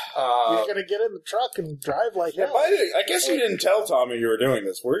 Uh, You're going to get in the truck and drive like Yeah, hell. I guess you didn't tell Tommy you were doing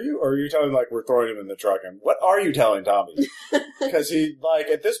this, were you? Or were you telling him, like, we're throwing him in the truck? And what are you telling Tommy? Because he, like,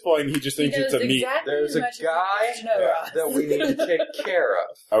 at this point, he just thinks it's a meat. There's a guy that we need to take care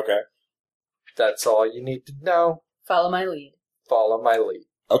of. Okay. That's all you need to know. Follow my lead. Follow my lead.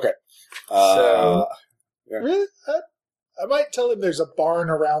 Okay. So- Really? I might tell him there's a barn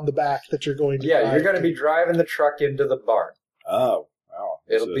around the back that you're going to Yeah, drive you're going to to. be driving the truck into the barn. Oh, wow.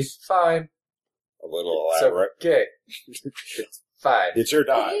 It'll be fine. a little It's elaborate. okay. It's fine. It's your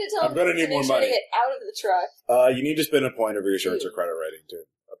I dime. need to tell I'm going to need more make sure money. to get out of the truck. You need to spend a point of reassurance or credit rating, too.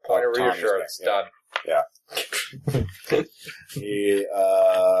 A point of Tommy's reassurance. thing, yeah. Done. He,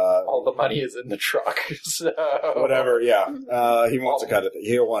 All the money is in the truck. So whatever, yeah. He wants a cut of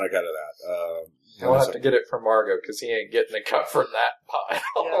He'll want a cut of that. He'll have to get it from Margot because he ain't getting a cut from that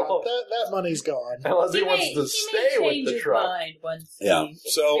Yeah, pile. that money's gone. Unless he wants to stay with the truck. Mind once Yeah.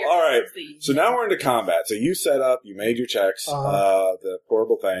 So, all right. So now we're into combat. So you set up, you made your checks. Uh-huh. The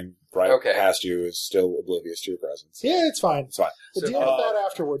horrible thing right Okay. past you is still oblivious to your presence. Yeah, it's fine. It's fine. We'll So, deal with that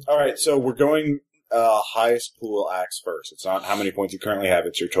afterwards. All right, so we're going highest pool axe first. It's not how many points you currently have;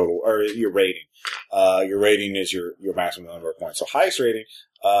 it's your total or your rating. Your rating is your maximum number of points. So highest rating.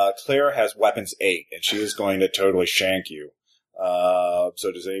 Claire has weapons 8, and she is going to totally shank you.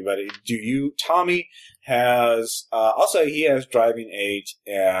 So does anybody? Do you? Tommy has. I'll say he has driving 8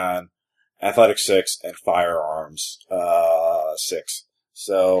 and athletics 6 and firearms 6.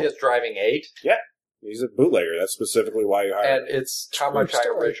 So He is driving 8, he's a bootlegger. That's specifically why you hired. and it's how much I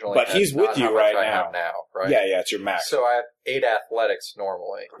story. originally But had, he's with not you how much right I now. have now, right? Yeah, it's your max. So I have 8 athletics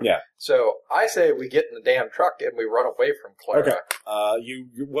normally. Yeah. So I say we get in the damn truck and we run away from Clara. Okay.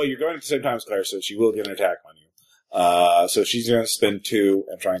 You're going at the same time as Claire, so she will get an attack on you. So she's going to spend 2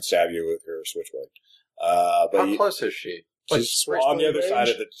 and try and stab you with her switchblade. But How close is she? she's on the other side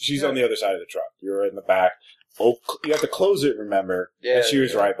of the. She's on the other side of the truck. You're in the back. Oh, you have to close it. Remember? Yeah, And she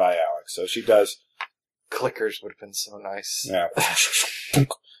was yeah. right by Alex, so she does. Clickers would have been so nice. Yeah.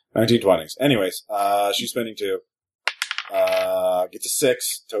 1920s. Anyways, she's spending 2. Gets a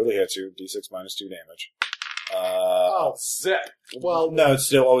 6. Totally hits you. D6 minus 2 damage. Zip. Well, No, it's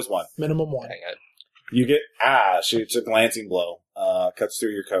still always 1. minimum 1. Dang it. You get, it's a glancing blow. Cuts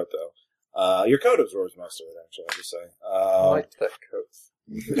through your coat, though. Your coat absorbs most of it, actually, I'll just say. I liked that coat.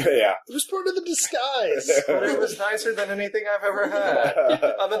 Yeah. It was part of the disguise. But it was nicer than anything I've ever had.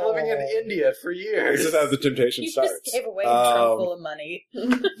 I've been living in India for This years. is how the temptation You starts. just gave away a trunk full of money.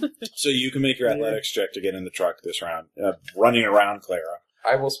 So you can make your athletics check to get in the truck this round. Running around Clara.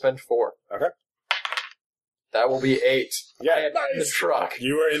 I will spend 4. Okay. That will be 8. Yeah, I am in the truck.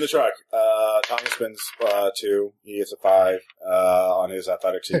 You were in the truck. Tommy spends 2. He gets a 5 on his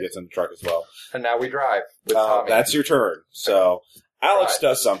athletics. He gets in the truck as well. And now we drive with Tommy. That's your turn. So Alex Right.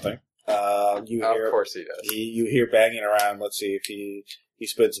 does something. You Of hear course he does. you hear banging around. Let's see if he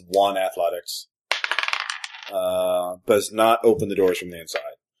spends 1 athletics. Does not open the doors from the inside.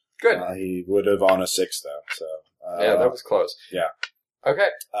 Good. He would have on a 6 though. So Yeah, that was close. Yeah. Okay.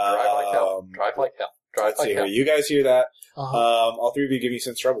 Drive like hell. Drive like hell. Drive Let's like see hell. here. You guys hear that? Uh-huh. All three of you give me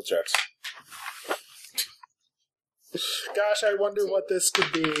sense trouble checks. Gosh, I wonder what this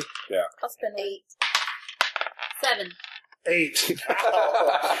could be. I'll spend 8. 7. 8.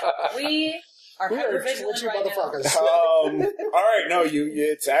 We are We are hypervigilant twitchy right now. motherfuckers. All right, no,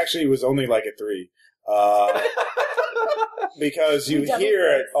 it's actually was only like a 3. Because you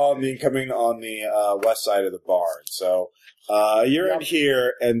hear it coming on the west side of the barn. So you're in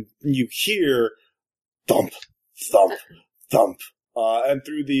here, and you hear thump, thump, thump, and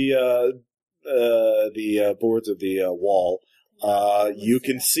through the boards of the wall, you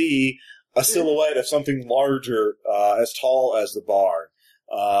can see a silhouette of something larger, as tall as the barn,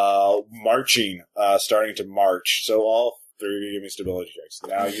 marching, starting to march. So all three give me stability checks.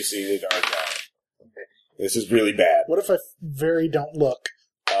 Now you see the dark guy. This is really bad. What if I very don't look?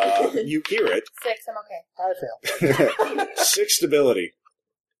 You hear it. 6, I'm okay. I fail. 6 stability.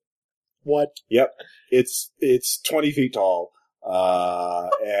 What? Yep. It's 20 feet tall.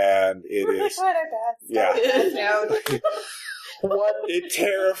 And it is. Yeah. What? It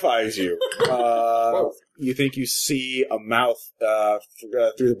terrifies you. You think you see a mouth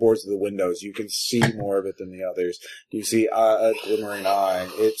through the boards of the windows. You can see more of it than the others. You see a glimmering eye.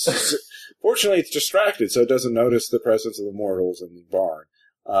 Fortunately, it's distracted, so it doesn't notice the presence of the mortals in the barn.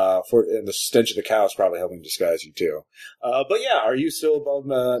 And the stench of the cow is probably helping disguise you too. But yeah, are you still above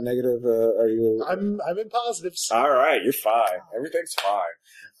negative? Are you? I'm in positives. All right, you're fine. Everything's fine.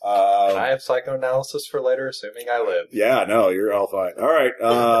 I have psychoanalysis for later, assuming I live. Yeah, no, you're all fine. All right.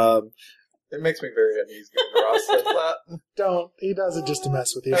 It makes me very uneasy when Ross says that. Don't. He does it just to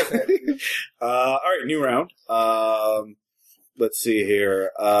mess with you. All right, new round. Let's see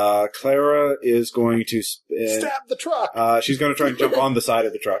here. Clara is going to Stab the truck. she's going to try and jump on the side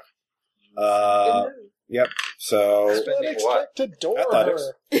of the truck. Yep. So Athletics what? check to door Athletics.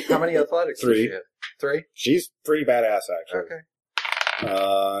 her. How many athletics 3. does she have? 3? she's pretty badass, actually.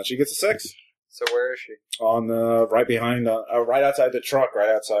 Okay. She gets a 6 So where is she? on the right behind, right outside the truck, right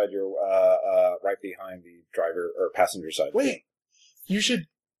outside your, right behind the driver or passenger side. Wait. You should.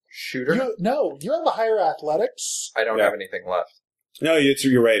 Shooter? You have a higher athletics. I don't Yeah. have anything left. No, it's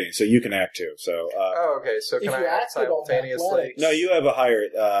your rating, so you can act too. So, Oh, okay. So If can I you act acted on simultaneously? athletics- no, you have a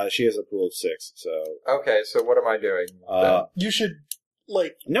higher. She has a pool of 6. So, Okay, so what am I doing? You should,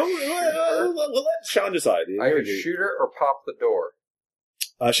 like, no, we'll let Sean decide. I could shoot her or pop the door.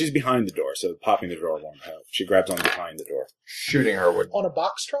 She's behind the door, so popping the door won't help. She grabs on behind the door. Shooting her would. on a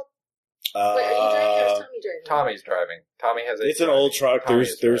box truck? Wait, are you driving or is Tommy driving? Tommy's driving. Tommy has a. It's an old truck. Tommy There's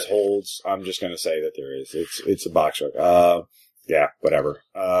is driving. holes. I'm just going to say that there is. It's a box truck. Yeah, whatever.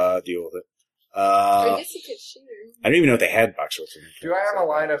 Deal with it. I guess you could shoot her. I don't even know if they had box trucks. In Do I have a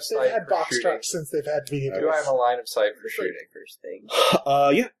line of They've sight had for box shooting? trucks since they've had vehicles. Do I have a line of sight for It's like shooting? the first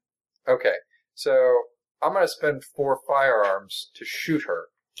thing. Yeah. Okay, so I'm going to spend 4 firearms to shoot her.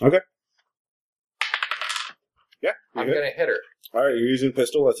 Yeah. I'm going to hit her. All right. You're using a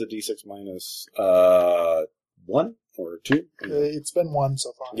pistol. That's a D6 minus 1 or 2. It's been 1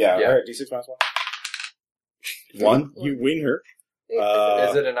 so far. Yeah. Yeah. All right. D6 minus 1. 1. You wing her.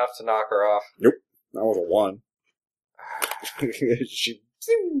 Is it enough to knock her off? That was a 1.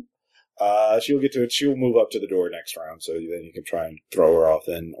 She'll get to it. She'll move up to the door next round, so then you can try and throw her off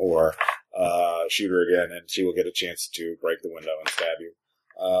in, or shoot her again, and she will get a chance to break the window and stab you,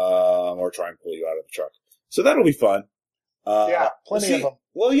 or try and pull you out of the truck. So that'll be fun. Yeah, plenty of them.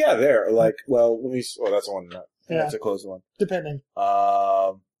 Well, yeah, there. Like, well, let me. Oh, that's the one. That's Yeah. a closed one. Depending.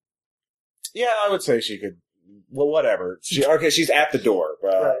 Yeah, I would say she could. Well, whatever. She's at the door.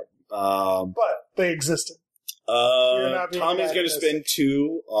 Right. Um, But they existed. You're not being Tommy's going to practiced. spend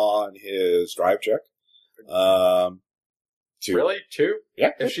 2 on his drive check. 2. Really? 2?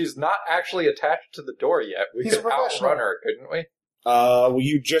 Yeah. If she's not actually attached to the door yet, we He's could a professional. outrun her, couldn't we? Well,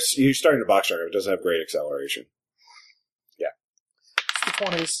 you're starting a box truck. It doesn't have great acceleration. It's the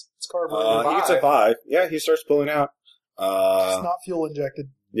 20s. It's carbureted. He gets a 5. Yeah, he starts pulling out. It's not fuel injected.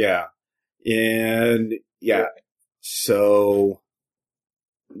 Yeah. And, yeah. So,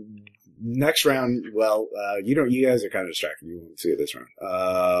 next round, well, you guys are kind of distracted. You won't see it this round.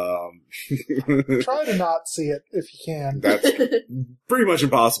 Try to not see it if you can. That's pretty much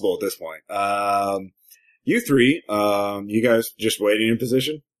impossible at this point. You 3, you guys just waiting in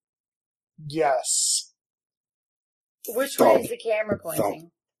position? Yes. Which Thump. way is the camera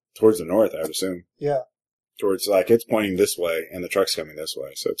pointing? Towards the north, I would assume. Yeah. Towards, it's pointing this way, and the truck's coming this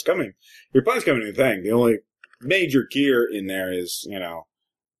way. So it's coming. Your plane's coming to the thing. The only major gear in there is, You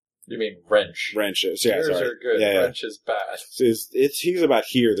mean wrench. wrenches. Yeah, Gears sorry. are good. Yeah, yeah. Wrench is bad. He's about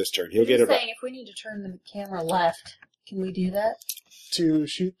here this turn. He'll I'm get just about. saying, if we need to turn the camera left, can we do that? to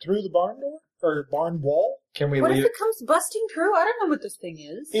shoot through the barn door or barn wall. Can we What if leave? it comes busting through? I don't know what this thing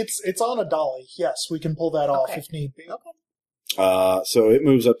is. It's on a dolly. Yes, we can pull that off Okay. if need be. Okay. So it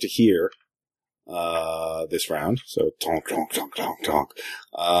moves up to here this round. So tonk, tonk, tonk, tonk, tonk.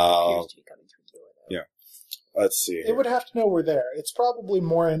 Appears to be coming through the door, though. Yeah. Let's see. It would have to know we're there. It's probably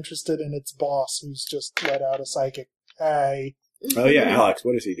more interested in its boss, who's just let out a psychic. Hey, Oh yeah, Alex.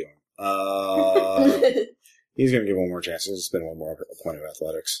 What is he doing? He's going to give one more chance. He'll just spend one more point of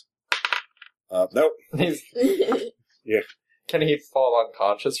athletics. Nope. Can he fall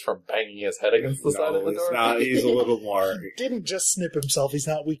unconscious from banging his head against the side of the he's door? not. He's a little more. he didn't just snip himself. He's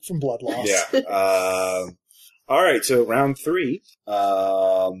not weak from blood loss. Yeah. All right. So round 3.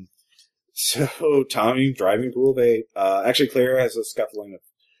 So Tommy driving pool of 8. Actually, Clara has a scuffling of.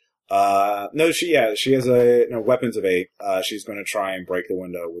 No, she has weapons of 8. She's going to try and break the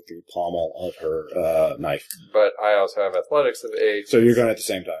window with the pommel of her knife. But I also have athletics of 8. So you're going at the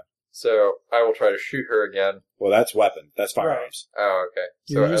same time. So I will try to shoot her again. Well, that's weapon. That's firearms. Oh, okay.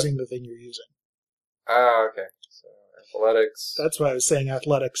 You're So using the thing you're using. Oh, okay. So athletics. That's why I was saying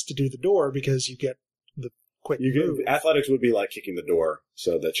athletics to do the door, because you get the quick move. Athletics would be like kicking the door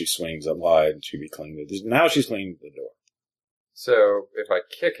so that she swings up wide and she'd be clinging to. Now she's clinging to the door. So if I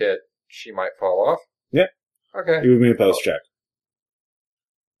kick it, she might fall off? Yeah. Okay. You would make a post check.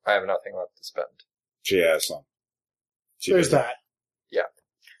 I have nothing left to spend. She has some. There's that.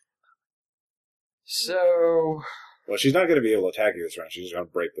 So, Well, she's not going to be able to attack you this round. She's just going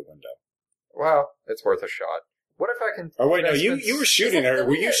to break the window. well, it's worth a shot. What if I can... Oh, wait, no, can I you spend- were shooting Is it her. the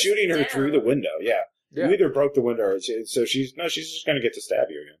Were you window's shooting her down? through the window? Yeah. Yeah. You either broke the window or... So she's just going to get to stab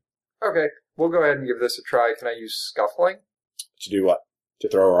you again. Okay, we'll go ahead and give this a try. Can I use scuffling? To do what? To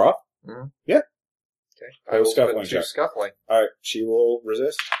throw her off? Okay. I Roll will scuffling put 2 check. scuffling. All right. She will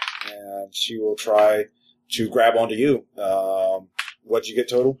resist, and she will try to grab onto you. What'd you get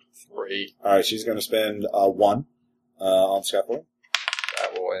total? 3. All right. She's going to spend 1 on scuffling.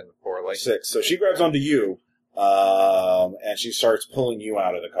 That will end poorly. 6. So she grabs onto you, and she starts pulling you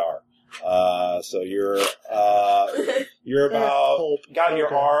out of the car. So you're about got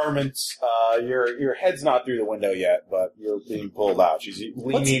your arm and your head's not through the window yet, but you're being pulled out. She's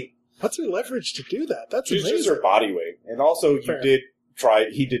leaning. What's her leverage to do that? That's She's amazing. just her body weight, and also Fair. he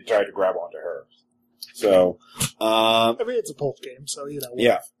did try to grab onto her. So, I mean, it's a pulp game, so you know.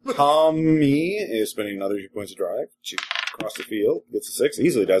 yeah. Tommy is spending another 2 points of drive. She across the field gets a 6,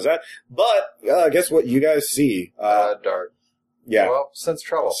 easily does that. But guess what? You guys see? Dark. Yeah. Well, since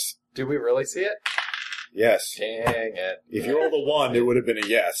trouble. Do we really see it? Yes. Dang it. If you rolled a 1, it would have been a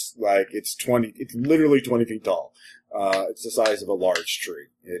yes. Like, it's literally 20 feet tall. It's the size of a large tree.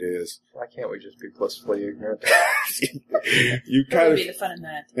 It is. Why can't we just be blissfully ignorant? You What kind would of. be the fun in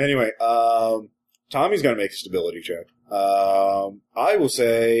that? Anyway, Tommy's going to make a stability check. I will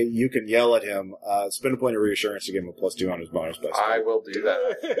say you can yell at him, spend a point of reassurance to give him a +2 on his bonus dice. I will do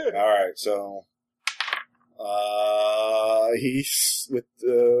that. All right, so he's with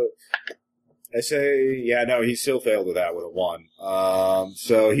I say, yeah, no, he still failed with that with a 1.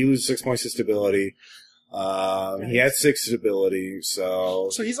 So he loses 6 points of stability. He had 6 stability, so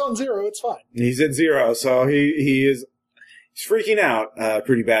So he's on 0. It's fine, he's at 0. So he's freaking out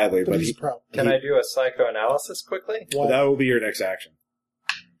pretty badly. but But he's a pro. Can I do a psychoanalysis quickly? but that will be your next action.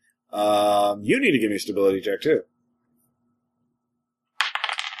 You need to give me a stability check too.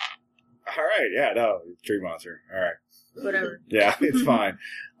 All right, yeah, no, tree monster. All right. Whatever. Yeah, it's fine.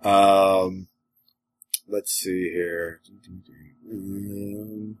 Let's see here.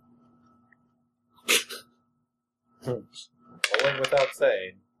 Rolling without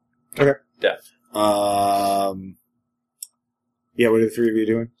saying. Okay. Death. Yeah, what are the 3 of you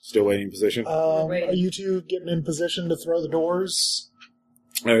doing? Still waiting in position? Are you two getting in position to throw the doors?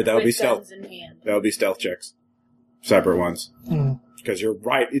 All right, that would be With stealth. guns in hand. That would be stealth checks. Separate ones. Hmm. Because you're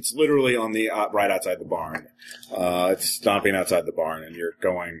right. It's literally on the right outside the barn. It's stomping outside the barn, and you're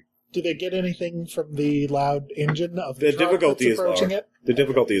going. Do they get anything from the loud engine of the The truck difficulty that's is approaching lower. it? The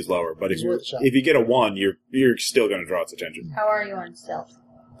difficulty is lower, but It's worth a shot. if you get a 1, you're still going to draw its attention. How are you on stealth?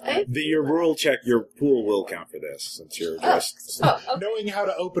 Your rule check, your pool will count for this since you're just. Oh, okay. Knowing how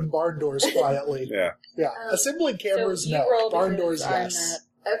to open barn doors quietly. Yeah. Yeah. Assembling cameras, so you no. roll Barn because doors, I'm yes.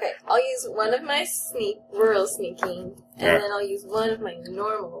 Okay, I'll use one of my rural sneaking, and Yeah. then I'll use one of my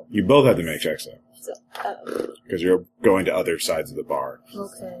normal. You both have to make checks though, So, because you're going to other sides of the barn.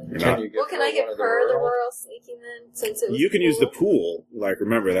 Okay. You're Can not. you give well, can I give one of her the rural? rural sneaking then? Since it was You can use the pool? pool. Like,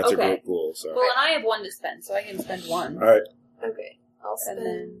 remember that's a Okay. group pool. So. Well, and I have 1 to spend, so I can spend 1. All right. Okay, I'll And spend.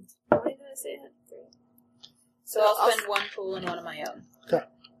 then, Why did I say I had 3? so I'll spend 1 pool and 1 of my own.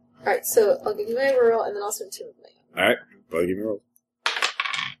 Alright, so I'll give you my rural, and then I'll spend 2 of my own. All right. Well, give me a roll.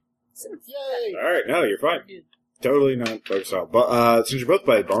 Yay! All right, no, you're fine. Totally not focused out. But since you're both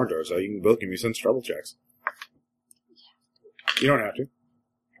by barn doors, you can both give me sense trouble checks. You don't have to.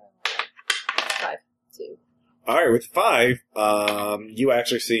 5, 2. All right, with 5, you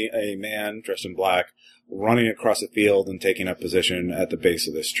actually see a man dressed in black running across a field and taking up position at the base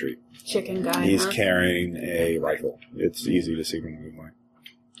of this tree. Chicken guy. He's huh? carrying a rifle. It's easy to see from the moonlight.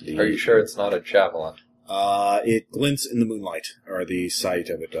 Are you sure it's not a javelin? It glints in the moonlight, or the sight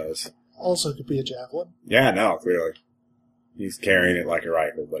of it does. Also could be a javelin. Yeah, no, clearly. He's carrying it like a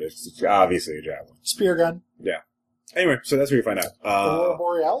rifle, but it's obviously a javelin. Spear gun. Yeah. Anyway, so that's where you find out. Aurora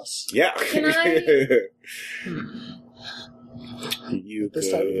Borealis. Yeah. Can I- You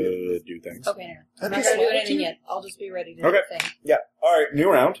This time you could do things. Okay, no. I'm That'd not be going to do smart, anything too. yet. I'll just be ready to do Okay. the thing. Yeah. All right, new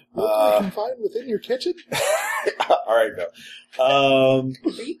round. Locally confined within your kitchen? All right, go. Are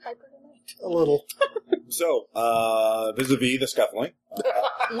you hyper tonight? A little. So, vis-a-vis the scuffling.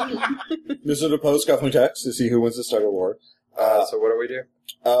 This is a post-scuffling text to see who wins the tug of war. So what do we do?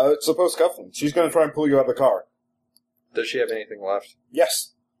 It's a post-scuffling. She's going to try and pull you out of the car. Does she have anything left?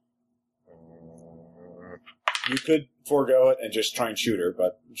 Yes. You could forego it and just try and shoot her,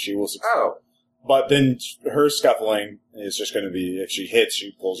 but she will succeed. Oh. But then her scuffling is just going to be, if she hits,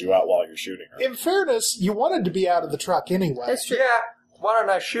 she pulls you out while you're shooting her. In fairness, you wanted to be out of the truck anyway. That's true. Yeah. Why don't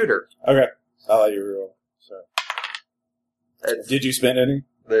I shoot her? Okay. I'll let you roll. So. Did you spend any?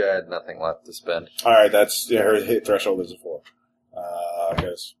 They had nothing left to spend. Alright, that's, yeah, her hit threshold is a 4. I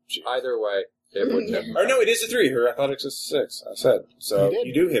guess she... Either way, it wouldn't have. Or no, it is a 3. Her athletics is a 6, I said. So You did.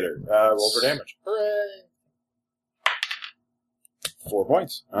 you do hit her. Roll for damage. Hooray! 4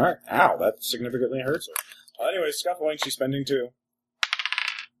 points. Alright. Ow, that significantly hurts her. Anyway, scuffling, she's spending 2.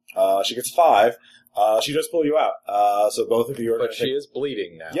 She gets 5. She does pull you out. So both of you are But going to she take... is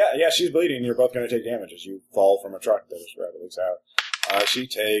bleeding now. Yeah, she's bleeding. You're both going to take damage as you fall from a truck that is rapidly out. She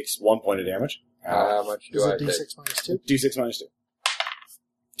takes 1 point of damage. How much Is do I it take? D6 minus 2? D6 minus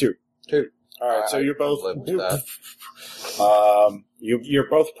 2. 2. Alright, so I you're both... can live with that. You're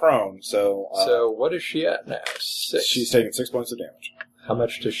both prone, so... So what is she at now? 6. she's taking 6 points of damage. How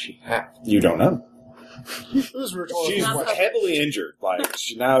much does she have? You don't know. It was a rhetorical She's question. heavily injured. Like,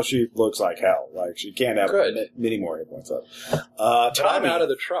 now she looks like hell. Like, she can't have Good. many more hit points up. But I'm Tommy. out of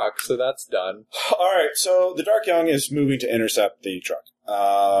the truck, so that's done. Alright, so the Dark Young is moving to intercept the truck.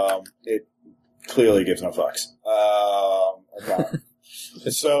 It clearly gives no fucks. Okay.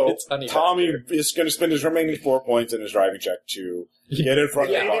 So, It's honey Tommy back is going to spend his remaining 4 points in his driving check to get in front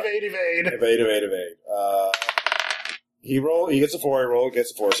of the car. Evade. Evade. He gets a 4,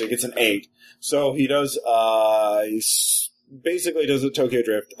 gets a 4, so he gets an 8. So he does, basically does a Tokyo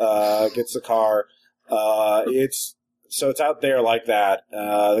Drift, gets the car, it's out there like that.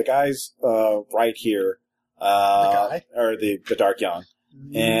 The guy's, right here, The guy? or the Dark Young.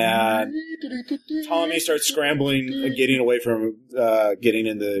 And Tommy starts scrambling, getting away from, getting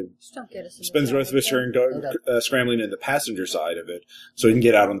in the, Just don't get us in spends the rest of his turn scrambling in the passenger side of it, so he can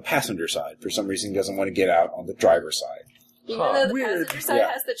get out on the passenger side. For some reason, he doesn't want to get out on the driver's side. Even though the Weird. passenger side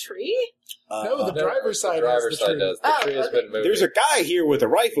Yeah. has the tree? No, the driver's side The driver's has the side tree. does. The Oh, tree has okay. been moved. There's a guy here with a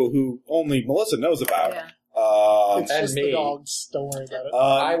rifle who only Melissa knows about. Yeah. It's And just the me. dogs. Don't worry about it.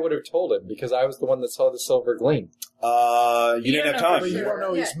 I would have told him because I was the one that saw the silver gleam. You didn't don't have know time. But you sure. don't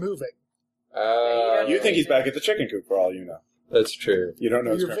know he's moving. You think he's back at the chicken coop for all you know. That's true. You don't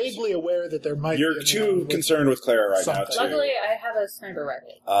know. his You're current- vaguely aware that there might You're be a too man concerned with Clara right now. something. Luckily, I have a sniper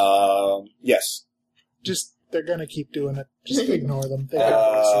rifle. Yes. Just, they're gonna keep doing it. Just ignore them. They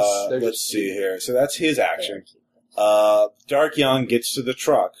got voices. They're Let's just see here. So that's his action. There. Dark Young gets to the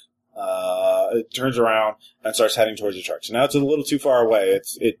truck. It turns around and starts heading towards the truck. So now it's a little too far away.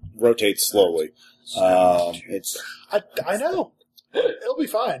 It rotates slowly. It's I know. It'll be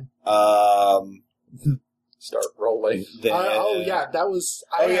fine. start rolling. then, Oh yeah, that was.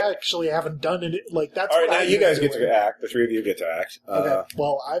 I Oh, yeah. actually haven't done it. Like that's. All right, what now I've you been guys get doing. to act. The three of you get to act. Okay.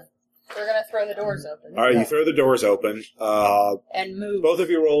 Well, I've. We're gonna throw the doors open. All right, you throw the doors open. And move. Both of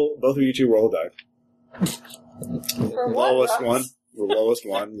you two roll a die. For what? Lowest Russ? one. The lowest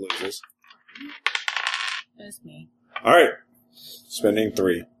one loses. It's me. All right, spending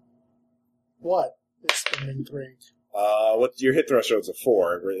 3. What is spending 3? What your hit threshold's a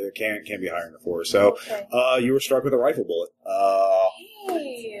 4. It can't be higher than a 4. So, Okay. you were struck with a rifle bullet.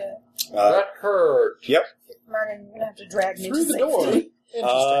 Hey. That hurt. Yep. Martin, you're gonna have to drag me Through to the door. safety.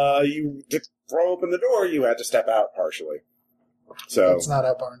 Interesting. You to throw open the door. You had to step out partially. So, That's not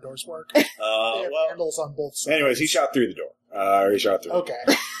how barn doors work. They have well. handles on both sides. Anyways, he shot through the door. He shot through. Okay.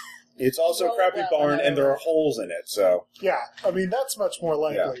 It's also a Roll crappy well, barn, no. and there are holes in it. So, Yeah. I mean, that's much more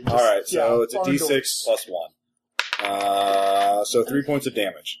yeah. likely. All right. So yeah, it's a barn D6 doors. plus 1. So 3 points of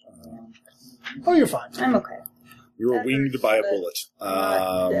damage. Oh, you're fine. I'm okay. You were winged by a bullet.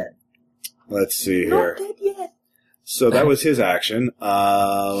 Not dead. Let's see Not here. dead yet. So that was his action.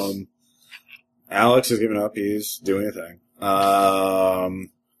 Alex has given up. He's doing a thing.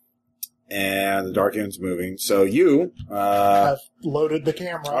 And the Dark End's moving. So you, I've loaded the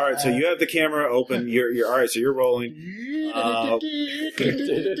camera. all right. So you have the camera open. You're all right. So you're rolling. All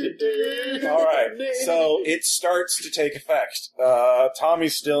right. So it starts to take effect.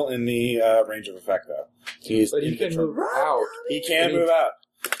 Tommy's still in the range of effect, though. But he can move out. He can move out.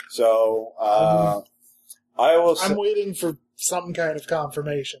 So I will. I'm waiting for some kind of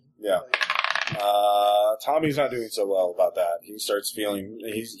confirmation. Yeah. Tommy's not doing so well about that. He starts feeling,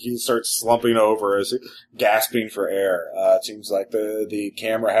 he starts slumping over as gasping for air. It seems like the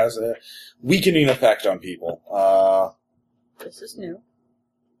camera has a weakening effect on people. This is new.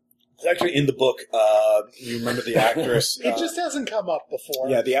 It's actually in the book. You remember the actress? It just hasn't come up before.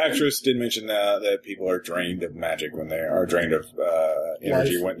 Yeah, the actress did mention that people are drained of magic when they are drained of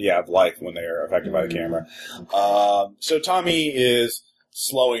energy, of life when they are affected by the camera. So Tommy is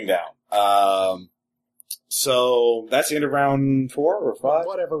slowing down. So that's the end of round 4 or 5?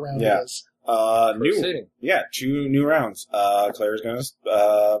 Whatever round Yeah. it is. Proceeding. 2 new rounds. Claire's gonna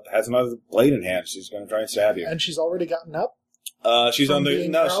has another blade in hand. She's gonna try and stab you. And she's already gotten up? She's From on the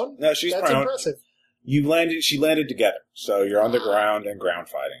being prone? no, she's That's prone. impressive. She landed together, so you're on the ground and ground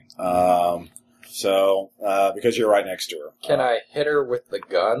fighting. Because you're right next to her. Can I hit her with the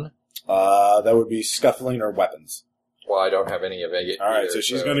gun? That would be scuffling or weapons. Well, I don't have any of it. All right, either, so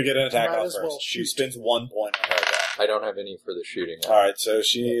she's going to get an attack Might off as first. well She shoot. spends 1 point on her attack. I don't have any for the shooting. All right, so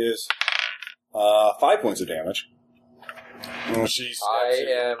she is 5 points of damage. Well, I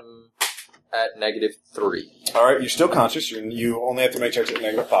am at -3. All right, you're still conscious. You only have to make checks at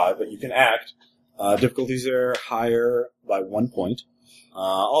 -5, but you can act. Difficulties are higher by 1 point.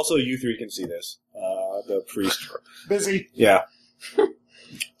 Also, you 3 can see this. The priest. Busy. Yeah. So,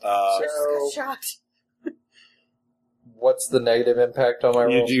 Shot. what's the negative impact on my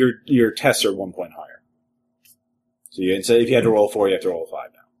roll? Your tests are 1 point higher. So you can say if you had to roll 4, you have to roll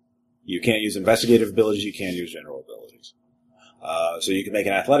 5 now. You can't use investigative abilities. You can't use general abilities. So you can make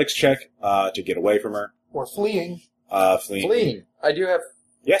an athletics check to get away from her. Or fleeing. Fleeing. Fleeing. I do have.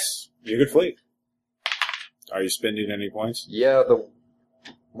 Yes, you could flee. Are you spending any points? Yeah,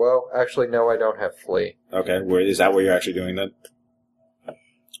 well, actually, no, I don't have flee. Okay, is that what you're actually doing then?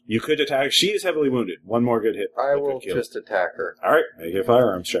 You could attack. She is heavily wounded. One more good hit. I could will kill. just attack her. All right, make a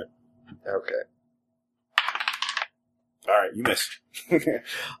firearms check. Okay. All right, you missed.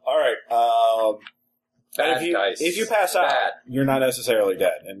 All right. Bad dice. If you pass out, Bad. you're not necessarily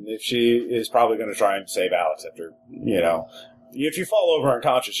dead. And if she is probably going to try and save Alex after, if you fall over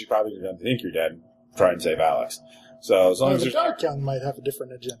unconscious, she's probably going to think you're dead and try and save Alex. So as long as the there's Dark Young might have a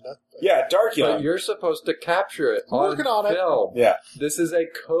different agenda. yeah, Dark But Young. you're supposed to capture it I'm working on it. film. Yeah. This is a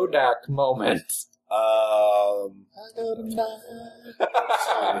Kodak moment. I got a knife.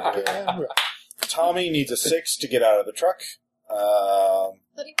 Tommy needs a 6 to get out of the truck. But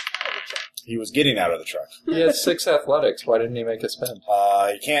he was out of the truck. He was getting out of the truck. He has 6 athletics. Why didn't he make a spend?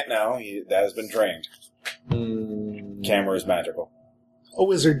 He can't now. That has been drained. Camera is magical. A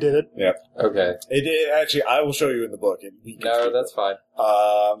wizard did it. Okay. It actually, I will show you in the book. No, that's fine.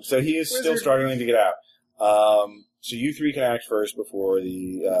 So he is still Wizard. struggling to get out. So you 3 can act first before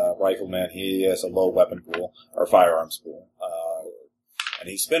the rifleman. He has a low weapon pool, or firearms pool. And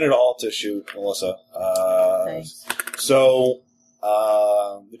he spent it all to shoot Melissa. Nice. So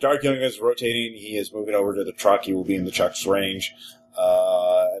the Dark Young is rotating. He is moving over to the truck. He will be in the truck's range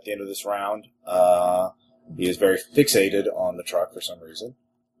at the end of this round. He is very fixated on the truck for some reason.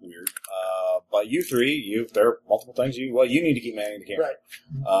 Weird. But you 3, there are multiple things you need to keep manning the camera.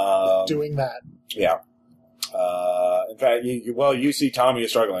 Right. Doing that. Yeah. In fact, you see Tommy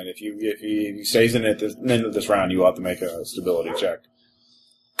is struggling. If he stays in at the end of this round, you will have to make a stability check.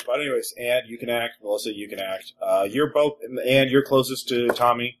 But anyways, and you can act. Melissa, you can act. You're both, and you're closest to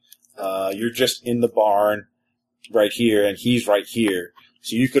Tommy. You're just in the barn right here, and he's right here.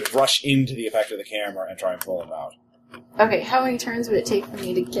 So you could rush into the effect of the camera and try and pull him out. Okay, how many turns would it take for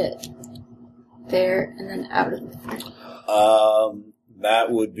me to get there and then out of there? That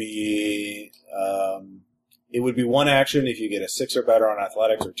would be, it would be 1 action if you get a 6 or better on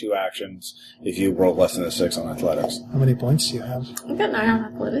athletics, or 2 actions if you roll less than a 6 on athletics. How many points do you have? I've got 9 on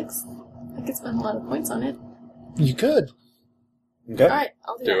athletics. I could spend a lot of points on it. You could. Okay? Alright,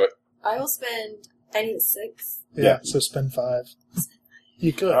 I'll do it. I will spend. I need 6. Yeah, so spend 5.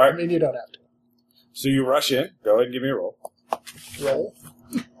 You could. All right. I mean, you don't have to. So you rush in. Go ahead and give me a roll. Roll.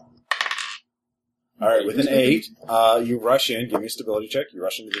 All right, with an 8, you rush in. Give me a stability check. You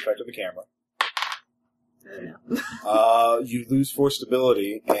rush into the effect of the camera. You lose 4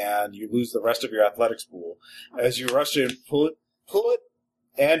 stability, and you lose the rest of your athletics pool. As you rush in, pull it,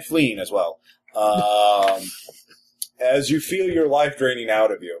 and fleeing as well. As you feel your life draining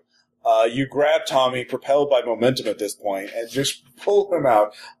out of you, you grab Tommy, propelled by momentum at this point, and just pull him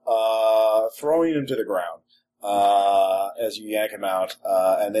out, throwing him to the ground. As you yank him out,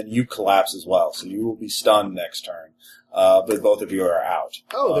 and then you collapse as well. So you will be stunned next turn. But both of you are out.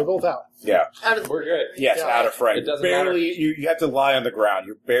 Oh, they're both out. Yeah. We're good. Yes, Yeah. out of frame. It doesn't Barely. You have to lie on the ground.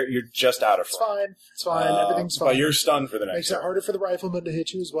 You're just out of It's frame. fine. It's fine. Everything's fine. But you're stunned for the next Makes it turn. harder for the rifleman to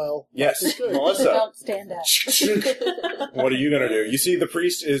hit you as well. Yes, It's good. Melissa. Don't stand up. What are you going to do? You see the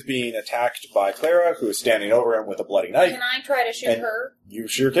priest is being attacked by Clara, who is standing over him with a bloody knife. Can I try to shoot And- her? You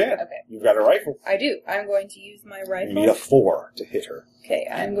sure can. Okay. You've got a rifle. I do. I'm going to use my You need a rifle. 4 to hit her. Okay,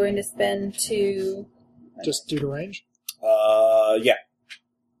 I'm going to spend 2. Just due to range. Yeah.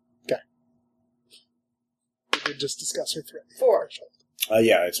 We did just discuss her threat. 4.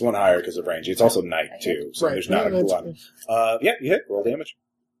 Yeah, it's 1 higher because of range. It's also night, too, so Right. there's not No, a that's lot. fine. Yeah, you hit. Roll damage.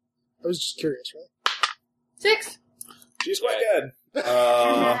 I was just curious, really. 6. She's quite dead.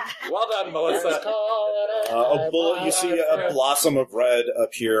 Well done, Melissa. A bullet. You see a blossom of red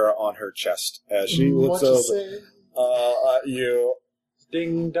appear on her chest as she looks What you over say? at you.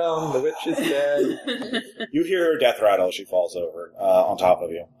 Ding dong, the witch is dead. You hear her death rattle as she falls over on top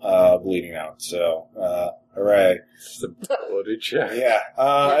of you, bleeding out. So, hooray! Stability check. Yeah.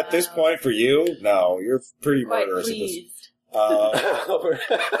 At this point, for you, no, you're pretty Quite murderous at this. pleased.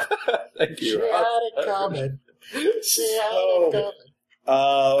 Thank She you. had it coming. She had it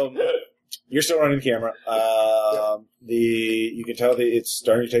coming. You're still running the camera. You can tell that it's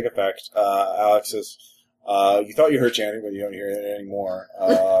starting to take effect. Alex is. You thought you heard chanting, but you don't hear it anymore.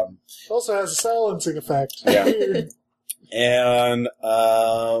 Also has a silencing effect. Yeah. Weird. And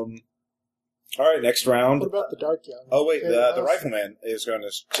all right, next round. What about the Dark Young? Oh wait, the Yeah, rifleman is going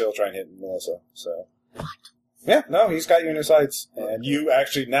to still try and hit Melissa. So. Yeah, no, he's got you in his sights, and you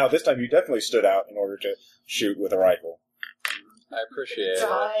actually now this time you definitely stood out in order to shoot with a rifle. I appreciate It's it.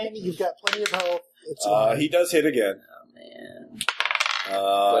 fine. You've got plenty of health. It's fine. He does hit again Oh, man.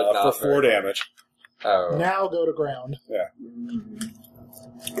 But not for 4 very damage. Oh. Now go to ground.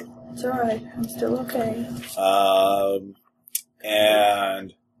 It's alright. I'm still okay.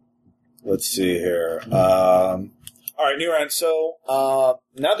 And let's see here. All right, new round. So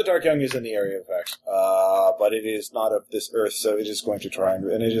now the Dark Young is in the area of effect, but it is not of this earth, so it is going to try and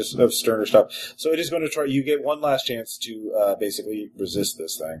it is of sterner stuff. So it is going to try. You get one last chance to basically resist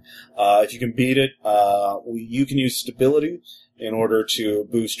this thing. If you can beat it, you can use stability in order to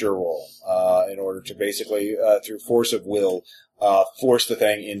boost your roll. In order to basically through force of will. Force the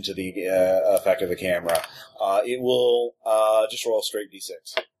thing into the effect of the camera. It will just roll a straight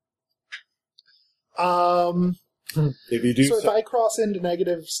d6. If you do So if I cross into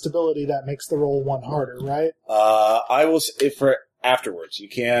negative stability, that makes the roll 1 harder, right? I will if for afterwards. You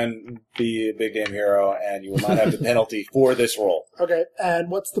can be a big damn hero, and you will not have the penalty for this roll. Okay. And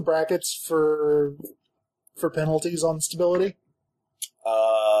what's the brackets for penalties on stability?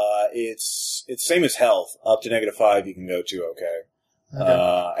 It's same as health. Up to -5, you can go to okay.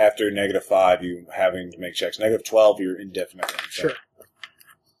 Okay. After -5, you having to make checks. -12, you're indefinitely. Sure.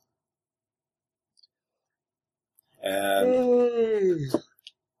 And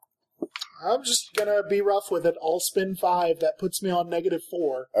I'm just gonna be rough with it. I'll spin 5. That puts me on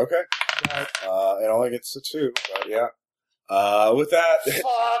 -4. okay, Right. it only gets to 2, but yeah. With that,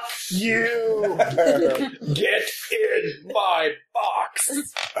 Fuck you! Get in my box!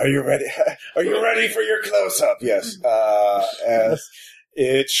 are you ready? Are you ready for your close-up? Yes. As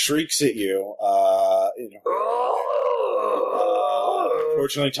it shrieks at you.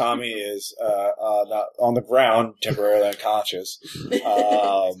 Fortunately, Tommy is not on the ground, temporarily unconscious.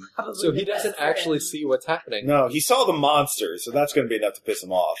 So he doesn't actually see what's happening. No, he saw the monster, so that's going to be enough to piss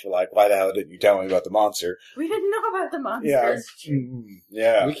him off. You're like, why the hell didn't you tell me about the monster? We didn't know about the monsters. Yeah.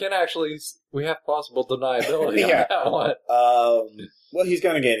 Yeah. We can actually, we have plausible deniability Yeah. on that one. Well, he's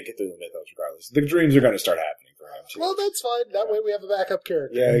going to gain a Cthulhu mythos regardless. The dreams are going to start happening for him, too. Well, that's fine. That way we have a backup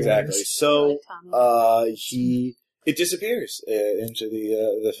character. Yeah, exactly. So, Tommy. it disappears into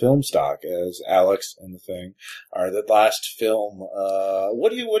the film stock as Alex and the Thing are the last film.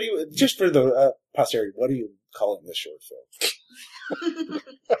 What do you, just for the posterity, what are you calling this short film?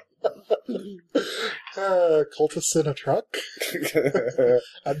 Cultists in a truck?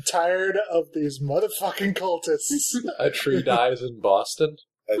 I'm tired of these motherfucking cultists. A tree dies in Boston.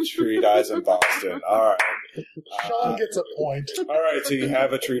 A tree dies in Boston. All right. Sean gets a point. All right, so you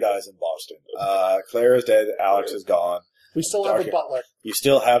have a tree dies in Boston. Claire is dead. Alex is gone. We still have a butler. You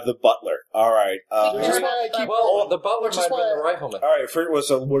still have the butler. All right. Which is why I keep Well, the butler Which might is have been why- the rifleman. All right.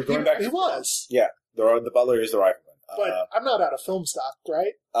 So we're going back. He was. Yeah, the butler is the rifleman. But I'm not out of film stock,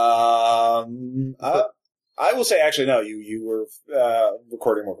 right? I will say actually no. You were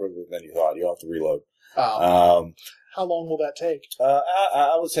recording more quickly than you thought. You'll have to reload. Oh. How long will that take?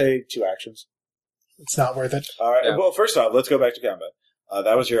 I would say 2 actions. It's not worth it. All right. Yeah. Well, first off, let's go back to combat.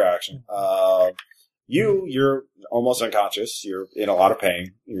 That was your action. You're almost unconscious. You're in a lot of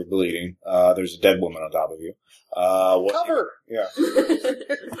pain. You're bleeding. There's a dead woman on top of you. Cover! Yeah.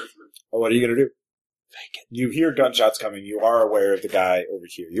 What are you gonna do? You hear gunshots coming. You are aware of the guy over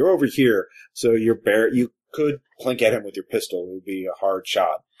here. You're over here, so you could clink at him with your pistol. It would be a hard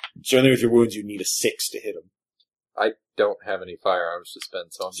shot. Certainly with your wounds, you need a 6 to hit him. I don't have any firearms to spend,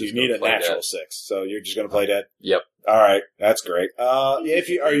 so I'm So just you need gonna a play natural dead. 6. So you're just going to play dead? Yep. All right. That's great. Are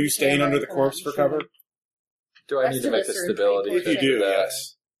you staying under the corpse for cover? Do I need to make the stability? If you to do, that?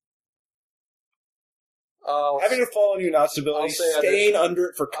 yes. I'll, Having it fall on you, not stability. I'll say Staying under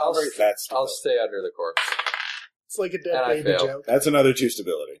it for I'll cover, s- that's I'll stability. stay under the corpse. It's like a dead And I baby fail. joke. That's another 2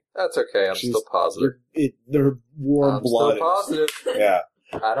 stability. That's okay. I'm still positive. Their warm I'm blood. still positive. Yeah.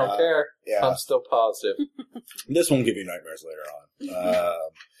 I don't care. Yeah. I'm still positive. This won't give you nightmares later on.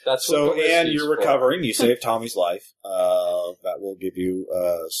 That's So, what the and whiskey's you're for. recovering. You saved Tommy's life. That will give you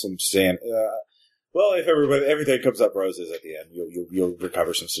some sand. Well, if everything comes up roses at the end, you'll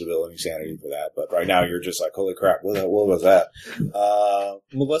recover some stability and sanity for that. But right now, you're just like, holy crap, what was that?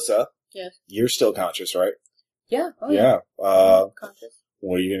 Melissa, Yes. You're still conscious, right? Yeah. Oh, Yeah. Conscious.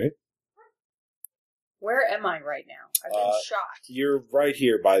 What are you gonna do? Where am I right now? I've been shot. You're right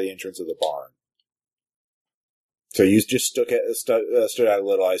here by the entrance of the barn. So you just stood out a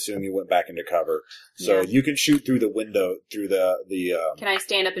little. I assume you went back into cover. So Yeah. you can shoot through the window, through the Can I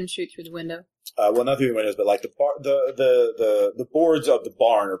stand up and shoot through the window? well, not through the windows, but like the boards of the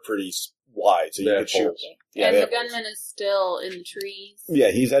barn are pretty wide, so you They can have shoot. holes. Yeah, and they the have holes. gunman is still in the trees.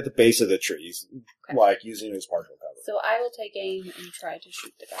 Yeah, he's at the base of the trees, Okay. like using his partial cover. So I will take aim and try to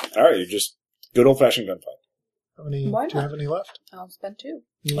shoot the guy. All right, you're just good old fashioned gunfight. How many? Why Do you not? have any left? I'll spend 2.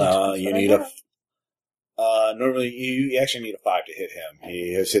 You what need I normally you actually need a 5 to hit him.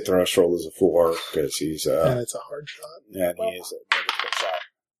 He has hit threshold as a 4 because he's And it's a hard shot. and he is a negative shot.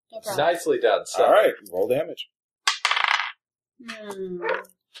 No problem. Nicely done. So, All right, roll damage.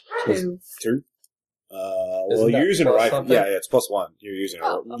 2. 2. Well, Isn't you're that using a plus rifle. something? Yeah, it's +1. You're using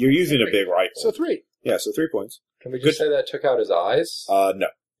Oh, okay. you're using a 3. big rifle. So 3. Yeah, so 3 points. Can we just say that took out his eyes? No,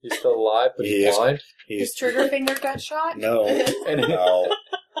 He's still alive, but He he's is. blind. His he's trigger finger got shot? no, And he- no.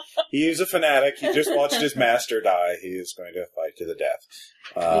 He's a fanatic. He just watched his master die. He is going to fight to the death.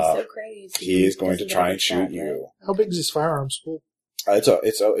 He's so crazy. He is going to Doesn't try have and a shoot shot, right? you. How big is his firearms pool?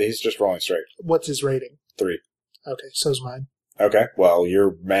 He's just rolling straight. What's his rating? 3. Okay, so's mine. Okay. Well,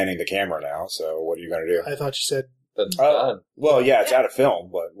 you're manning the camera now. So what are you going to do? I thought you said That's Oh. done. Well, yeah, it's out of film,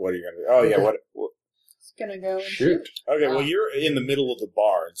 but what are you going to do? Oh, yeah. Okay. What? It's gonna go and Shoot. Okay. Well, Oh. you're in the middle of the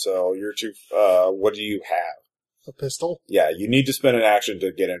barn, so you're too. What do you have? a pistol. Yeah, you need to spend an action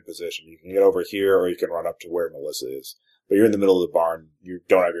to get in position. You can get over here, or you can run up to where Melissa is. But you're in the middle of the barn. You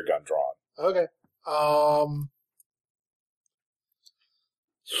don't have your gun drawn. Okay.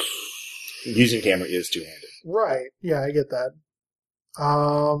 Using camera is two-handed. Right. Yeah, I get that.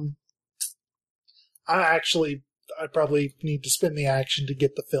 I probably need to spend the action to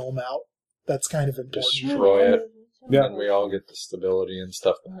get the film out. That's kind of important. Destroy it. Yeah. And we all get the stability and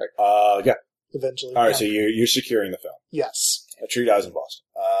stuff back. Yeah. Eventually. All right. Yeah. So you're securing the film. Yes. A tree dies in Boston.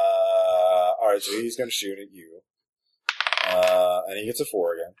 All right. So he's going to shoot at you, and he gets a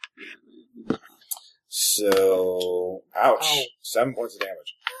 4 again. So, ouch! Ow. 7 points of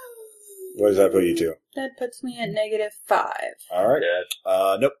damage. What does that put you to? That puts me at -5. All right.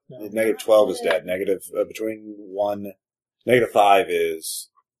 Dead. Nope. No. Negative 12 is dead. Negative between 1. Negative 5 is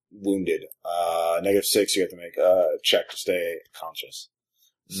wounded. Negative 6 you have to make a check to stay conscious.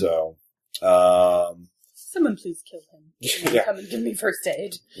 So, Someone please kill him. Yeah. Come and give me first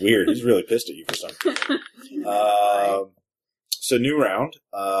aid. weird. He's really pissed at you for something. So new round.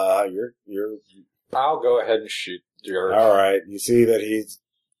 You're I'll go ahead and shoot your. all right. You see that he's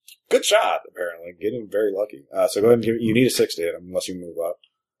good shot. Apparently, getting very lucky. So go ahead and you need a 6 to hit him unless you move up.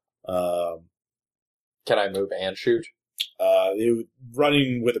 Can I move and shoot?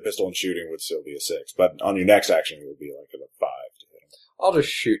 Running with a pistol and shooting would still be a 6, but on your next action it would be like a 5 to hit him. I'll just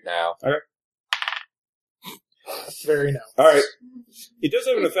shoot now. Very no. All right. It does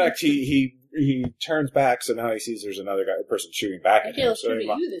have an effect. He he turns back, so now he sees there's another person shooting back at Maybe him. he'll So shoot he at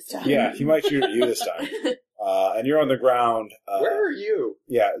might- you this time. yeah, he might shoot at you this time. And you're on the ground. Where are you?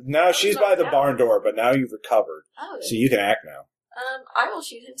 Yeah, now she's by the barn door, but now you've recovered, Oh, so you can act now. I will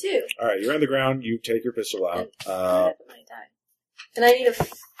shoot him too. All right, you're on the ground. You take your pistol out. And I need a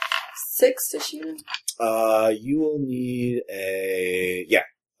 6 to shoot him. You will need a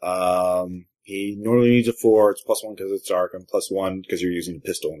he normally needs a 4. It's +1 because it's dark, and +1 because you're using a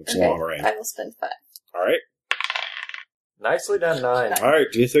pistol and it's long range. I will spend 5. All right, Nicely done, 9. all right.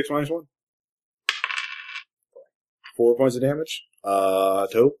 D6 -1. 4 points of damage.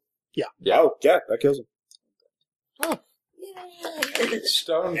 Total. Yeah. Oh, yeah, that kills him. Yay!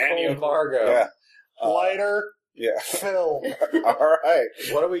 Stone And you- Cold Margo. Yeah. Lighter Yeah. film. All right.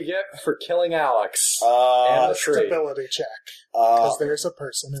 What do we get for killing Alex? And A the tree. stability check. Because Uh, there's a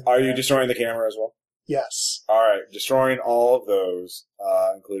person in are there. you destroying the camera as well? Yes. All right, destroying all of those,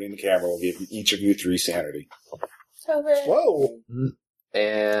 including the camera, will give each of you 3 sanity. Whoa.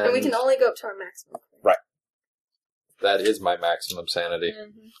 And we can only go up to our maximum. That is my maximum sanity.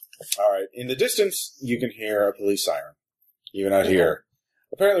 All right, in the distance, you can hear a police siren, even out here.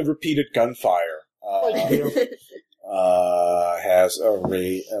 Apparently, repeated gunfire Like you do. has a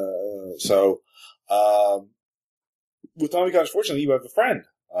rate. With Tommy Guns, fortunately, you have a friend.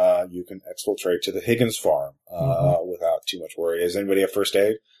 You can exfiltrate to the Higgins farm without too much worry. Does anybody have first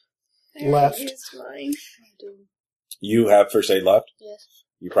aid? Left. Used mine. You have first aid left? Yes.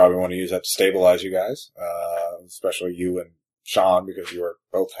 You probably want to use that to stabilize you guys, especially you and Sean, because you are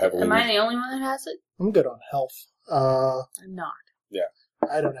both heavily... Am I the only one that has it? I'm good on health. I'm not.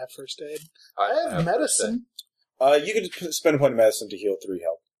 I don't have first aid. I I have medicine. you can spend a point of medicine to heal 3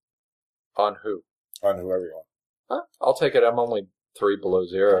 health On who? on whoever you want. Huh? I'll take it. I'm only 3 below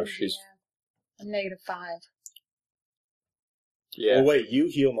 0. She's... I'm -5. Yeah. Well, wait, you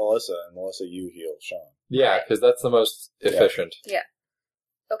heal Melissa, and Melissa, you heal Sean. Yeah, because that's the most efficient.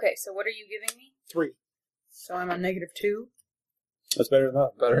 Okay, so what are you giving me? 3. So I'm on -2. That's better than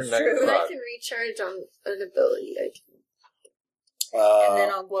that. Better than True, and I -5. can recharge on an ability. I can. And then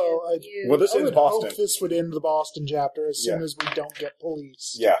I'll well, give you... well, this I ends would Boston. hope this would end the Boston chapter as soon Yeah. as we don't get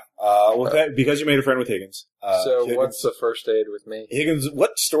police. Yeah, because you made a friend with Higgins. So Higgins, what's the first aid with me? Higgins,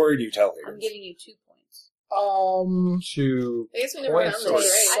 what story do you tell I'm Higgins? giving you 2 points. 2 I guess we never found points the or day,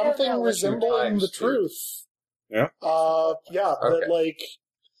 right? I don't know Something what resembling times the two. truth. Yeah? Yeah, Okay. that, like,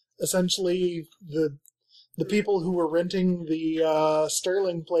 essentially the people who were renting the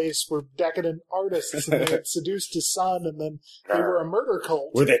Sterling place were decadent artists, and they had seduced his son, and then they were a murder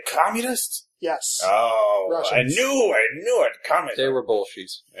cult. Were they communists? Yes. Oh, Russians. I knew it, communists. They were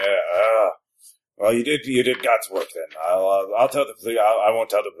bullshies. Yeah. Well, you did God's work then. I'll tell the police. I won't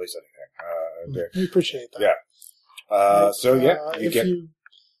tell the police anything. We appreciate that. Yeah. So yeah, you if get.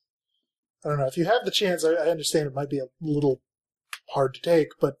 I don't know, if you have the chance, I understand it might be a little hard to take,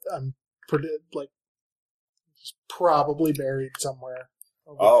 but I'm pretty, like, he's probably buried somewhere.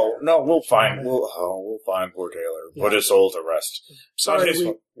 over Oh there. no, we'll find Yeah. we'll find poor Taylor. Yeah. Put his soul to rest. Not Sorry, his we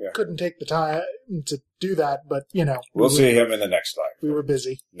fault. Yeah. couldn't take the time to do that, but, you know. We'll we see him in the next life. We were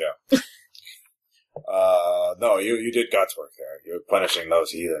busy. No, you did God's work there. You're punishing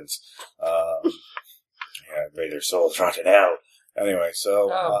those heathens. Yeah, may their souls rot in hell. Anyway,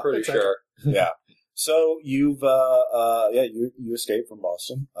 so I'm pretty okay. sure. yeah. So you've you escaped from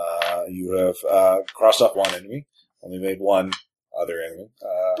Boston. You have crossed off one enemy. Only made one other enemy.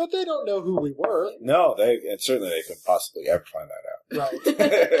 But they don't know who we were. No, and certainly they couldn't possibly ever find that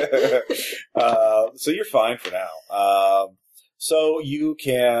Right. out. So you're fine for now. So you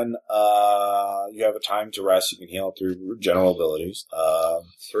can you have a time to rest. You can heal through general abilities.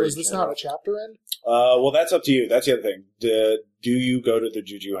 3 Is this not a chapter end? Well, that's up to you. That's the other thing. Do you go to the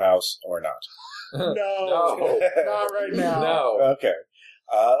Juju house or not? No. No. Not right now. No. Okay.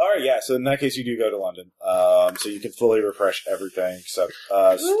 All right. Yeah. So in that case, you do go to London. So you can fully refresh everything except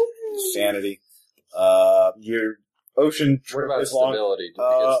sanity. Your ocean What trip about is long. stability? Did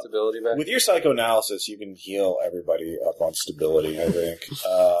we get stability back? With your psychoanalysis, you can heal everybody up on stability. I think.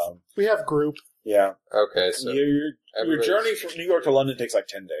 We have group. Yeah. Okay, so Your everybody's- journey from New York to London takes like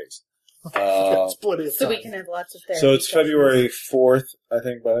 10 days. It's plenty of So time. we can have lots of therapy. So it's sessions. February 4th, I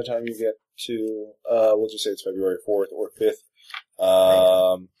think, by the time you get to, we'll just say it's February 4th or 5th.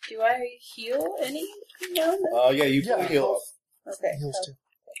 Do I heal any? No. Yeah, you can Yeah, heal up. Okay. Heals too.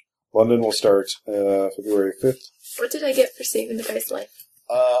 London will start, February 5th. What did I get for saving the guy's life?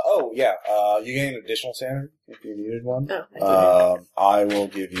 You gain additional sanity if you needed one. Oh, I didn't. I will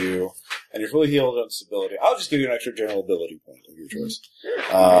give you, and you're fully healed on stability. I'll just give you an extra general ability point of your choice.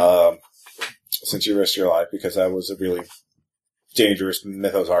 Since you risked your life, because that was a really dangerous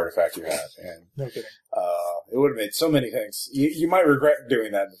mythos artifact you have. And No kidding. it would have made so many things. You might regret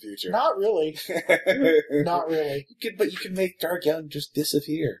doing that in the future. Not really. Not really. But you can make Dark Young just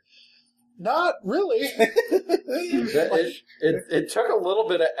disappear. Not really. It took a little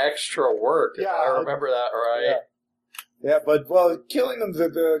bit of extra work, if I remember that right. Yeah, but, killing them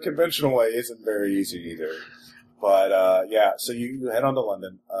the conventional way isn't very easy either. But, so you head on to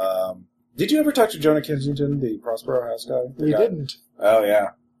London. Did you ever talk to Jonah Kensington, the Prospero House guy? We didn't. Oh,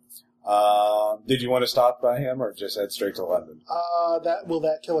 yeah. Did you want to stop by him or just head straight to London? Will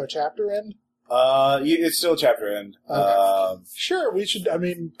that kill our chapter end? It's still chapter end. Okay. Sure, we should. I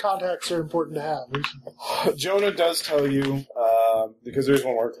mean, contacts are important to have. Jonah does tell you, because there's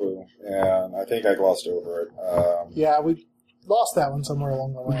one more clue, and I think I glossed over it. Yeah, we lost that one somewhere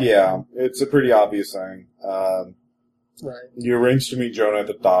along the way. Yeah, it's a pretty obvious thing. Right. You arrange to meet Jonah at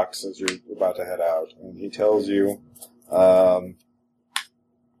the docks as you're about to head out, and he tells you that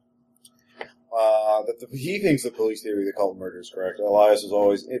he thinks the police theory the cult murder is correct. Elias was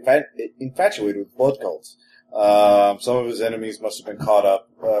always infatuated with blood cults. Some of his enemies must have been caught up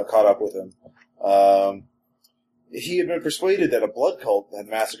with him. He had been persuaded that a blood cult had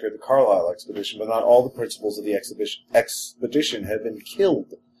massacred the Carlisle expedition, but not all the principals of the expedition had been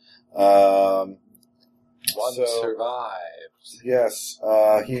killed. One survived. Yes.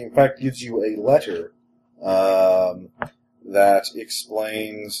 He, in fact, gives you a letter that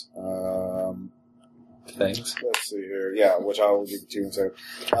explains things. Let's see here. Yeah, which I will give you to in a second.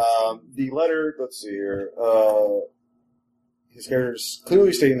 The letter, let's see here. His characters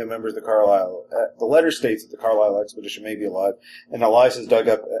clearly stating that members of the Carlisle... the letter states that the Carlisle expedition may be alive, and Elias has dug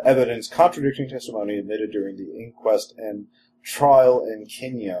up evidence contradicting testimony admitted during the inquest and trial in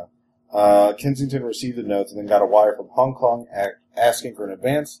Kenya. Kensington received the notes and then got a wire from Hong Kong asking for an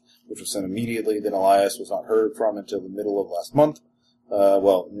advance, which was sent immediately. Then Elias was not heard from until the middle of last month.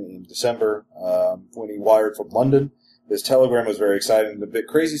 In December, when he wired from London. His telegram was very exciting and a bit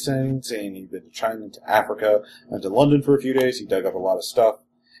crazy saying he'd been to China, to Africa, and to London for a few days. He dug up a lot of stuff.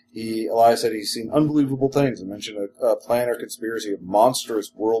 Elias said he's seen unbelievable things and mentioned a plan or conspiracy of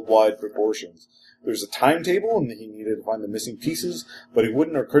monstrous worldwide proportions. There's a timetable and he needed to find the missing pieces, but he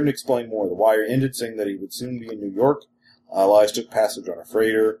wouldn't or couldn't explain more. The wire ended saying that he would soon be in New York. Elias took passage on a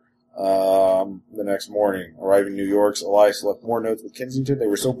freighter. The next morning, arriving in New York, Elias left more notes with Kensington. They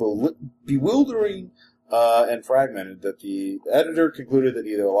were so bewildering and fragmented that the editor concluded that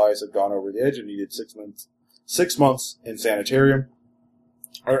either Elias had gone over the edge and needed 6 months in sanitarium,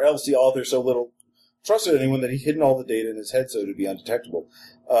 or else the author so little trusted anyone that he hidden all the data in his head so to be undetectable.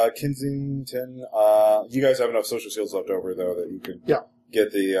 Kensington, you guys have enough social skills left over, though, that you can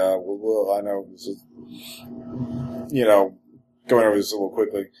get the, I know this is, going over this a little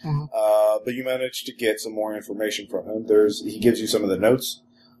quickly. Mm-hmm. But you managed to get some more information from him. He gives you some of the notes.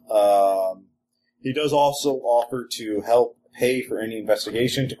 He does also offer to help pay for any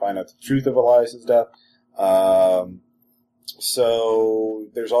investigation to find out the truth of Elias's death. So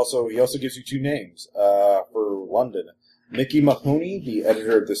he also gives you 2 names for London: Mickey Mahoney, the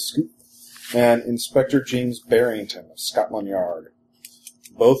editor of The Scoop, and Inspector James Barrington of Scotland Yard,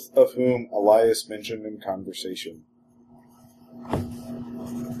 both of whom Elias mentioned in conversation.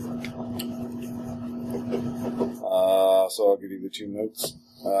 So I'll give you the 2 notes.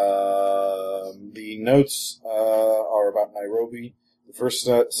 The notes are about Nairobi. The first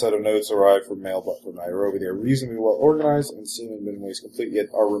set of notes arrived from mail from Nairobi. They are reasonably well organized and seem in many ways complete,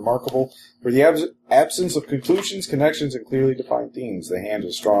 yet are remarkable for the absence of conclusions, connections, and clearly defined themes. The hand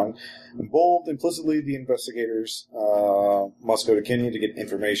is strong and bold. Implicitly, the investigators must go to Kenya to get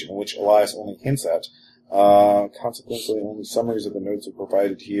information, which Elias only hints at. Consequently, only summaries of the notes are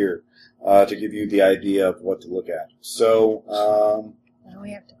provided here to give you the idea of what to look at. So, now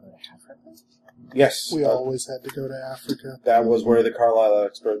we have to go to Africa? Yes. We always had to go to Africa. That was where the Carlisle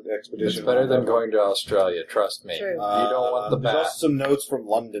expedition... It's better than going to Australia, trust me. True. You don't want the There's back. also some notes from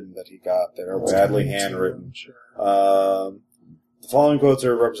London that he got that are badly handwritten. Sure. The following quotes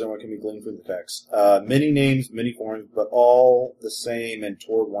represent what can be gleaned from the text. Many names, many forms, but all the same and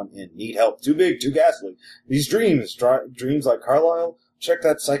toward one end. Need help. Too big, too ghastly. These dreams like Carlisle, check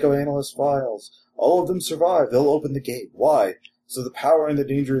that psychoanalyst files. All of them survive. They'll open the gate. Why? So the power and the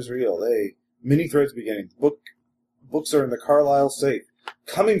danger is real. Many threads beginning. Books are in the Carlisle safe.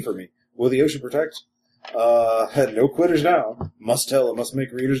 Coming for me. Will the ocean protect? No quitters now. Must tell and must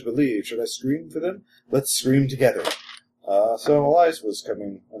make readers believe. Should I scream for them? Let's scream together. So Elias was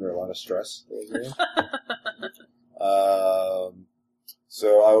coming under a lot of stress.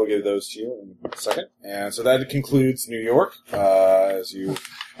 So I will give those to you in a second. And so that concludes New York,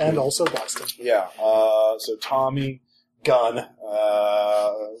 And also Boston. Yeah. So Tommy gun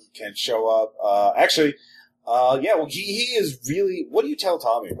can show up. He is really... What do you tell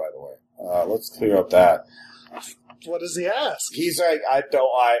Tommy, by the way? Let's clear up that. What does he ask? He's like,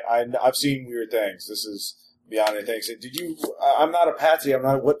 I've seen weird things. This is beyond anything. So did you... I'm not a patsy. I'm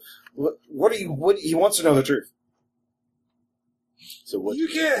not... What he wants to know the truth. So what... You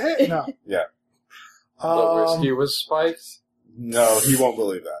can't hit... No. Yeah. The whiskey was spiked? No, he won't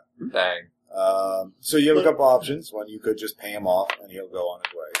believe that. Dang. So you have a couple options. One, you could just pay him off and he'll go on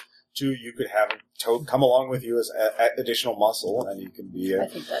his way. Two, you could have him come along with you as additional muscle, and you can be I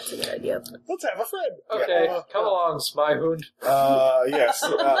think that's a good idea. Let's have a friend. Okay, come along, Spyhoon. Yes.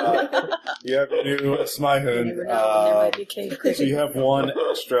 You have a new You Smyhoon. never know. There might be cave So you have one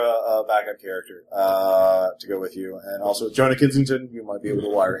extra backup character to go with you, and also Jonah Kensington. You might be able to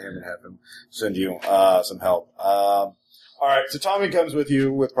wire him and have him send you some help. All right, so Tommy comes with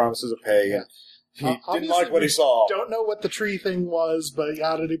you with promises of pay, and he didn't like what he saw. Don't know what the tree thing was, but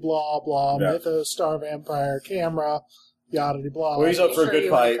yada blah blah. Yeah. Mythos, Star Vampire, camera, yada blah. Well, he's up for a Sure good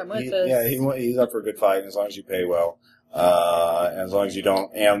you wanna fight. come with us? He's up for a good fight, as long as you pay well, and as long as you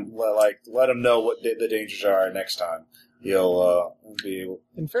don't, and let him know what the dangers are next time. He'll be able.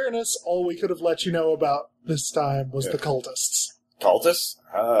 In fairness, all we could have let you know about this time was the cultists. Cultists?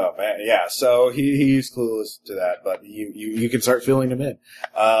 Oh man, yeah. So he's clueless to that, but you can start filling him in.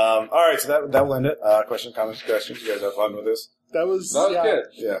 All right, so that will end it. Questions, comments, suggestions. You guys have fun with this? That was Good.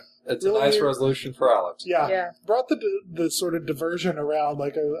 Yeah. It's Really? a nice resolution for Alex. Yeah. Brought the sort of diversion around.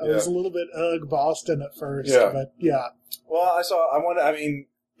 Like I was a little bit Boston at first, but yeah. Well,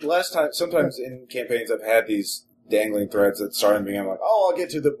 last time, sometimes in campaigns I've had these dangling threads that start in the beginning. I'm like, I'll get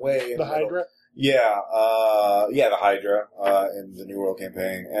to the way. In The the middle. Hydra. Yeah, the Hydra in the New World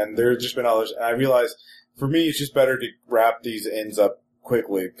campaign, and there's just been others. And I realized, for me, it's just better to wrap these ends up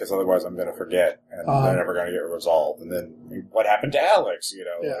quickly, because otherwise I'm going to forget, and they're never going to get resolved. And then, what happened to Alex?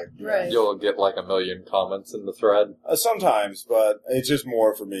 Right. You'll get like 1 million comments in the thread. Sometimes, but it's just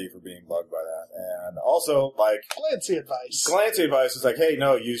more for me for being bugged by that. And also, Glancy advice. Glancy advice is like, hey,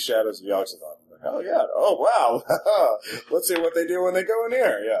 no, use Shadows of Yogg-Sothoth. Oh yeah! Oh wow! Let's see what they do when they go in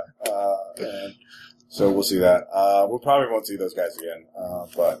here. Yeah, and so we'll see that. We probably won't see those guys again,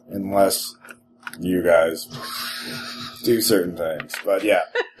 but unless you guys do certain things. But yeah,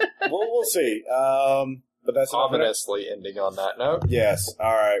 we'll see. But that's Ominously ending on that note. Yes.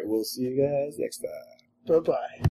 All right. We'll see you guys next time. Bye bye.